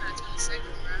 It's not 20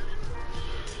 seconds, bro.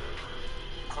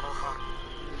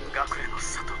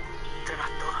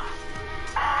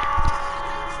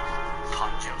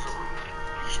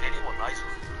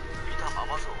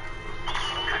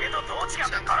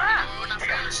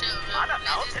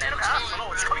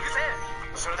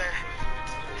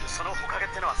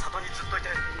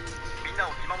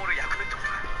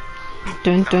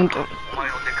 Dun dun dun.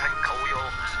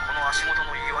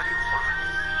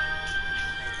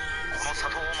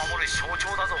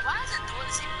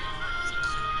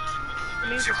 It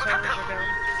means the servers are down.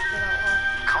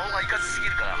 顔がいかつす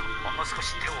ぎるからほんの少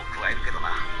し手を加えるけど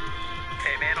な。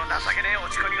てめえの情けねえ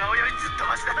落ち込み顔よりずっと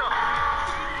マシだろ。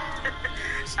あ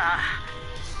あ、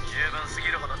十分すぎ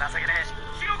るほど情けねえ。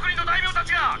火の国の大名た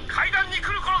ちが階段に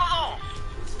来る頃だぞ。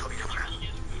扉から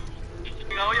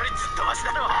顔よりずっとマシ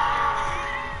だろ。あ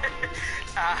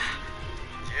あ、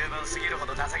十分すぎるほ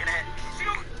ど情けねえ。地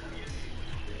獄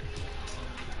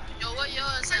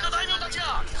の大名たち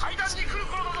が階段に来る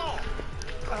頃だぞ。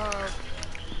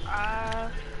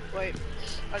Wait,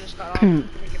 I just got off. Let me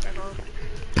get back on.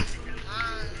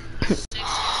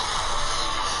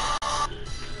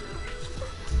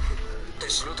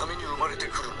 死ぬために生まれて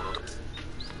くるものだ。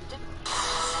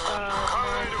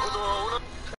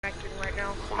 Connecting right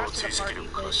now. この Back to 追 the 跡 party 力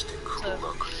からして苦労 place.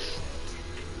 が来る。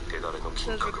手だれの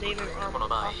金 Says 閣 with 部 David 隊。 Armor この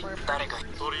場合 software. 誰か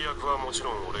取り役はもち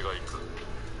ろん俺が行く。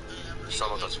貴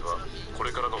様たちはこ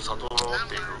れからの里を守っ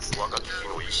ていく若き日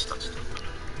の医師たちだ。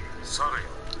されよ。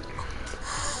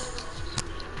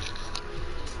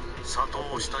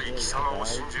里をしたい貴様を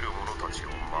信じる者たちを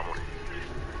守れ。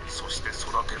そして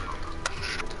育てるのだ。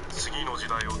次の時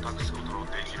代を託すことの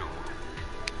できる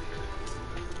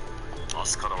者。明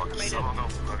日からは貴様がお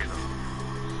かげだ。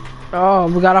 Oh,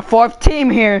 we got a fourth team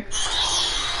here.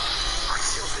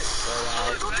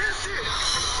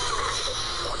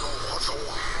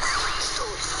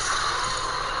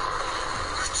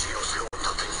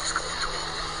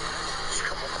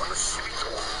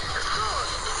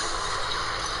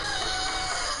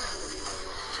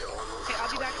 Okay, I'll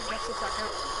be back in just a second.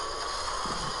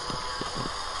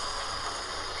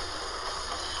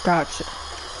 Gotcha.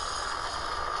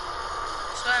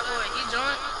 Sorry, boy, you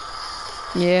joined?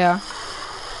 Yeah.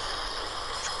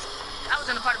 I was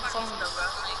in the party before him though, bro.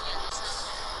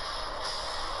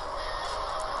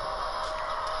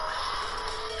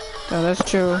 Yeah, that's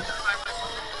true.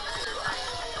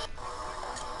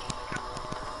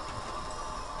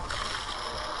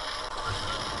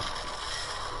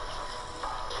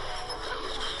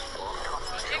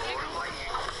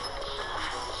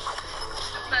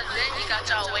 But then you got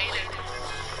y'all waiting.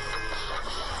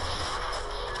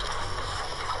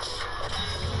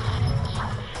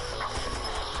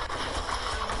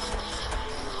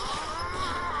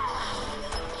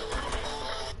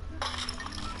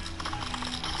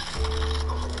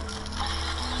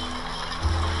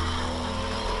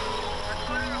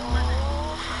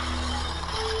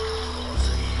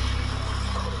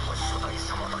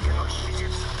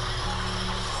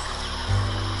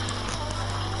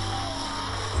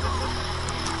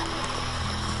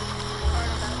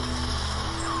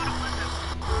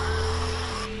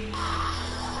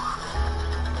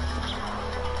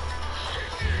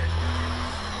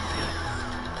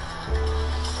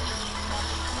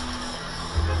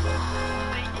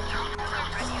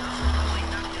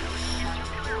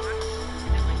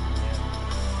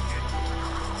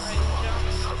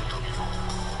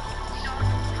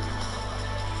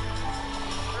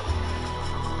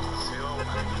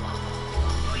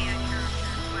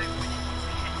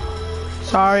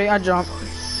 Sorry, I jumped. 5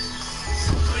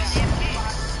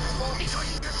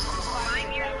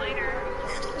 years later.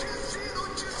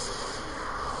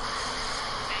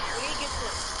 We need to get to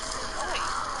it. Oh, wait.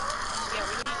 Yeah,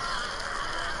 we need to.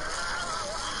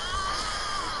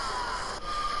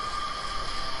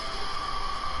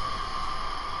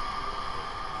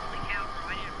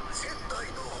 仙台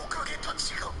のおかげた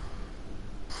ちが。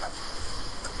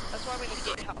 That's why we need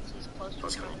to get houses close to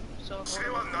each other. So, それ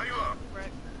はないわ。 right.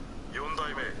 4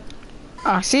代目。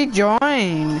 Ah, she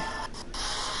joined.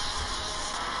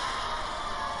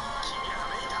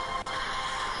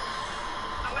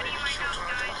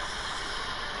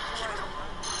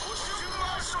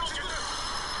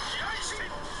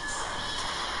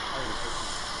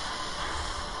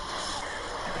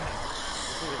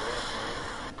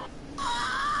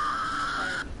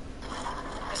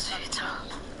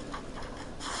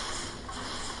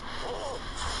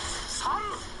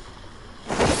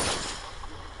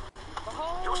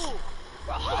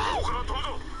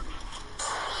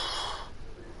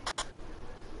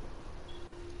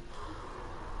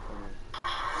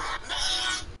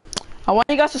 I want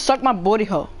you guys to suck my booty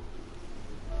hole.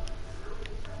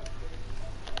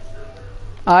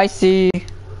 I see.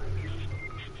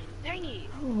 Dang it.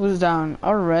 Who's down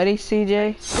already,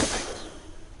 CJ?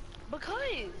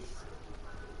 Because.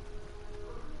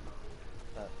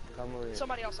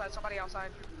 Somebody outside, somebody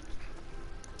outside.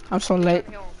 I'm so late.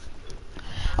 Hill.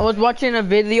 I was watching a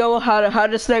video how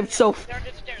to snipe so. They're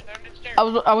under the stairs, they're under the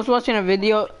stairs. I was watching a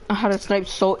video on how to snipe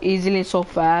so easily and so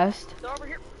fast. They're over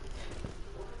here.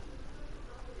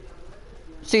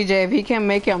 CJ, if he can't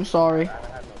make it, I'm sorry.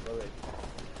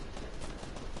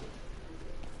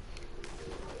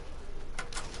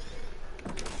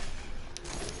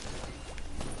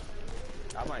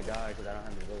 I might die because I don't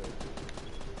have the bullet.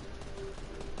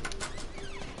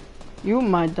 You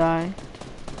might die.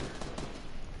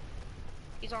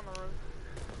 He's on the road.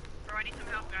 Bro, I need some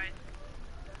help, guys.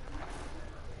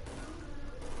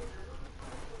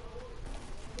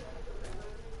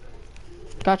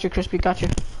 Got you, Crispy, got you.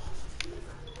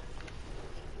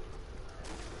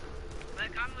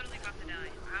 Like, I'm literally about to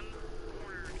die. I'm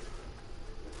cornered.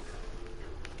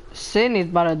 Sydney's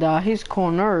about to die. He's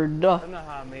cornered. I don't know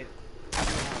how I made it. I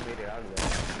don't know how I made it out of there.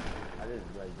 I just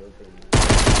like rotated.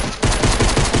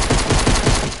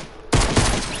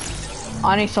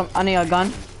 I need a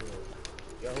gun.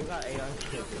 Yo, who got AI? I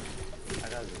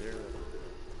got 0.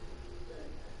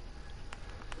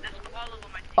 That's all of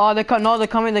them, I think. Oh, they're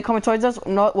coming towards us.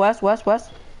 No, west.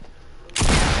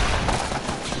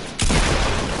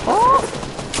 Oh!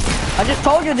 I just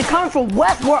told you they're coming from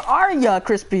west. Where are ya,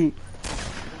 Crispy?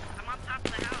 I'm on top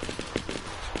of the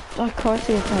house. Of course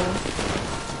he's coming. I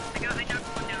knocked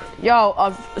one down.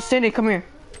 Yo, Cindy, come here.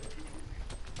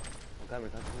 Come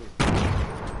here.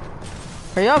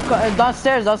 Hurry up,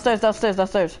 downstairs.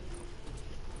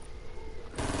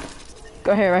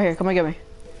 Go here, right here. Come and get me.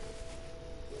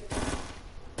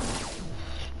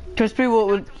 Crispy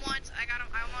will. Knocked him once. I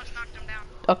almost knocked him down.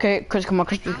 Okay, Chris, come on,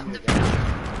 Crispy. Found the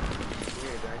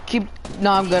Keep.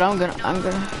 No, I'm good.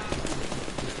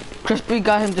 Crispy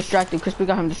got him distracted. I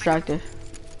got him.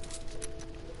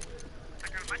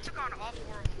 I took on all 4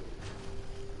 of them.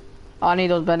 I need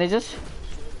those bandages.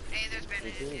 Hey, there's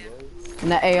bandages, yeah.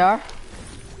 And that AR. I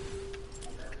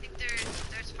think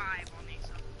there's 5 on me,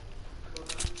 so.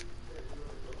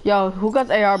 Yo, who got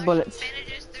AR bullets?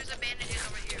 Bandages, there's a bandages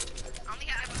over here. I only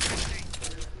have 3.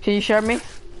 Can you share me? Yeah,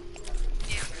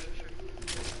 sure.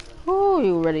 Oh,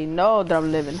 you already know that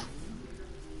I'm living.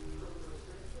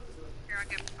 Here, I'll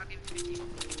give you 15.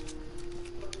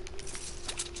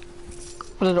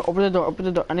 Open the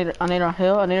door. I need a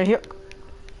hill. Get it.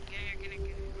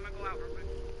 I'm gonna go out real quick.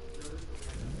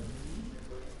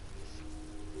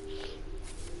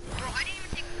 Bro, I didn't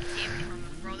even take damage from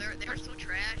them, bro. They're so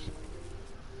trash.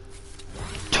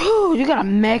 Dude, you got a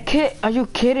med kit? Are you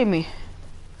kidding me?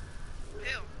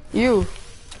 Who? You.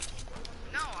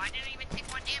 No, I didn't even take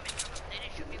 1 damage from them. They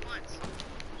didn't shoot me once.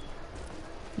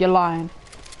 You're lying.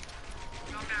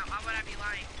 No, why would I be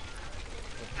lying?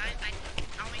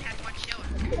 I only had 1 shield.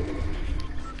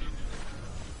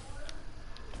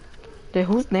 Dude,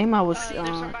 whose name I was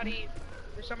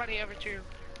There's somebody over to your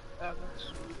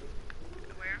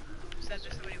Where? Says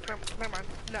there's somebody over. never mind.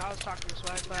 No, I was talking to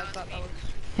Swag, but I thought that was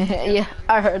yeah,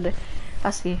 I heard it. I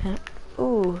see him.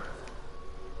 Ooh.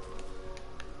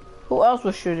 Who else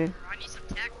was shooting? I need some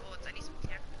tack bullets.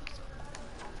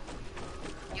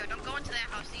 Yo, don't go into that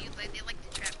house. They like to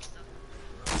trap me stuff.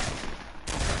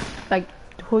 Like,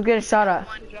 who's getting shot at?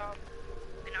 One. good job.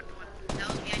 I knocked one. That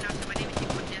was me. I knocked him. I didn't even take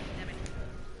 1 death damage.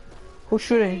 Who's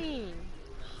shooting?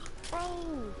 Bro.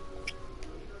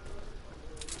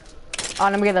 Oh,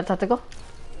 let me get that tactical.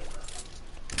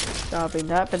 Dropping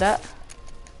that for that.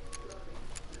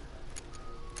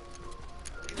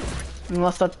 You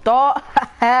must have thought.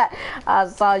 I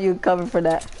saw you coming for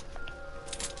that.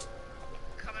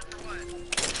 Coming for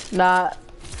what? Nah,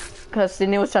 cause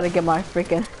Sydney was trying to get my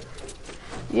freaking.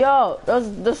 Yo,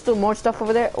 there's still more stuff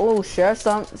over there. Oh, share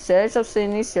some,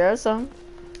 Sydney. Share some.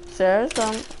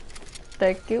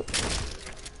 Thank you.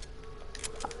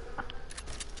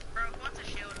 Bro, who wants a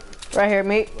shield? Right here,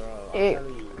 mate. Bro, Hey. I'm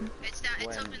telling you, It's down.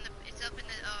 It's up in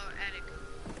the attic.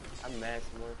 I'm mad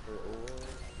more for ore.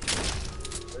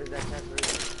 What is that cat for?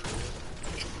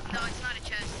 No, it's not a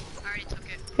chest. I already took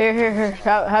it. Here.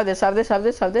 Have this.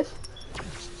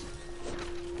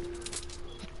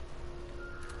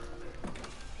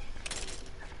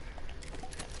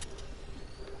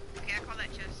 Okay, I call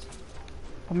that chest.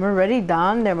 I'm already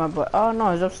down there, my boy. Oh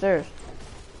no, it's upstairs.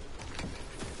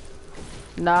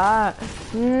 Nah.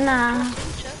 There's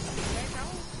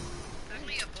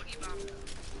me a boogie bomb.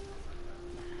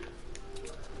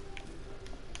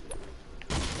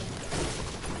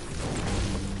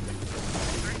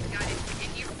 Already got it. In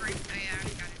here for free. Oh yeah, I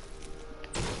already got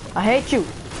it. I hate you.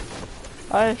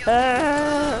 Okay, here,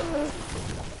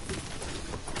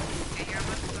 I'm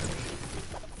about to go to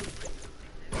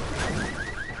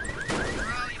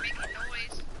Bro, you're making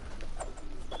noise.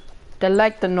 They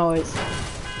like the noise. Stop,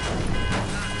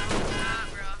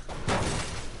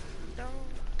 bro.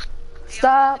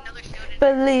 Stop Another shield in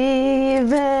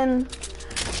believing.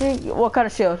 What kind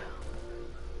of shield? It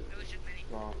was just mini.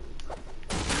 Wow.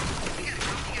 We gotta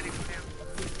go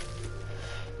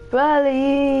down.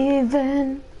 Believing.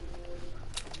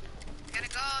 Gotta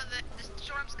go, the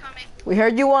storm's coming. We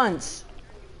heard you once.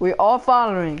 We're all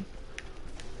following.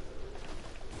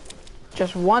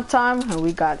 Just one time and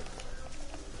we got it.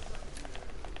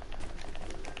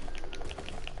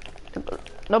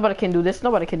 Nobody can do this.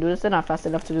 Nobody can do this. They're not fast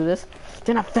enough to do this.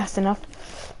 They're not fast enough.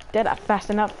 They're not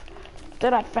fast enough. They're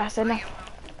not fast enough.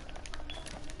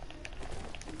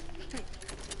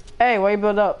 Hey, why you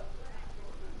build up?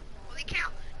 Holy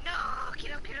cow! No!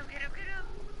 Get up! Get up! Get up! Get up!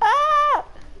 Ah!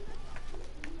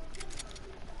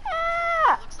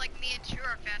 Ah! Looks like me and True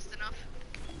are fast enough.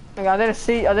 Like, I didn't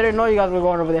see. I didn't know you guys were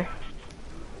going over there.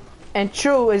 And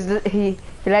True is he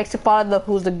likes to follow the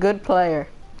who's the good player.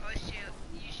 Oh shoot!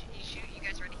 You shoot. You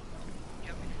guys ready?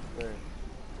 Jump in.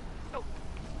 Oh.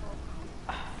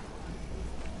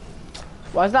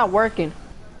 Why is that working?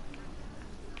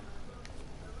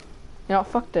 You know,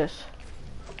 fuck this.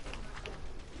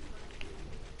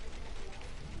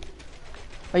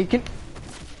 Oh, you can.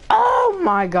 Oh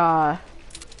my god.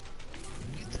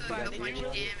 You took a bunch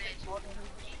of damage.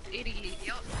 Idiot.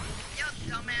 Yo,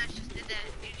 dumbass just did that.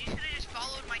 Dude, you should have just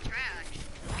followed my track.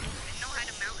 I know how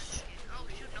to mount and skin. Oh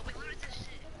shoot, nobody looted this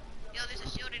shit. Yo, there's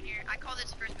a shield in here. I call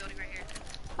this first building right here.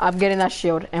 I'm getting that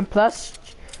shield. And plus,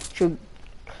 shoot.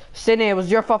 Sydney, it was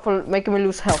your fault for making me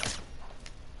lose health.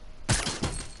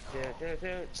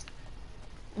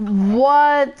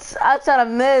 What? I tried to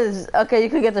miss. Okay, you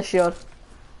could get the shield.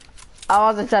 I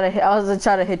wasn't trying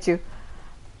to hit you.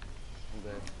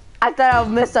 I thought I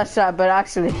would miss that shot, but I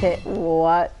actually hit.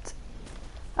 What?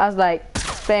 I was like,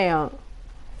 bam.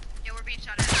 Yeah, we're being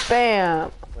shot at.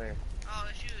 Bam. Where? Oh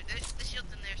shoot, there's the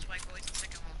shield's in there, Swag Boys. The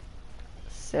second one.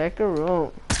 Second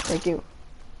room. Thank you.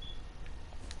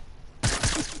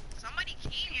 Somebody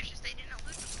came here, just they didn't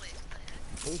loot the place. What the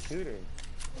heck? Who's shooting?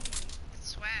 It's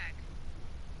Swag.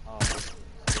 Oh.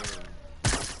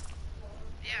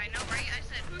 Yeah, I know, right? I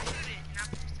said, who shoot it? And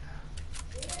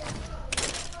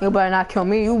I'm You better not kill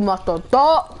me. You must have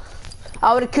thought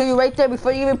I would have killed you right there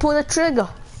before you even pulled the trigger. I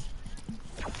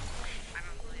don't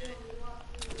believe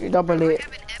it. You don't believe I it.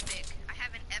 have an epic. I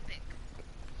have an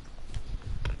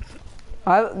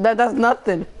epic. That's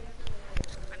nothing.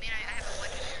 I mean, I have a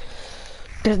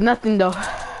legendary. There's nothing though.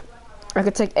 I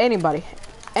could take anybody.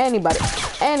 Anybody.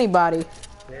 Anybody.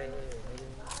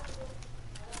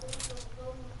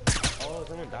 Oh,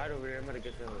 someone died over there. I'm gonna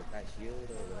get that shield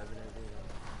or whatever that is.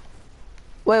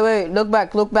 Wait, look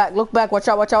back, look back, look back. Watch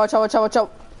out, watch out, watch out, watch out, watch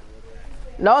out.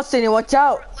 No, Sydney, watch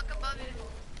out. Look above it.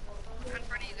 In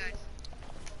front of you guys.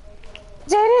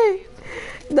 Sydney.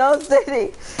 No,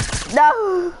 Sydney.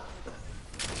 No.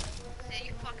 Say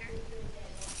you fucker.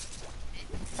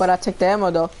 But I took the ammo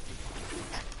though.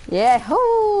 Yeah,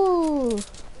 hoo.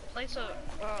 Place a,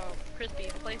 Crispy,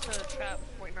 place a trap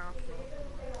right now.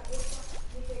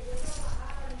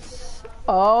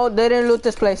 Oh, they didn't loot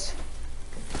this place.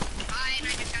 Fine,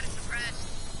 I just got it suppressed.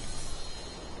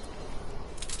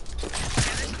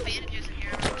 Yeah, there's some bandages in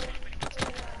here.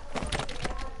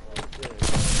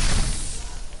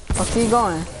 Oh, keep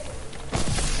going.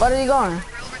 Where are you going? Real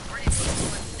retarded people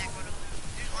with that go to loot.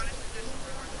 There's honestly, there's some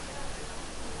real retarded.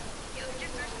 Yo,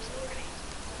 just throw some smoke grenades.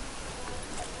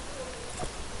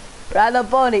 Ride the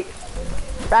pony.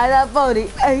 Ride that pony.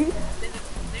 Hey.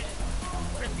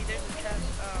 Crispy, there's a chest,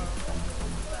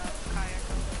 the kayak.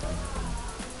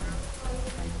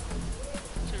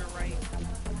 To your right.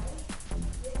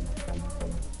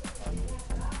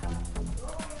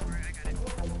 Alright, I got it.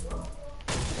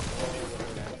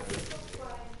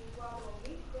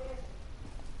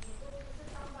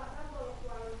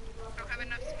 Don't have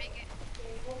enough to make it.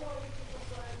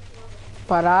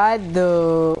 But I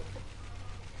do.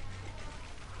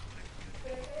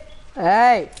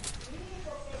 Hey.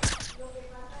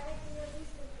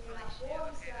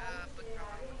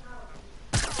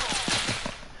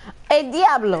 Hey,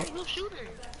 Diablo. Who's shooting?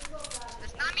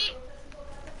 That's not me.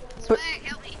 Swag,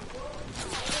 help me.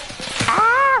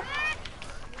 Ah.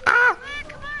 Ah. Swag,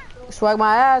 come on. Swag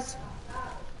my ass.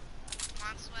 Come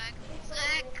on, Swag.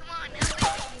 Swag, come on, help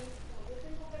me.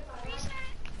 Reset.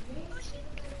 Oh shit.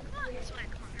 Come on, Swag,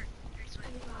 come on, hurry,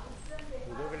 Swag.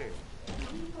 Who's over there?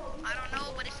 I don't know,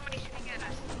 but it's somebody shooting at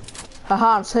us. Haha,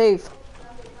 I'm safe.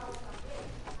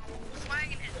 Swag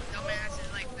and his dumbass is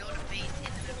like build a base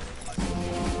into the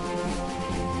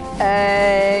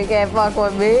Hey, can't fuck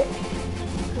with me.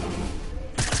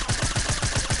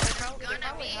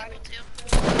 gonna be able to.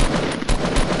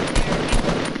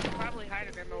 Probably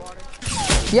hiding in the water.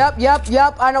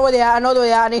 Yep. I know where they are. I know where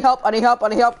they are. I need help. I need help. I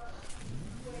need help.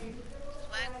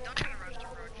 Swag, don't try to rush the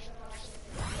bro.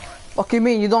 Just What you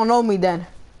mean? You don't know me then?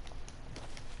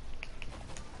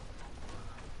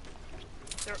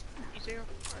 There, you see her?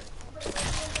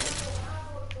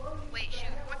 wait,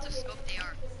 shoot. What's a scope they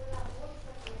are?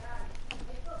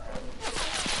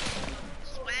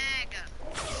 Swag.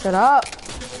 Shut up.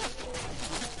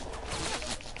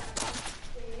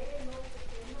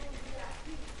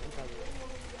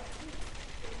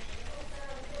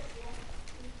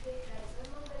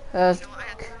 No, I have to go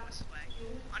with swag.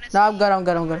 Honestly, No, I'm good, I'm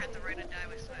good, I'm I good. have the right to die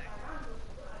with swag.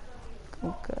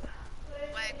 Okay.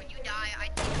 Swag, when you die, I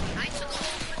took a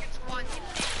whole freaking squad to get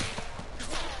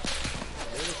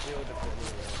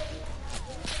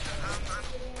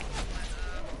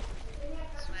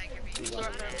swag, you're being so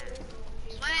mad.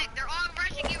 Swag, they're all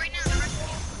rushing you right now. They're rushing you.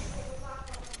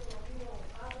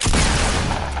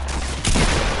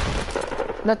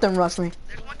 Let them rush me.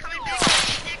 There's one coming back.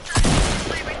 Next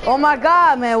time, right Oh my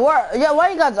god, man. Yeah, why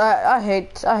you guys I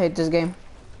hate this game.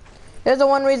 There's the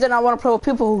one reason I want to play with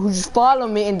people who just follow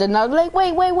me and then not like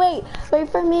wait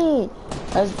for me.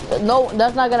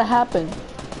 That's not gonna happen.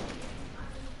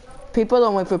 People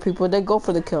don't wait for people, they go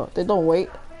for the kill. They don't wait.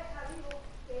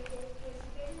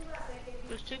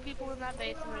 There's 2 people in that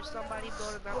base and there's somebody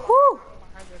building up Whew.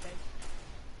 behind their base.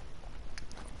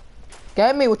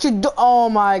 Get me, what you do? Oh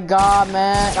my god,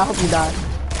 man. I hope you die.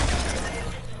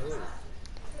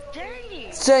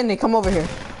 Dang! Sydney, come over here.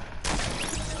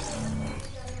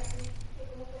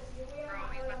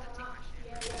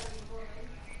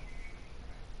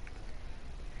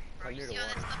 Bro, you see all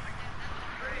that stuff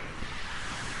right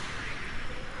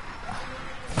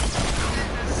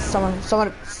Someone.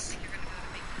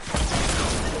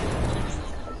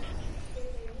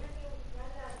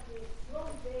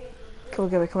 Come on,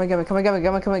 get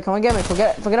me.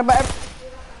 Forget about it.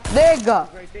 There you go.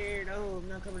 Right there, no, I'm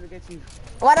not coming to get you.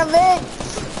 What a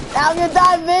bitch! I'm gonna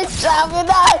die, bitch! I'm gonna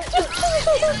die!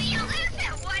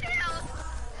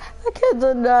 I can't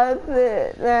do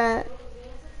nothing, man.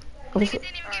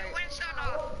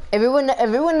 If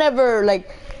everyone never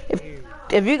like, if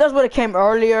you guys would have came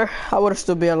earlier, I would have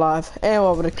still be alive.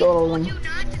 Anyone would have killed them.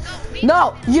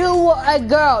 No, you were a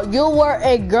girl. You were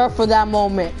a girl for that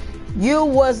moment. You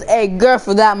was a girl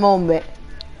for that moment.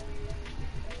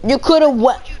 You could have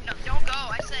went. Don't go.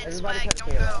 I said swag, don't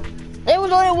go. There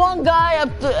was only one guy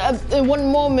up in one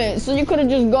moment, so you could have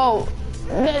just go.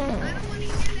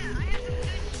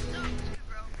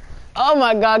 Oh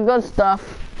my god, good stuff.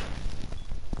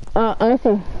 I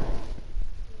see.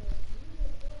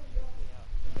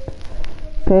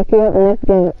 Pick you up next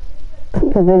game.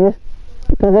 Cause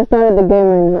they started the game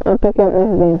right now. I'll pick you up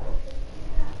next game.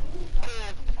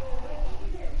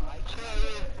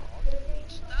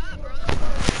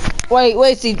 Wait,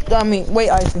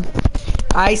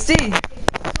 Icy.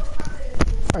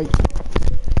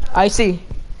 Icy.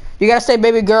 You gotta say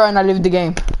baby girl and I leave the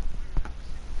game.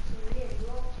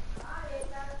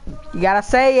 You gotta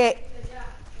say it.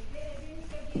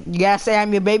 You gotta say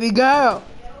I'm your baby girl.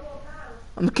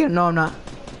 I'm kidding, no I'm not.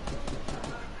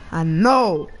 I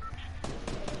know.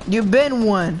 You've been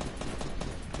one.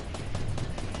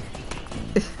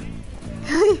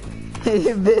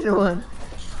 You've been one.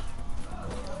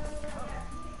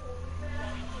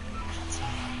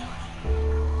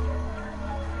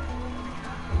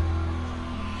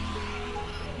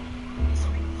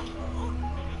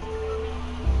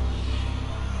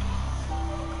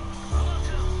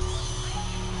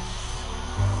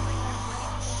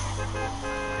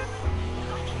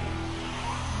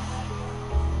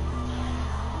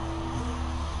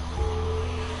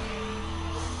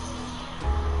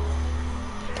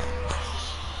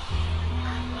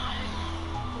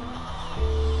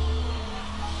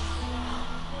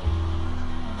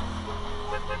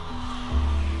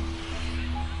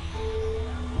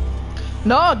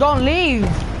 No, don't leave.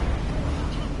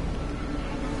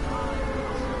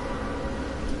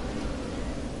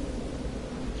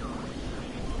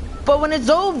 But when it's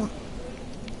over,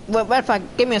 wait, matter of fact,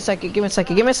 give me a second,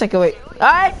 wait.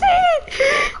 I see.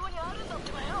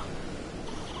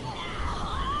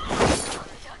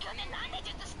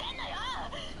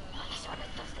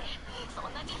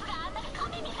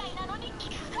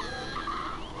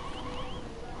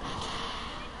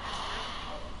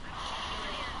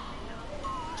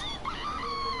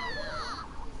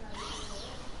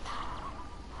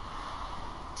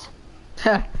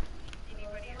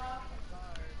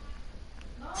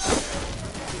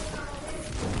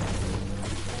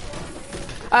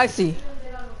 I see.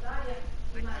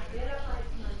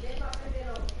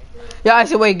 Yeah, I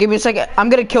see. Wait, give me a second. I'm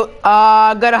gonna kill.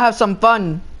 Gotta have some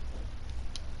fun.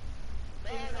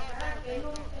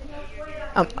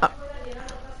 I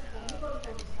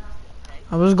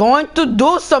was going to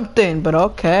do something, but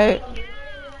okay.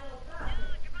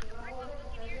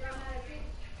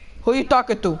 Who you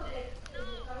talking to?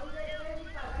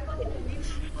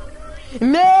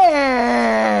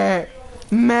 Meh.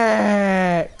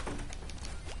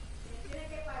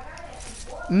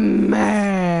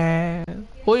 Man.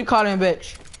 Who you calling a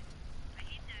bitch?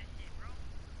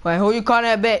 Wait, who you calling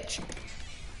a bitch?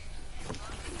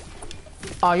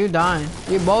 Oh, you dying.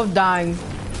 You both dying.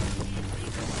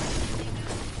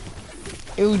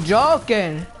 You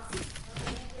joking.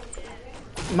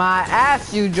 My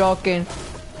ass, you joking.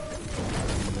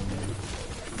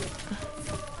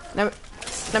 Let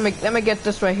me get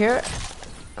this right here.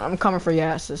 I'm coming for your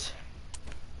asses.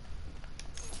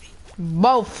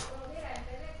 Both.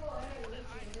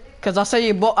 Cause I say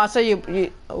you both. I say you.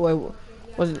 Wait,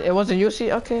 it wasn't you?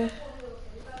 See? Okay.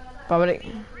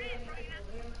 Probably.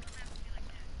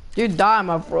 You dying,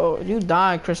 my bro. You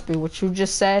dying, Crispy. What you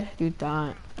just said? You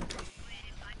dying.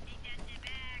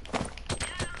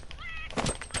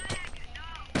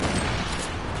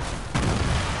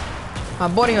 My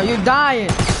buddy, are you dying?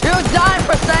 You're dying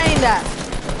for saying that.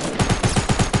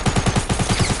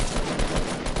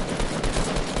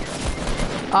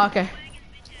 Okay.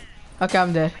 Okay,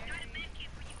 I'm dead.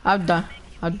 I'm done.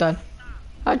 I'm done.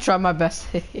 I tried my best.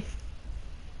 He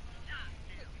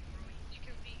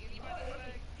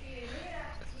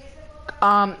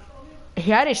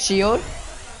had a shield,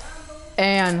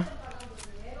 and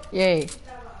yay.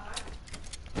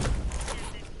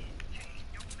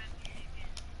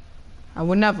 I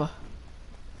would never.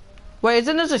 Wait,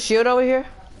 isn't there a shield over here?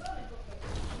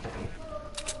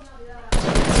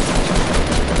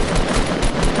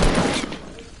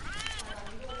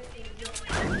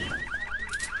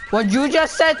 What you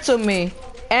just said to me,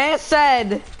 and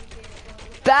said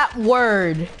that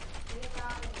word,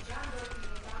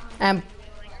 and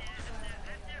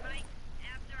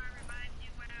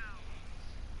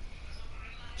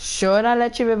should I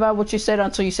let you revive what you said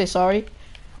until you say sorry?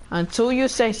 Until you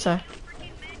say sorry.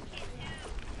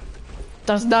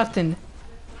 That's nothing.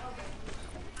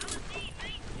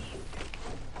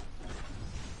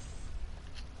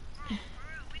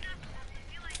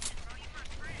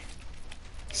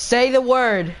 Say the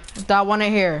word that I want to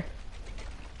hear.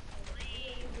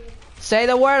 Say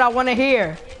the word I want to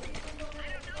hear.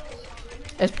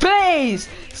 It's please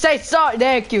say sorry.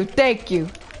 Thank you. Thank you.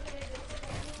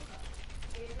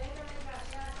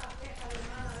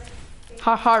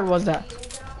 How hard was that?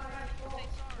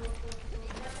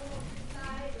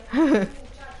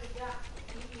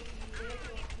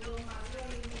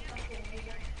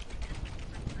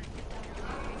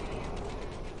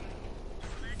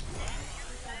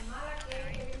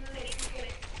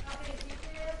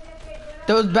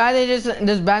 There's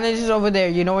bandages over there.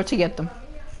 You know where to get them.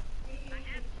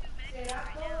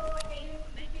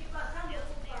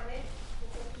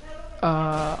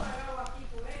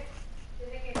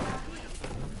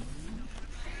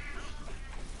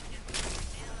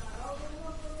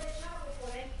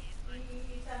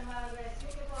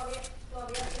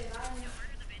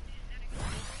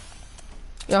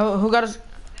 Yo, who got us?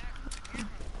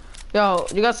 Yo,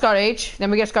 you got Scar H? Let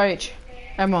me get Scar H.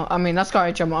 Ammo. I mean, not Scar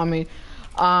H ammo. I mean,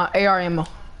 AR ammo.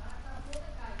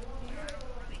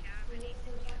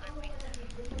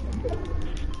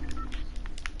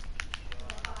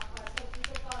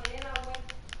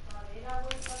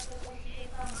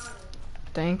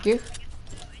 Thank you.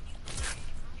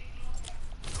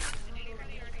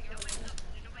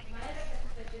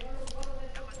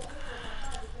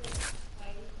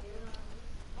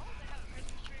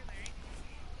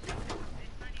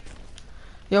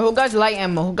 Yo, who got light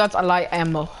ammo? Who got a light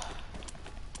ammo?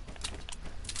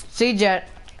 CJ.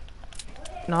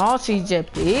 No, CJ,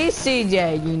 please,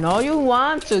 CJ. You know you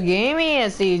want to give me a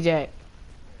CJ.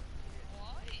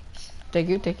 Take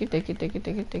you.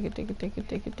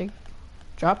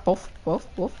 Drop both.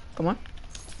 Come on.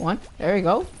 One. There you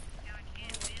go.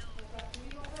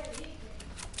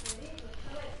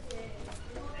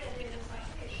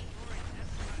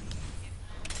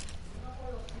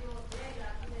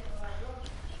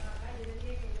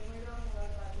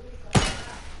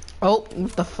 Oh,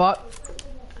 what the fuck?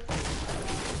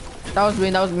 That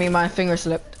was me, my finger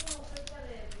slipped.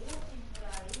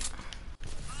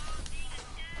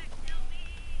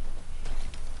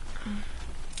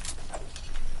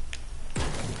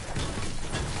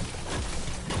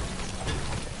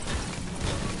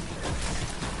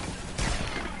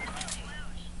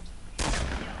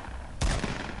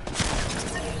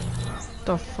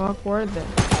 The fuck were they?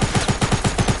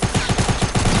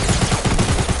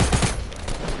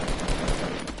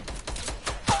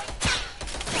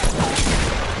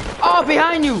 Oh,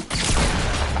 behind you!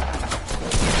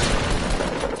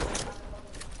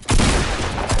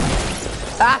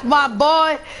 That's my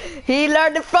boy. He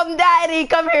learned it from daddy.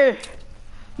 Come here.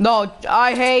 No,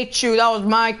 I hate you. That was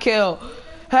my kill.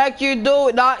 Heck you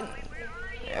do. Not.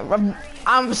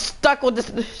 I'm stuck with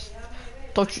this.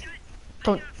 Don't you,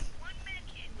 don't.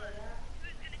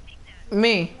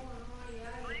 Me.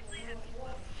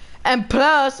 And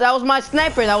plus, that was my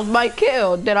sniper. That was my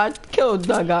kill. That I killed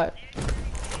that guy.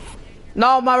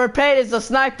 No, my repair is a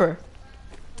sniper.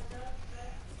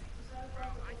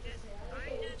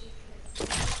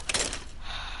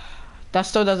 That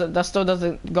still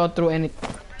doesn't go through any.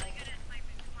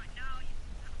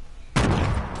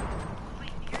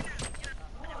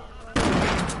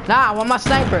 Nah, I want my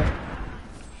sniper.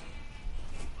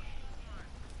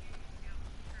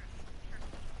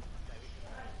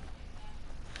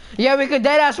 Yeah, we could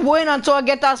deadass win until I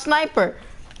get that sniper.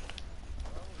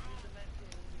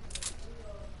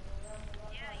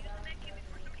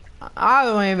 I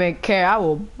don't even care. I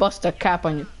will bust a cap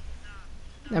on you.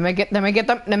 Let me get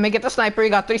the sniper. You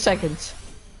got 3 seconds.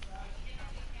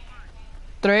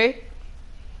 3,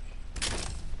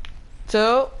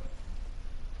 2,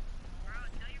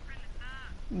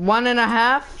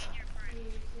 1.5.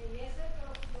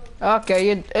 Okay,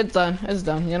 it's done. It's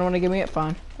done. You don't want to give me it?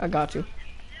 Fine. I got you.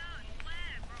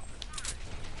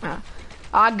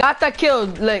 I got that kill.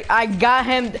 Like, I got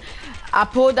him. I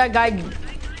pulled that guy.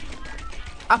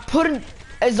 I put it.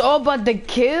 It's all about the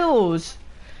kills.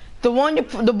 The one you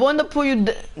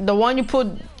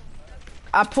put.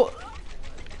 I put.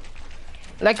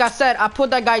 Like I said, I put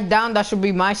that guy down. That should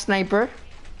be my sniper.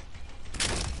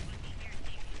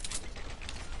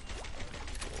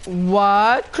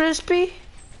 What, Crispy?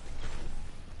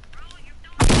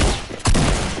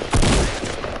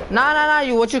 Nah,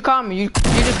 you, what you call me? You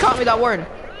just called me that word.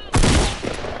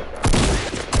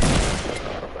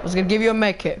 I was gonna give you a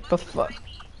med kit, but fuck.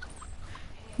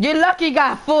 You're lucky you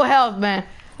got full health, man.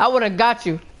 I would've got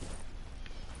you.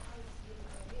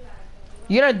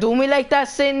 You gonna do me like that,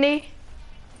 Sydney?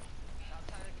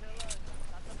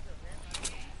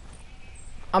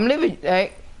 I'm leaving.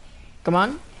 Hey, come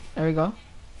on. There we go.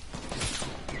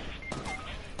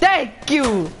 Thank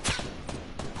you.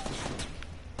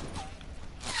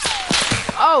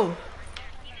 Oh.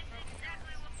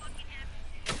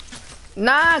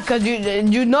 Nah, cause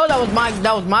you know that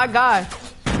was my guy.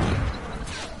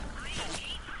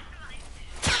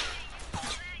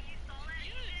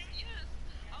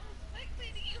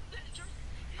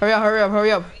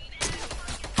 Hurry up.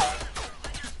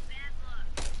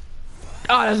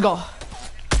 Oh, let's go.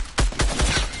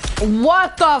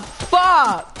 What the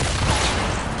fuck?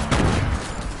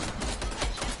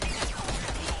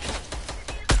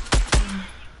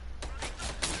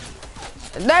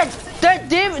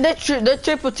 They're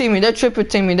triple teaming. They're triple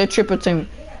teaming.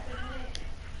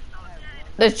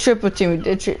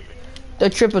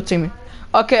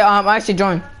 Okay, I see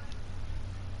join.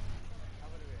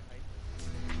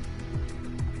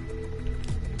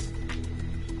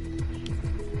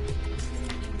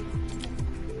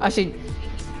 I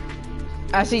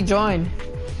see join.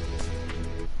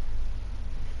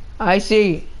 I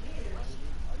see.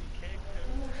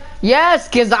 Yes,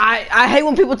 cause I hate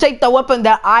when people take the weapon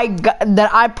that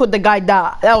I put the guy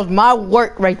down. That was my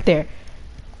work right there.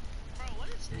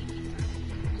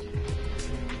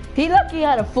 He lucky he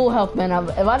had a full health, man.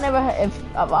 If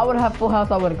I would have full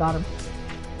health, I would have got him.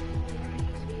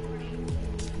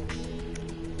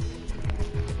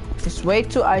 Just wait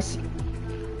till I see.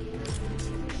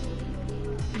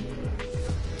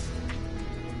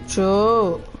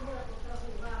 True.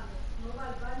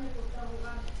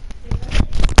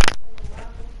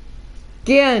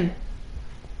 ¿Quién?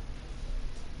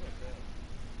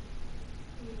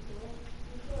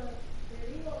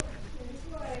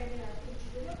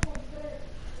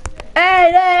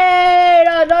 ¡Ey!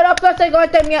 No pase con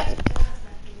este mierda.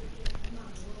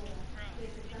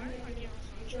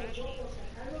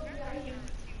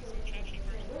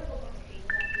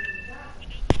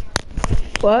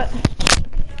 What?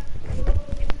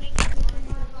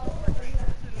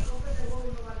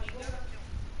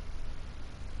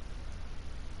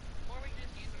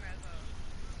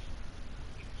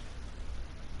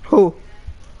 Who?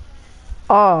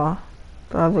 Oh,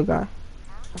 the other guy.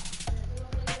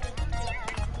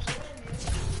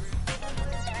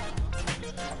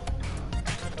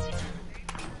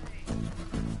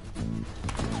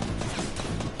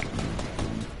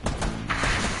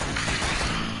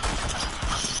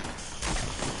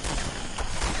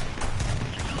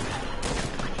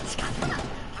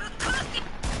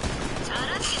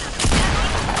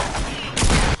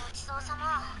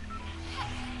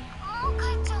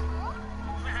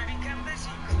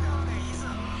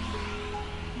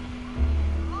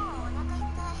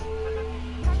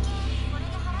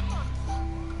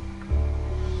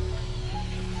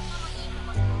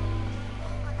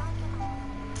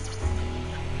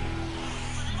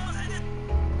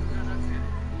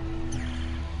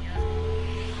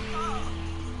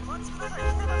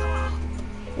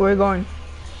 Where are you going?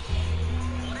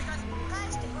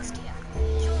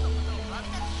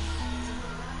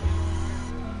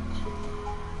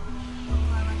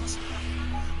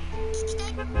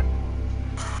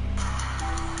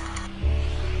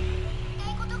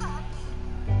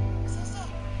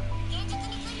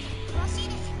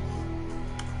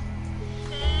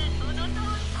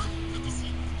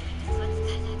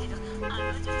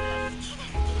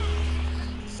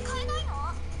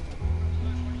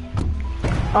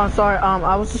 Oh, sorry.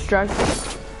 I was distracted.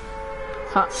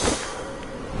 Huh.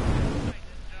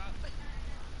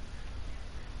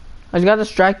 I just got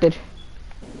distracted.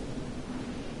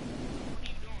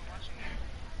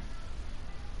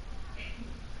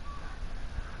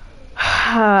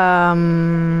 How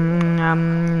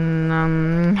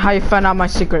you find out my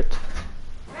secret?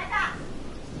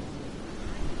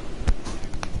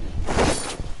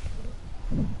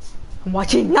 I'm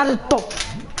watching Naruto.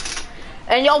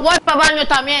 En yo voy para baño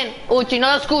también. Uchi,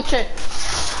 no lo escuche.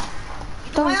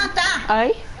 ¿Dónde está?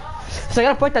 Ahí. Saca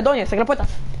la puerta, doña, saca la puerta.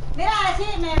 Mira,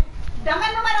 decime, dame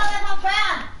el número de Juan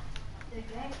Fea.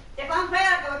 De Juan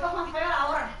Fea, que voy para Juan Fea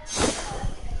ahora.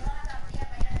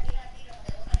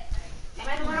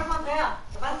 Dame el número de Juan Fea.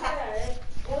 ¿Qué pasa?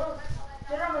 Yo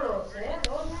no me lo sé,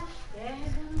 doña.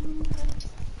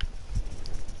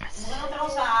 ¿Cómo no te lo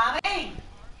saben?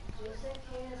 Yo sé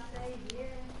que es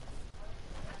 610.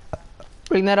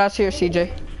 Bring that ass here, CJ.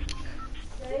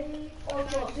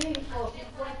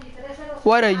 685-5305.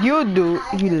 What did you do?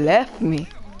 You left me.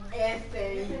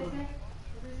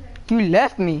 You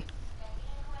left me.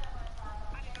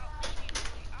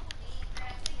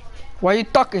 What are you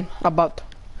talking about?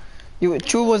 You,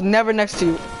 Chu was never next to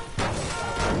you.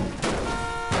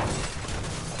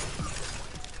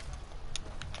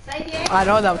 I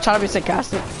know that. I'm trying to be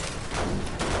sarcastic.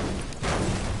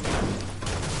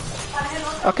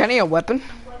 Okay, I need a weapon.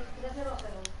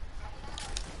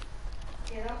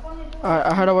 Alright,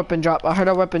 I heard a weapon drop. I heard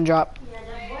a weapon drop.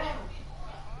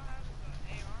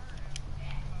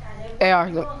 AR.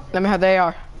 Let me have the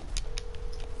AR.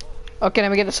 Okay,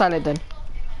 let me get the silent then.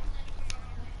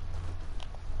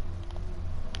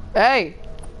 Hey!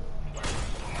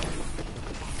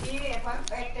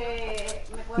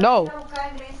 No!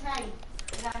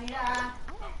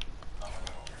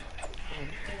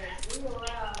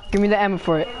 Give me the ammo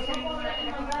for it.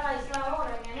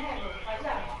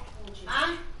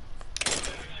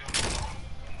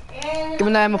 Give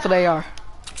me the ammo for the AR.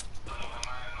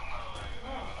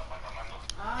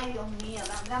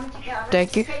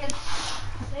 Thank you.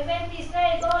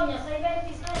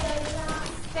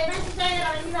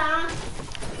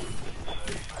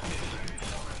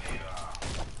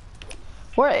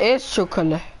 Where is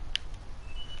Chocolate?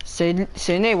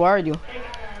 Sydney, where are you?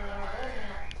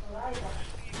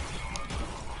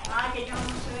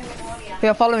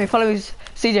 Here, follow me,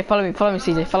 CJ, follow me,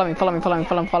 CJ, follow me.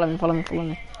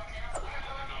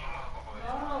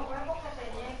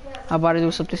 I'm about to do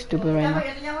something stupid right now.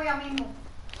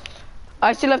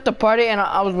 I still left the party and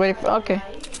I was waiting for, okay.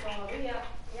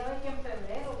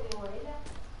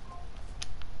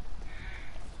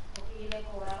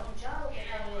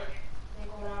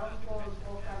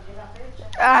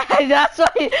 That's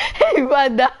why he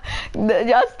went down.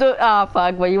 Just to, oh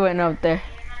fuck, but you went up there.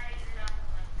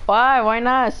 Why? Why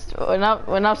not? Why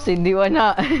not, Cindy? Why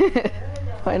not?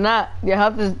 Why not? Your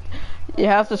health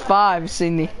is 5,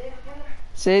 Cindy.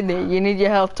 Cindy, you need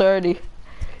your health 30.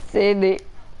 Cindy,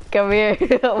 come here.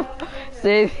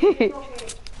 Cindy.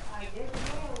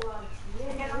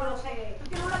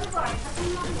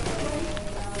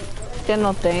 Que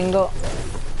no tengo.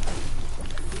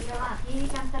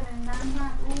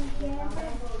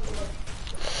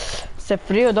 Hace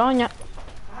frío, doña.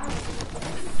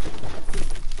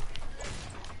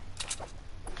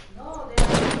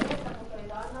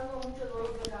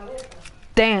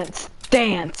 Dance,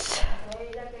 dance.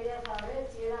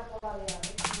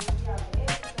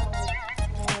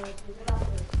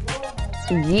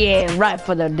 Yeah, right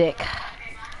for the dick.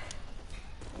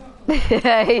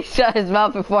 He shut his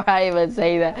mouth before I even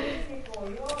say that.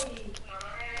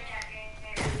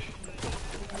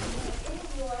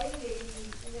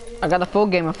 I got a full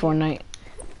game of Fortnite.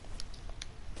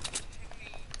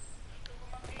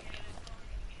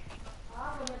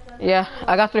 Yeah,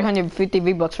 I got 350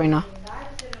 V-Bucks right now.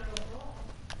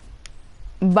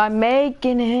 By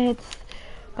making it.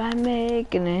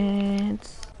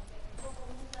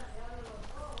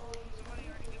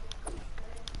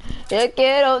 Yo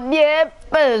quiero 10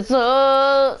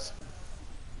 pesos.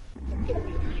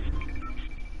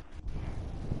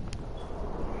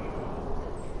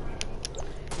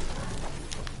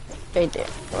 Right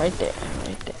there.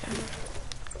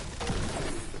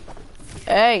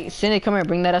 Hey, Cindy, come here.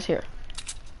 Bring that ass here.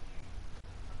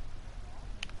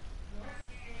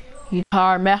 You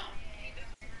hard, man.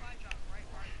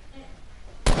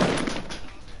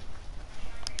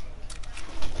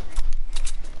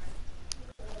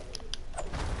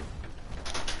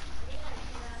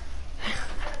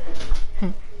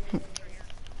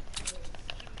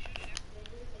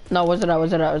 No, what's it at?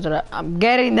 What's it at? What's it at? I'm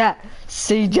getting that,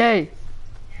 CJ.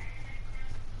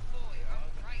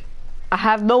 I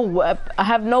have no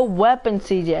weapon,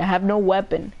 CJ. I have no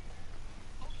weapon.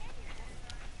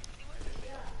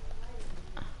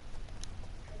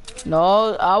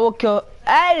 No, I will kill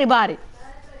anybody.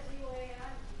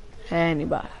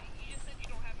 Anybody.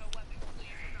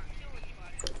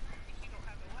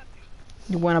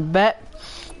 You wanna bet?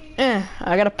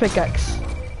 I got a pickaxe.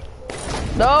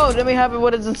 No, let me have it.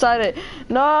 What is inside it?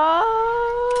 No.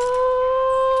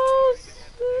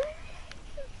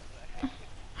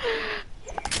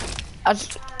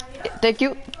 Thank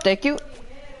you. Thank you.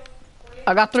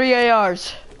 I got 3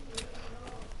 ARs.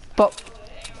 But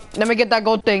let me get that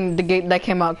gold thing. The gate that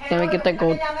came out. Let me get that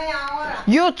gold.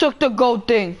 You took the gold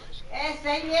thing.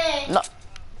 No.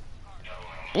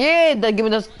 Yeah, they give me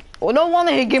this. Oh, no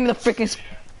wonder he gave me the freaking.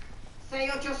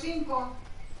 685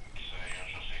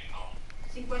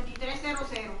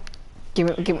 5300. Give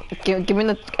me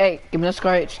the. Hey, give me the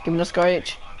Scar H. Give me the Scar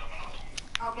H.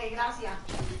 Okay, gracias.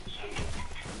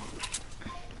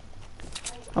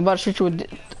 I'm about to shoot you with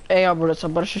AR bullets.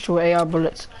 I'm about to shoot you with AR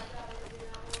bullets.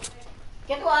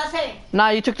 ¿Qué tú haces? Nah,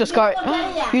 you took the Scar.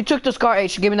 You took the Scar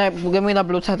H. Give me that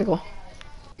blue tactical.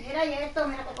 Mira y esto,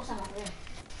 mira qué cosa más.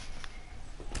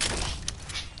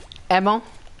 Ammo.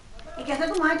 ¿Y qué hace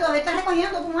tu mujer? Todavía estás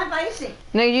recogiendo tu mujer para irse.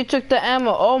 Nigga, you took the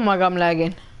ammo. Oh my god, I'm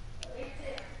lagging.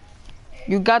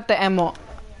 You got the ammo.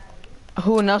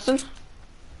 Who, Nelson?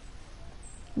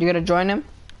 You gonna join him?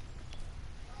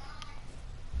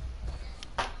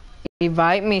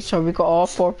 Invite me so we can all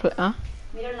 4 play, huh?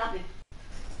 Mira el lápiz.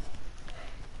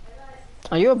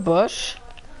 Are you a bush?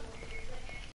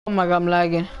 Oh my god, I'm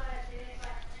lagging.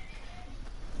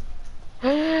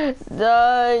 Yeah.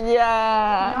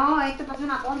 No, esto es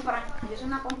una compra. Yo hice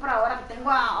una compra ahora que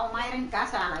tengo a Omaira en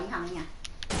casa, a la hija mía.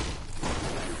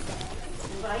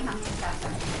 Tengo a la hija mía en casa.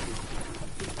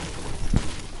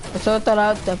 Eso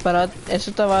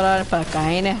te va a dar para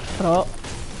caínes, bro.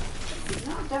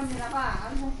 No, te mira para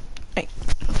algo. Ay,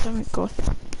 no está mi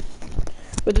cosa.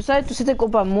 Pero tú sabes, tú sí te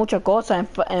compras muchas cosas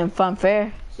en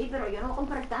Fanfare. Sí, pero yo no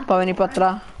compré tanto. Para venir para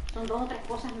atrás. Son 2 o 3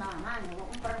 cosas nada más. No voy a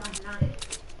comprar más nada.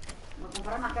 Voy a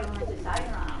comprar más que lo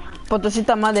necesario nada más. Pues tú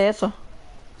necesitas más de eso.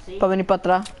 Sí. Para venir para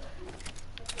atrás.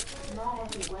 No, con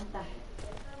 50.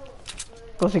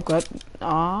 Con 50.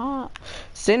 Ah.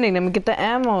 Cindy, let me get the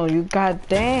ammo. You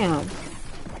goddamn.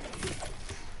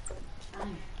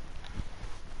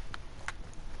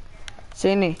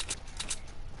 Cindy.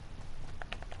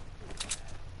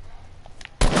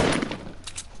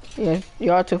 Yeah,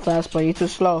 you are too fast, but you're too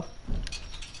slow.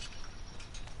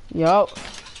 Yo.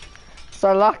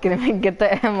 Start locking. Let me get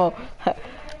the ammo.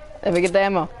 Let me get the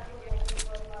ammo.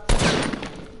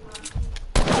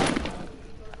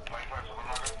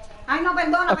 Ay, no,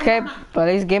 perdona, Okay, perdona. but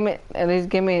at least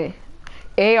give me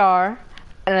AR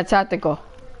and a tactical.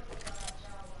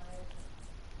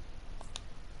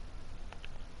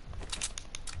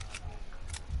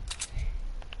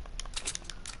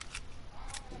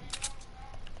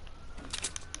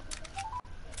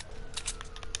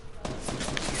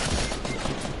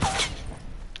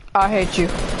 I hate you.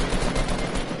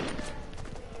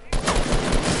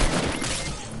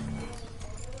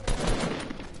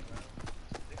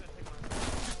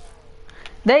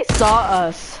 They saw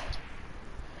us.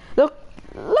 Look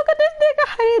at this nigga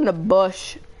hiding in the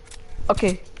bush.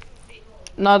 Okay.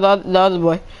 No, the other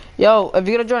boy. Yo, if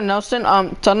you're gonna join Nelson,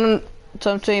 tell him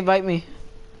to invite me.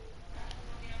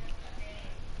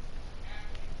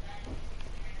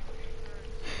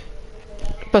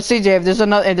 But CJ, if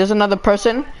there's another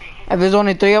person, if there's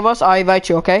only 3 of us, I'll invite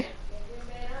you, okay?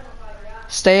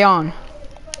 Stay on.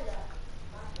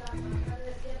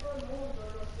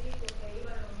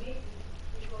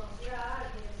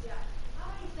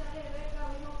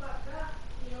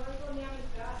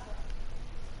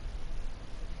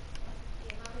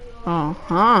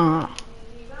 Uh-huh.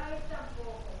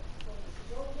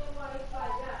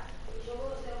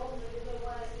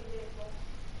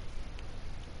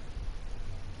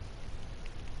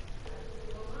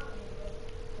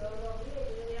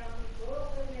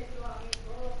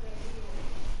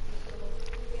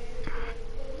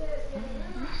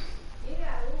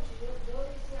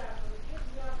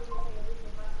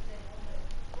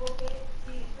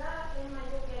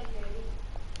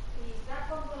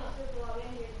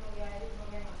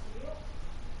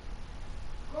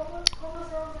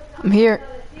 I'm here.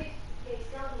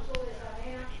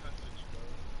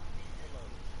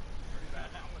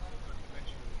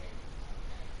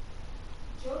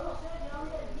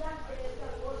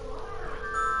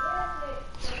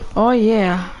 Oh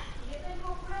yeah.